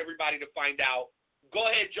wait for everybody to find out. Go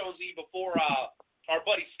ahead, Jonesy, before our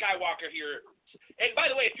buddy Skywalker here. And by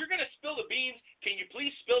the way, if you're going to spill the beans, can you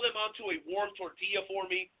please spill them onto a warm tortilla for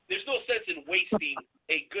me? There's no sense in wasting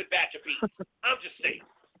a good batch of beans. I'm just saying.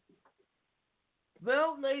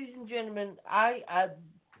 Well, ladies and gentlemen, I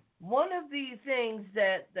one of the things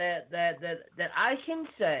that I can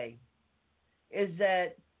say is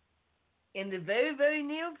that in the very, very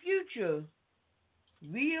near future,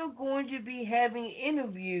 we are going to be having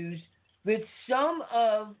interviews with some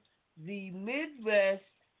of the Midwest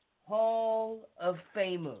Hall of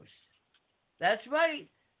Famers. That's right.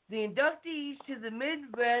 The inductees to the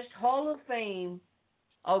Midwest Hall of Fame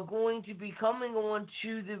are going to be coming on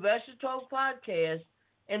to the Wrestle Talk podcast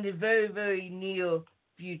in the very, very near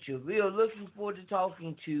future. We are looking forward to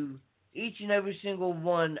talking to each and every single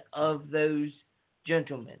one of those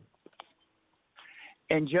gentlemen.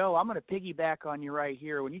 And, Joe, I'm going to piggyback on you right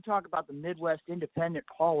here. When you talk about the Midwest Independent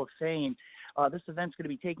Hall of Fame, this event's going to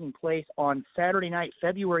be taking place on Saturday night,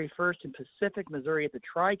 February 1st in Pacific, Missouri at the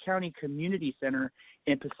Tri-County Community Center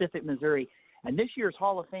in Pacific, Missouri. And this year's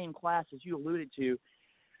Hall of Fame class, as you alluded to,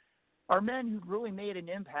 are men who've really made an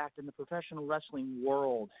impact in the professional wrestling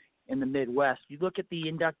world in the Midwest. You look at the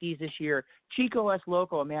inductees this year, Chico S.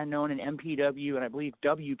 Loco, a man known in MPW and I believe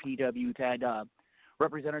WPW, had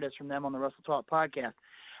representatives from them on the Wrestle Talk podcast.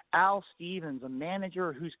 Al Stevens, a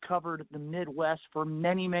manager who's covered the Midwest for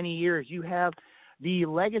many, many years. You have the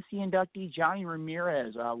legacy inductee, Johnny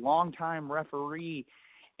Ramirez, a longtime referee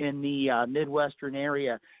in the Midwestern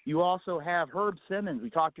area. You also have Herb Simmons. We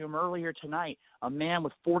talked to him earlier tonight, a man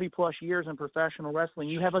with 40-plus years in professional wrestling.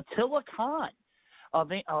 You have Attila Khan,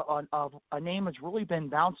 a name that's really been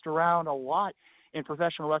bounced around a lot in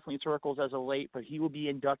professional wrestling circles as of late, but he will be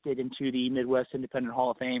inducted into the Midwest Independent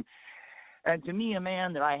Hall of Fame. And to me, a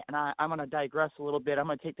man that I'm going to digress a little bit. I'm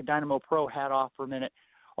going to take the Dynamo Pro hat off for a minute.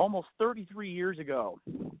 Almost 33 years ago,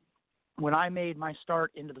 when I made my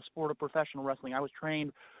start into the sport of professional wrestling, I was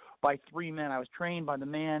trained by three men. I was trained by the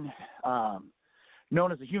man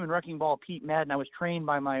known as the Human Wrecking Ball, Pete Madden. I was trained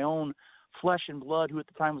by my own flesh and blood, who at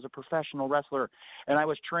the time was a professional wrestler. And I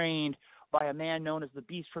was trained by a man known as the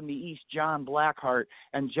Beast from the East, John Blackheart.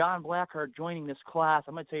 And John Blackheart joining this class,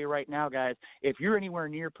 I'm going to tell you right now, guys, if you're anywhere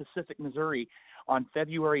near Pacific, Missouri on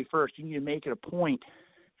February 1st, you need to make it a point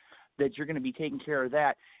that you're going to be taking care of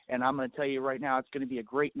that. And I'm going to tell you right now, it's going to be a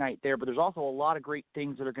great night there. But there's also a lot of great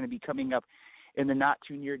things that are going to be coming up in the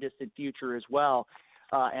not-too-near-distant future as well.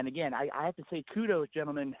 And again, I have to say kudos,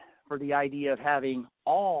 gentlemen, for the idea of having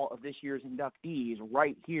all of this year's inductees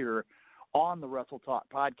right here on the Wrestle Talk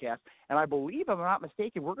podcast. And I believe, if I'm not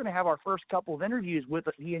mistaken, we're going to have our first couple of interviews with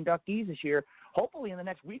the inductees this year, hopefully in the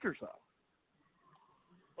next week or so.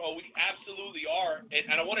 Well, we absolutely are.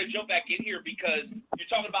 And I want to jump back in here because you're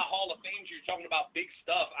talking about Hall of Fames, you're talking about big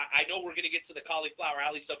stuff. I know we're going to get to the Cauliflower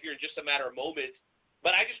Alley stuff here in just a matter of moments,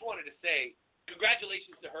 but I just wanted to say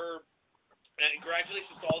congratulations to her, and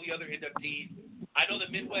congratulations to all the other inductees. I know the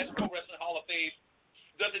Midwest Pro Wrestling Hall of Fame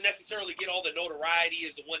doesn't necessarily get all the notoriety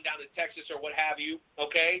as the one down in Texas or what have you,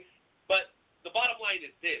 okay? But the bottom line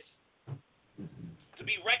is this. To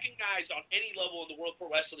be recognized on any level in the world pro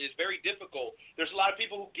wrestling is very difficult. There's a lot of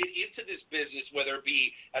people who get into this business, whether it be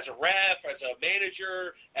as a ref, as a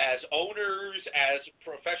manager, as owners, as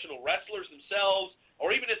professional wrestlers themselves,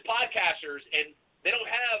 or even as podcasters, and they don't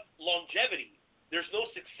have longevity. There's no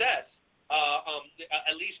success,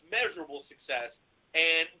 at least measurable success.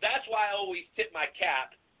 And that's why I always tip my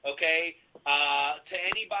cap, okay, to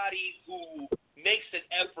anybody who makes an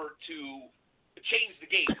effort to change the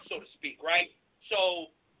game, so to speak, right?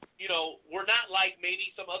 So, you know, we're not like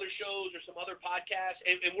maybe some other shows or some other podcasts,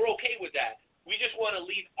 and we're okay with that. We just want to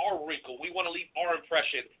leave our wrinkle. We want to leave our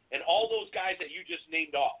impression. And all those guys that you just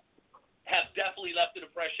named off have definitely left an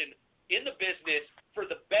impression in the business for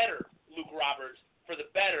the better, Luke Roberts, for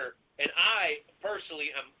the better. And I,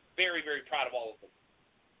 personally, am very, very proud of all of them.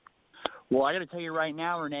 Well, I got to tell you right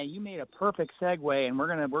now, Renee, you made a perfect segue, and we're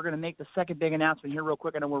gonna make the second big announcement here real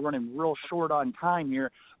quick. I know we're running real short on time here,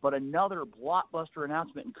 but another blockbuster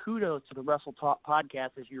announcement, and kudos to the Wrestle Talk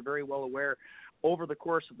podcast. As you're very well aware, over the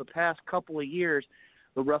course of the past couple of years,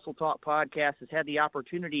 the Wrestle Talk podcast has had the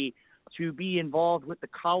opportunity to be involved with the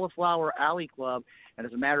Cauliflower Alley Club, and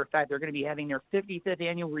as a matter of fact, they're going to be having their 55th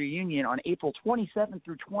annual reunion on April 27th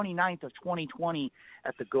through 29th of 2020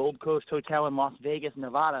 at the Gold Coast Hotel in Las Vegas,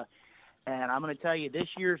 Nevada. And I'm going to tell you, this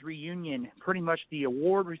year's reunion, pretty much the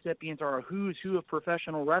award recipients are a who's who of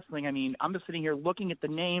professional wrestling. I mean, I'm just sitting here looking at the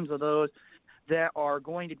names of those that are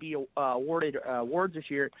going to be awarded awards this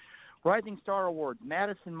year. Rising Star Award,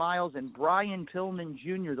 Madison Miles and Brian Pillman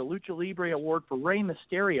Jr., the Lucha Libre Award for Rey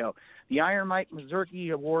Mysterio, the Iron Mike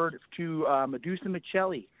Mazurki Award to Medusa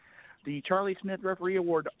Michelli, the Charlie Smith Referee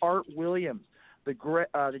Award to Art Williams, the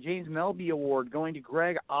James Melby Award going to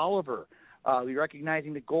Greg Oliver. We're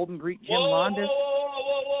recognizing the Golden Greek Jim Londas.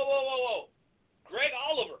 Whoa. Greg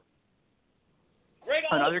Oliver.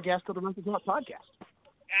 Another guest of the Wrestle Talk podcast.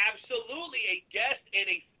 Absolutely a guest and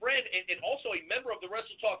a friend and also a member of the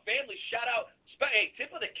Wrestle Talk family. Shout out, hey, tip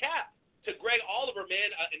of the cap to Greg Oliver, man.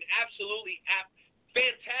 An absolutely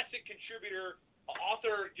fantastic contributor,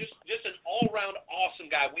 author, just an all-around awesome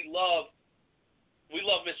guy. We love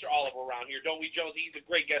Mr. Oliver around here, don't we, Jonesy? He's a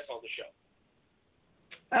great guest on the show.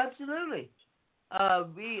 Absolutely.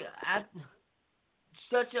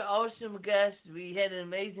 Such an awesome guest. We had an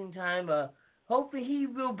amazing time. Hopefully he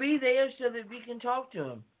will be there so that we can talk to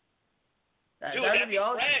him. Dude, that'd be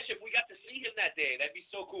awesome. Fresh if we got to see him that day. That'd be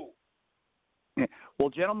so cool. Yeah. Well,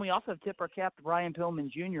 gentlemen, we also have tip our cap to Brian Pillman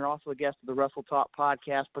Jr., also a guest of the Wrestle Talk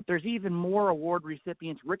podcast. But there's even more award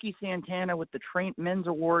recipients. Ricky Santana with the Men's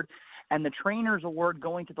Award and the Trainers Award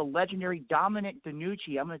going to the legendary Dominic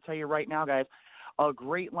DeNucci. I'm going to tell you right now, guys, a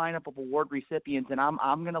great lineup of award recipients, and I'm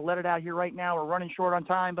going to let it out here right now. We're running short on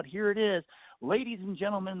time, but here it is. Ladies and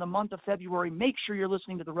gentlemen, in the month of February, make sure you're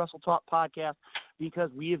listening to the Wrestle Talk podcast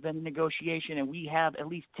because we have been in negotiation, and we have at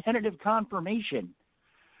least tentative confirmation.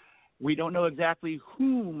 We don't know exactly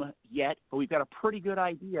whom yet, but we've got a pretty good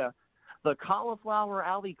idea. The Cauliflower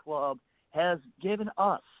Alley Club has given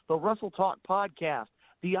us, the Wrestle Talk podcast,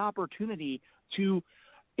 the opportunity to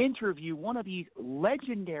interview one of these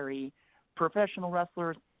legendary professional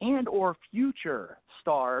wrestlers and or future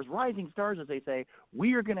stars, rising stars as they say.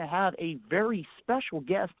 We are going to have a very special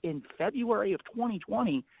guest in February of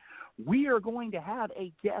 2020. We are going to have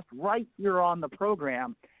a guest right here on the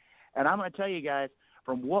program. And I'm going to tell you guys,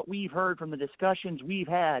 from what we've heard from the discussions we've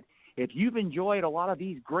had, if you've enjoyed a lot of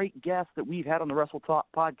these great guests that we've had on the Wrestle Talk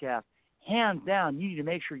podcast, hands down, you need to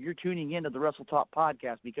make sure you're tuning into the Wrestle Talk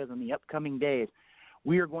podcast because in the upcoming days,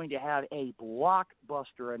 we are going to have a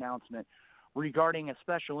blockbuster announcement regarding a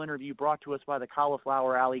special interview brought to us by the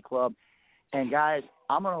Cauliflower Alley Club. And, guys,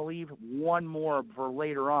 I'm going to leave one more for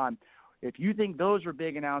later on. If you think those are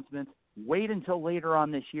big announcements, wait until later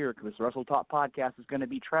on this year because the Wrestle Talk podcast is going to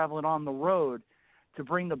be traveling on the road to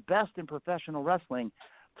bring the best in professional wrestling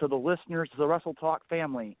to the listeners, to the Wrestle Talk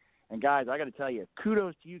family. And, guys, I got to tell you,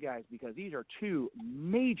 kudos to you guys because these are two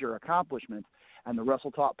major accomplishments, and the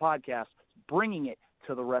Wrestle Talk podcast bringing it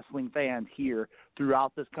to the wrestling fans here throughout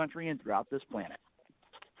this country and throughout this planet.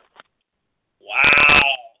 Wow.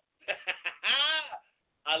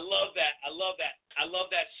 I love that. I love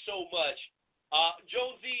that so much.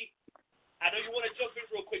 Jonesy, I know you want to jump in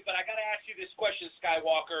real quick, but I got to ask you this question,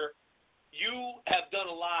 Skywalker. You have done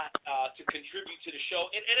a lot to contribute to the show,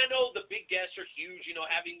 and I know the big guests are huge. You know,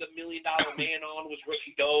 having the $1 Million Man on was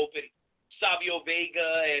really dope, and Savio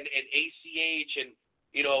Vega and ACH, and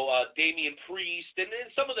Damian Priest, and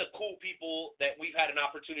then some of the cool people that we've had an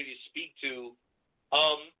opportunity to speak to.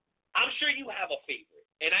 I'm sure you have a favorite,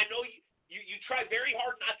 and I know you try very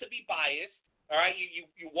hard not to be biased. All right,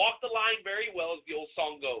 you walk the line very well, as the old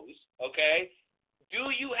song goes. Okay,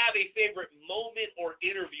 do you have a favorite moment or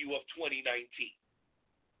interview of 2019?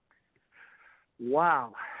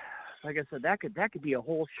 Wow. Like I said, that could be a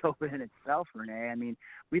whole show in itself, Renee. I mean,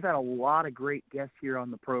 we've had a lot of great guests here on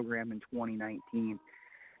the program in 2019.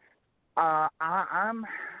 I'm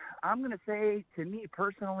going to say, to me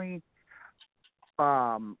personally,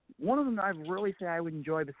 one of them I'd really say I would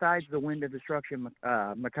enjoy, besides the Wind of Destruction,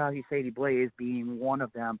 Makazi Sadie Blaze being one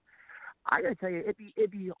of them. I gotta tell you,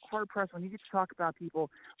 it'd be hard pressed when you get to talk about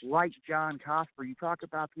people like John Cosper. You talk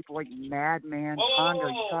about people like Madman Pondo.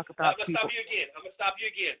 You talk about people. I'm gonna stop you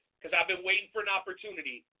again because I've been waiting for an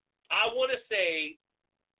opportunity. I want to say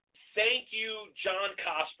thank you, John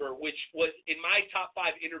Cosper, which was in my top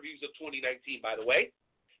 5 interviews of 2019. By the way,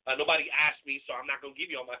 nobody asked me, so I'm not gonna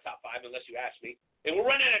give you all my top 5 unless you ask me. And we're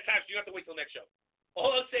running out of time, so you have to wait till next show.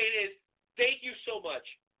 All I'm saying is thank you so much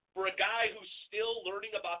for a guy who's still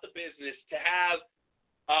learning about the business to have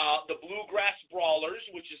the Bluegrass Brawlers,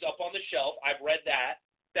 which is up on the shelf. I've read that.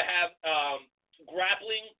 To have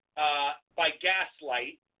Grappling by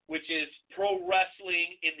Gaslight, which is pro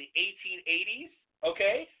wrestling in the 1880s.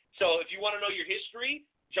 Okay? So if you want to know your history,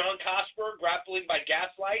 John Cosper, Grappling by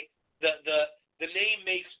Gaslight, the name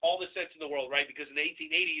makes all the sense in the world, right? Because in the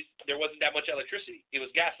 1880s, there wasn't that much electricity. It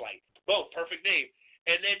was gaslight. Boom, perfect name.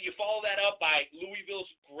 And then you follow that up by Louisville's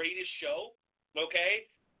Greatest Show, okay?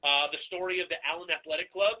 The story of the Allen Athletic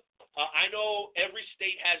Club. I know every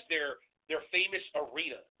state has their famous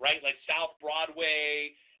arena, right? Like South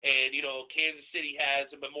Broadway, and, Kansas City has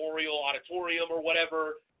a Memorial Auditorium or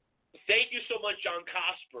whatever. Thank you so much, John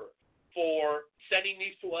Cosper, for sending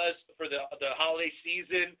these to us for the holiday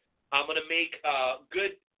season. I'm going to make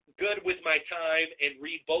good with my time and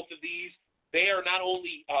read both of these. They are not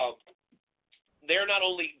only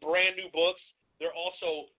brand new books, they're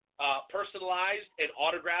also personalized and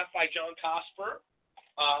autographed by John Cosper,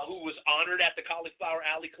 who was honored at the Cauliflower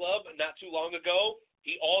Alley Club not too long ago.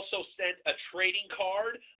 He also sent a trading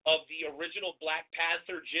card of the original Black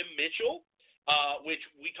Panther, Jim Mitchell, which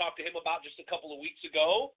we talked to him about just a couple of weeks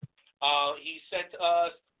ago. He sent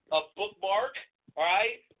us a bookmark, all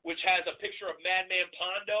right, which has a picture of Madman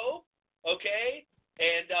Pondo, okay?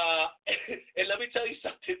 And let me tell you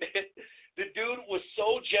something, man. The dude was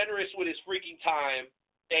so generous with his freaking time,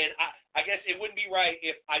 and I guess it wouldn't be right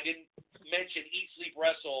if I didn't mention Eat, Sleep,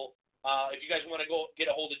 Wrestle. If you guys want to go get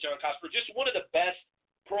a hold of John Cosper, just one of the best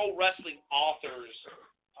pro wrestling authors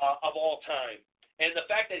of all time. And the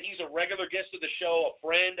fact that he's a regular guest of the show, a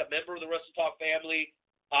friend, a member of the Wrestle Talk family,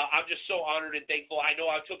 I'm just so honored and thankful. I know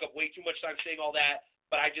I took up way too much time saying all that,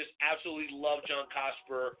 but I just absolutely love John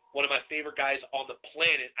Cosper, one of my favorite guys on the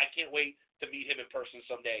planet. I can't wait to meet him in person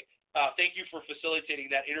someday. Thank you for facilitating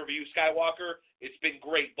that interview, Skywalker. It's been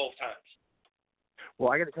great both times.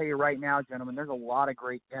 Well, I got to tell you right now, gentlemen, there's a lot of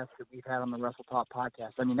great guests that we've had on the Wrestle Talk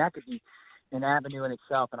podcast. I mean, that could be an avenue in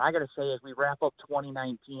itself. And I got to say, as we wrap up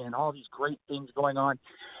 2019 and all these great things going on,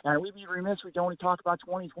 and we'd be remiss if we don't talk about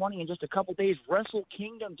 2020 in just a couple days. Wrestle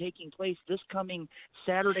Kingdom taking place this coming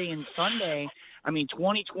Saturday and Sunday. I mean,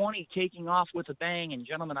 2020 taking off with a bang. And,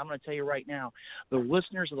 gentlemen, I'm going to tell you right now, the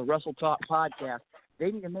listeners of the Wrestle Talk podcast,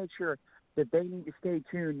 they need to make sure that they need to stay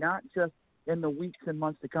tuned, not just in the weeks and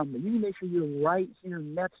months to come, but you need to make sure you're right here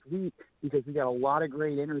next week, because we got a lot of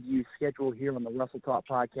great interviews scheduled here on the Wrestle Talk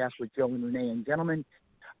podcast with Joe and Renee. And, gentlemen,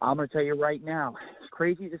 I'm going to tell you right now, as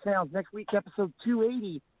crazy as it sounds, next week, episode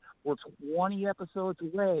 280, we're 20 episodes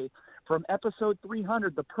away from episode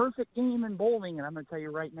 300, the perfect game in bowling. And I'm going to tell you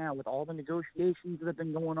right now, with all the negotiations that have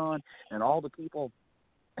been going on and all the people,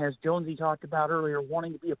 as Jonesy talked about earlier,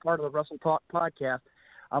 wanting to be a part of the Wrestle Talk podcast,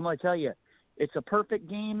 I'm going to tell you, it's a perfect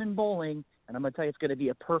game in bowling, and I'm going to tell you it's going to be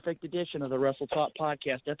a perfect edition of the Wrestle Talk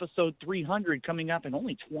podcast, episode 300, coming up in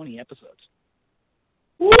only 20 episodes.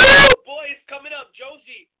 Woo! Boy, it's coming up.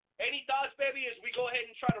 Jonesy, any thoughts, baby, as we go ahead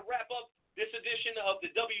and try to wrap up this edition of the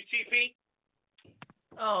WTP?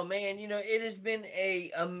 Oh, man, it has been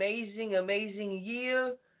a amazing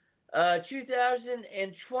year.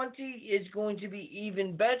 2020 is going to be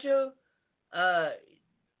even better.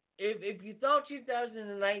 If you thought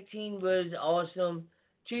 2019 was awesome,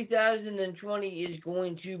 2020 is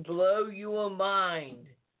going to blow your mind.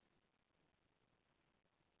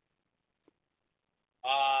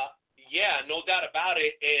 Yeah, no doubt about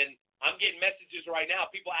it. And I'm getting messages right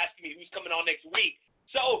now, people asking me who's coming on next week.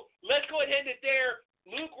 So let's go ahead and end it there.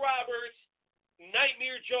 Luke Roberts,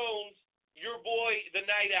 Nightmare Jones, your boy, the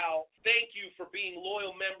Night Owl, thank you for being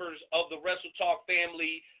loyal members of the Wrestle Talk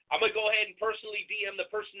family. I'm going to go ahead and personally DM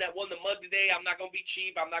the person that won the mug today. I'm not going to be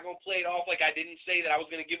cheap. I'm not going to play it off like I didn't say that I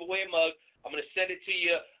was going to give away a mug. I'm going to send it to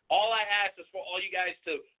you. All I ask is for all you guys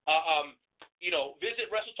to,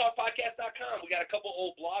 visit WrestleTalkPodcast.com. We got a couple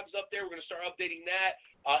old blogs up there. We're going to start updating that.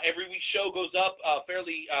 Every week's show goes up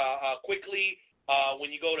fairly quickly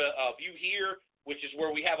when you go to View Here, which is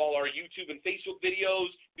where we have all our YouTube and Facebook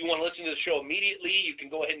videos. If you want to listen to the show immediately, you can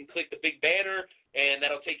go ahead and click the big banner, and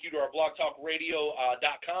that'll take you to our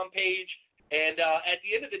blogtalkradio.com page. And at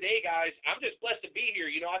the end of the day, guys, I'm just blessed to be here.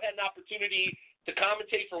 You know, I've had an opportunity to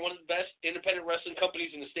commentate for one of the best independent wrestling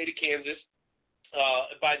companies in the state of Kansas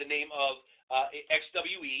by the name of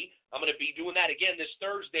XWE. I'm going to be doing that again this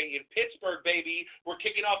Thursday in Pittsburgh, baby. We're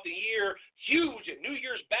kicking off the year huge at New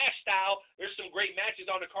Year's Bash style. There's some great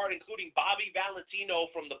matches on the card, including Bobby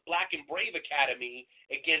Valentino from the Black and Brave Academy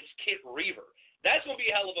against Kit Reaver. That's going to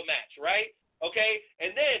be a hell of a match, right? Okay?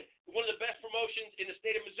 And then one of the best promotions in the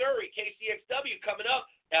state of Missouri, KCXW, coming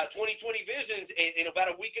up. 2020 Visions in about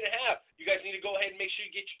a week and a half. You guys need to go ahead and make sure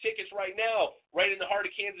you get your tickets right now. Right in the heart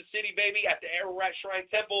of Kansas City, baby, at the Ararat Shrine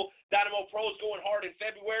Temple. Dynamo Pro's going hard in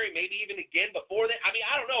February, maybe even again before that. I mean,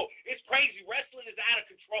 I don't know. It's crazy. Wrestling is out of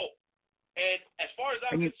control. And as far as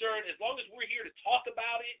I'm concerned, as long as we're here to talk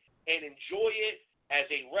about it and enjoy it as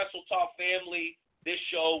a Wrestle Talk family, this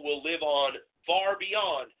show will live on far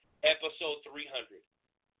beyond episode 300.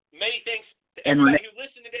 Many thanks to everybody who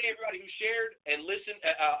listened today, everybody who shared and listened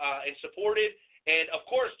and supported. And, of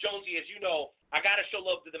course, Jonesy, as you know, I got to show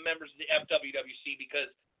love to the members of the FWWC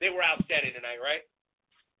because they were outstanding tonight, right?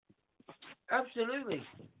 Absolutely.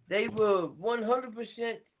 They were 100%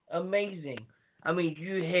 amazing. I mean,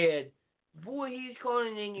 you had Voorhees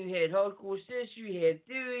calling in, you had Hardcore Sis, you had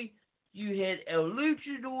Theory, you had El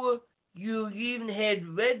Luchador, you even had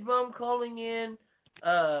Red Rum calling in.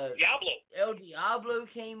 Diablo. El Diablo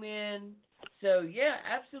came in. So, yeah,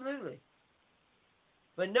 absolutely.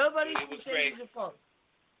 But nobody can say he's a punk.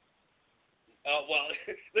 Well,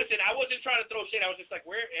 listen, I wasn't trying to throw shade. I was just like,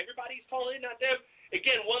 where everybody's calling in, not them.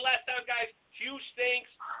 Again, one last time, guys, huge thanks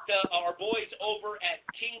to our boys over at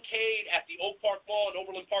Kincaid at the Oak Park Mall in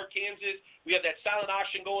Overland Park, Kansas. We have that silent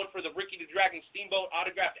auction going for the Ricky the Dragon Steamboat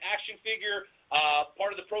autographed action figure.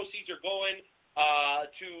 Part of the proceeds are going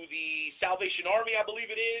to the Salvation Army, I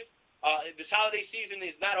believe it is. This holiday season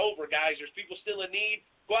is not over, guys. There's people still in need.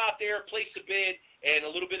 Go out there, place a bid, and a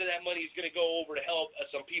little bit of that money is going to go over to help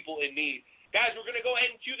some people in need. Guys, we're going to go ahead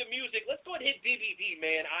and cue the music. Let's go ahead and hit DVD,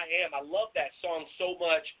 man. I love that song so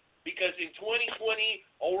much because in 2020,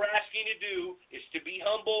 all we're asking you to do is to be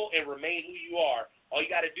humble and remain who you are. All you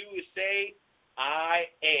got to do is say, I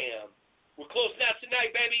am. We're closing out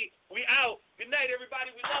tonight, baby. We out. Good night, everybody.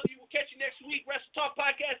 We love you. We'll catch you next week.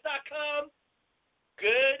 WrestleTalkPodcast.com.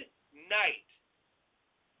 Good night.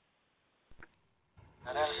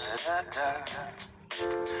 Check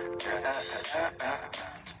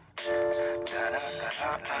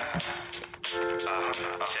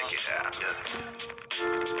it out.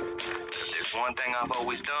 There's one thing I've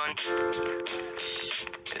always done,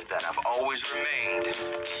 is that I've always remained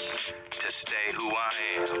to stay who I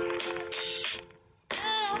am.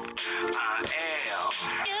 I am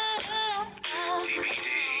DVD,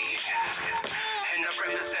 and I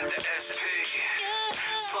represent the SP.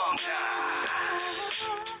 Sometimes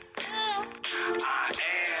I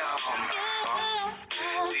am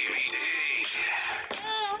DVD,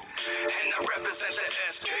 and I represent the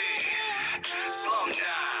SP.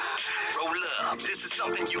 Sometimes roll up, this is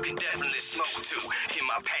something you can definitely smoke to. In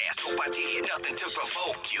my past, hope I did nothing to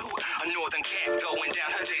provoke you. A northern cat going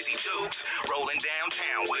down her Daisy Dukes, rolling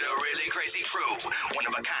downtown with a really crazy crew. One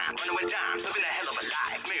of a kind, running with dimes, living a hell of a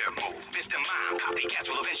life. Mirror move, Mr. Mime, copycats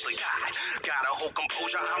will eventually die. Gotta hold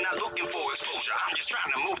composure, I'm not looking for exposure. I'm just trying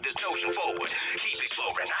to move this notion forward. Keep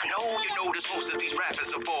exploring, I know you notice most of these rappers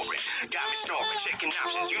are boring. Got me snoring, checking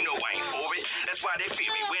options, you know I ain't for it. That's why they fear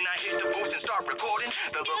me when I hit the booth and start recording.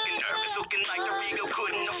 They're looking nervous, looking like the Regal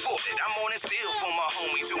couldn't afford it. I'm on it still for my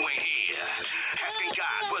homies who ain't here. Asking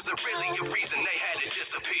God, was there really a reason they had to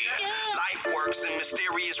disappear? Life works in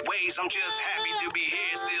mysterious ways, I'm just happy to be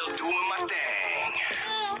here, still doing my thing.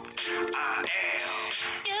 I am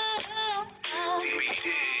DVD,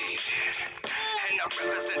 and I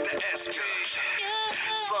represent the SP.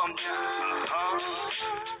 Sometimes,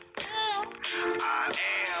 I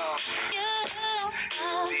am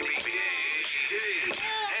DVD,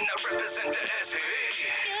 and I represent the SP.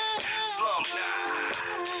 Sometimes,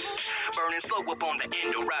 burning slow slow up on the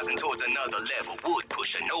endo, rising towards another level. Wood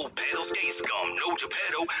pusher, no pedal, skate scum, no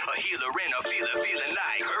Geppetto. A healer and a feeler, feeling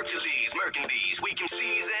like Hercules, murking these weak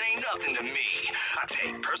MCs, that ain't nothing to me. I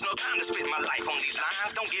take personal time to spit my life on these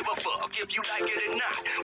lines. Don't give a fuck if you like it or not.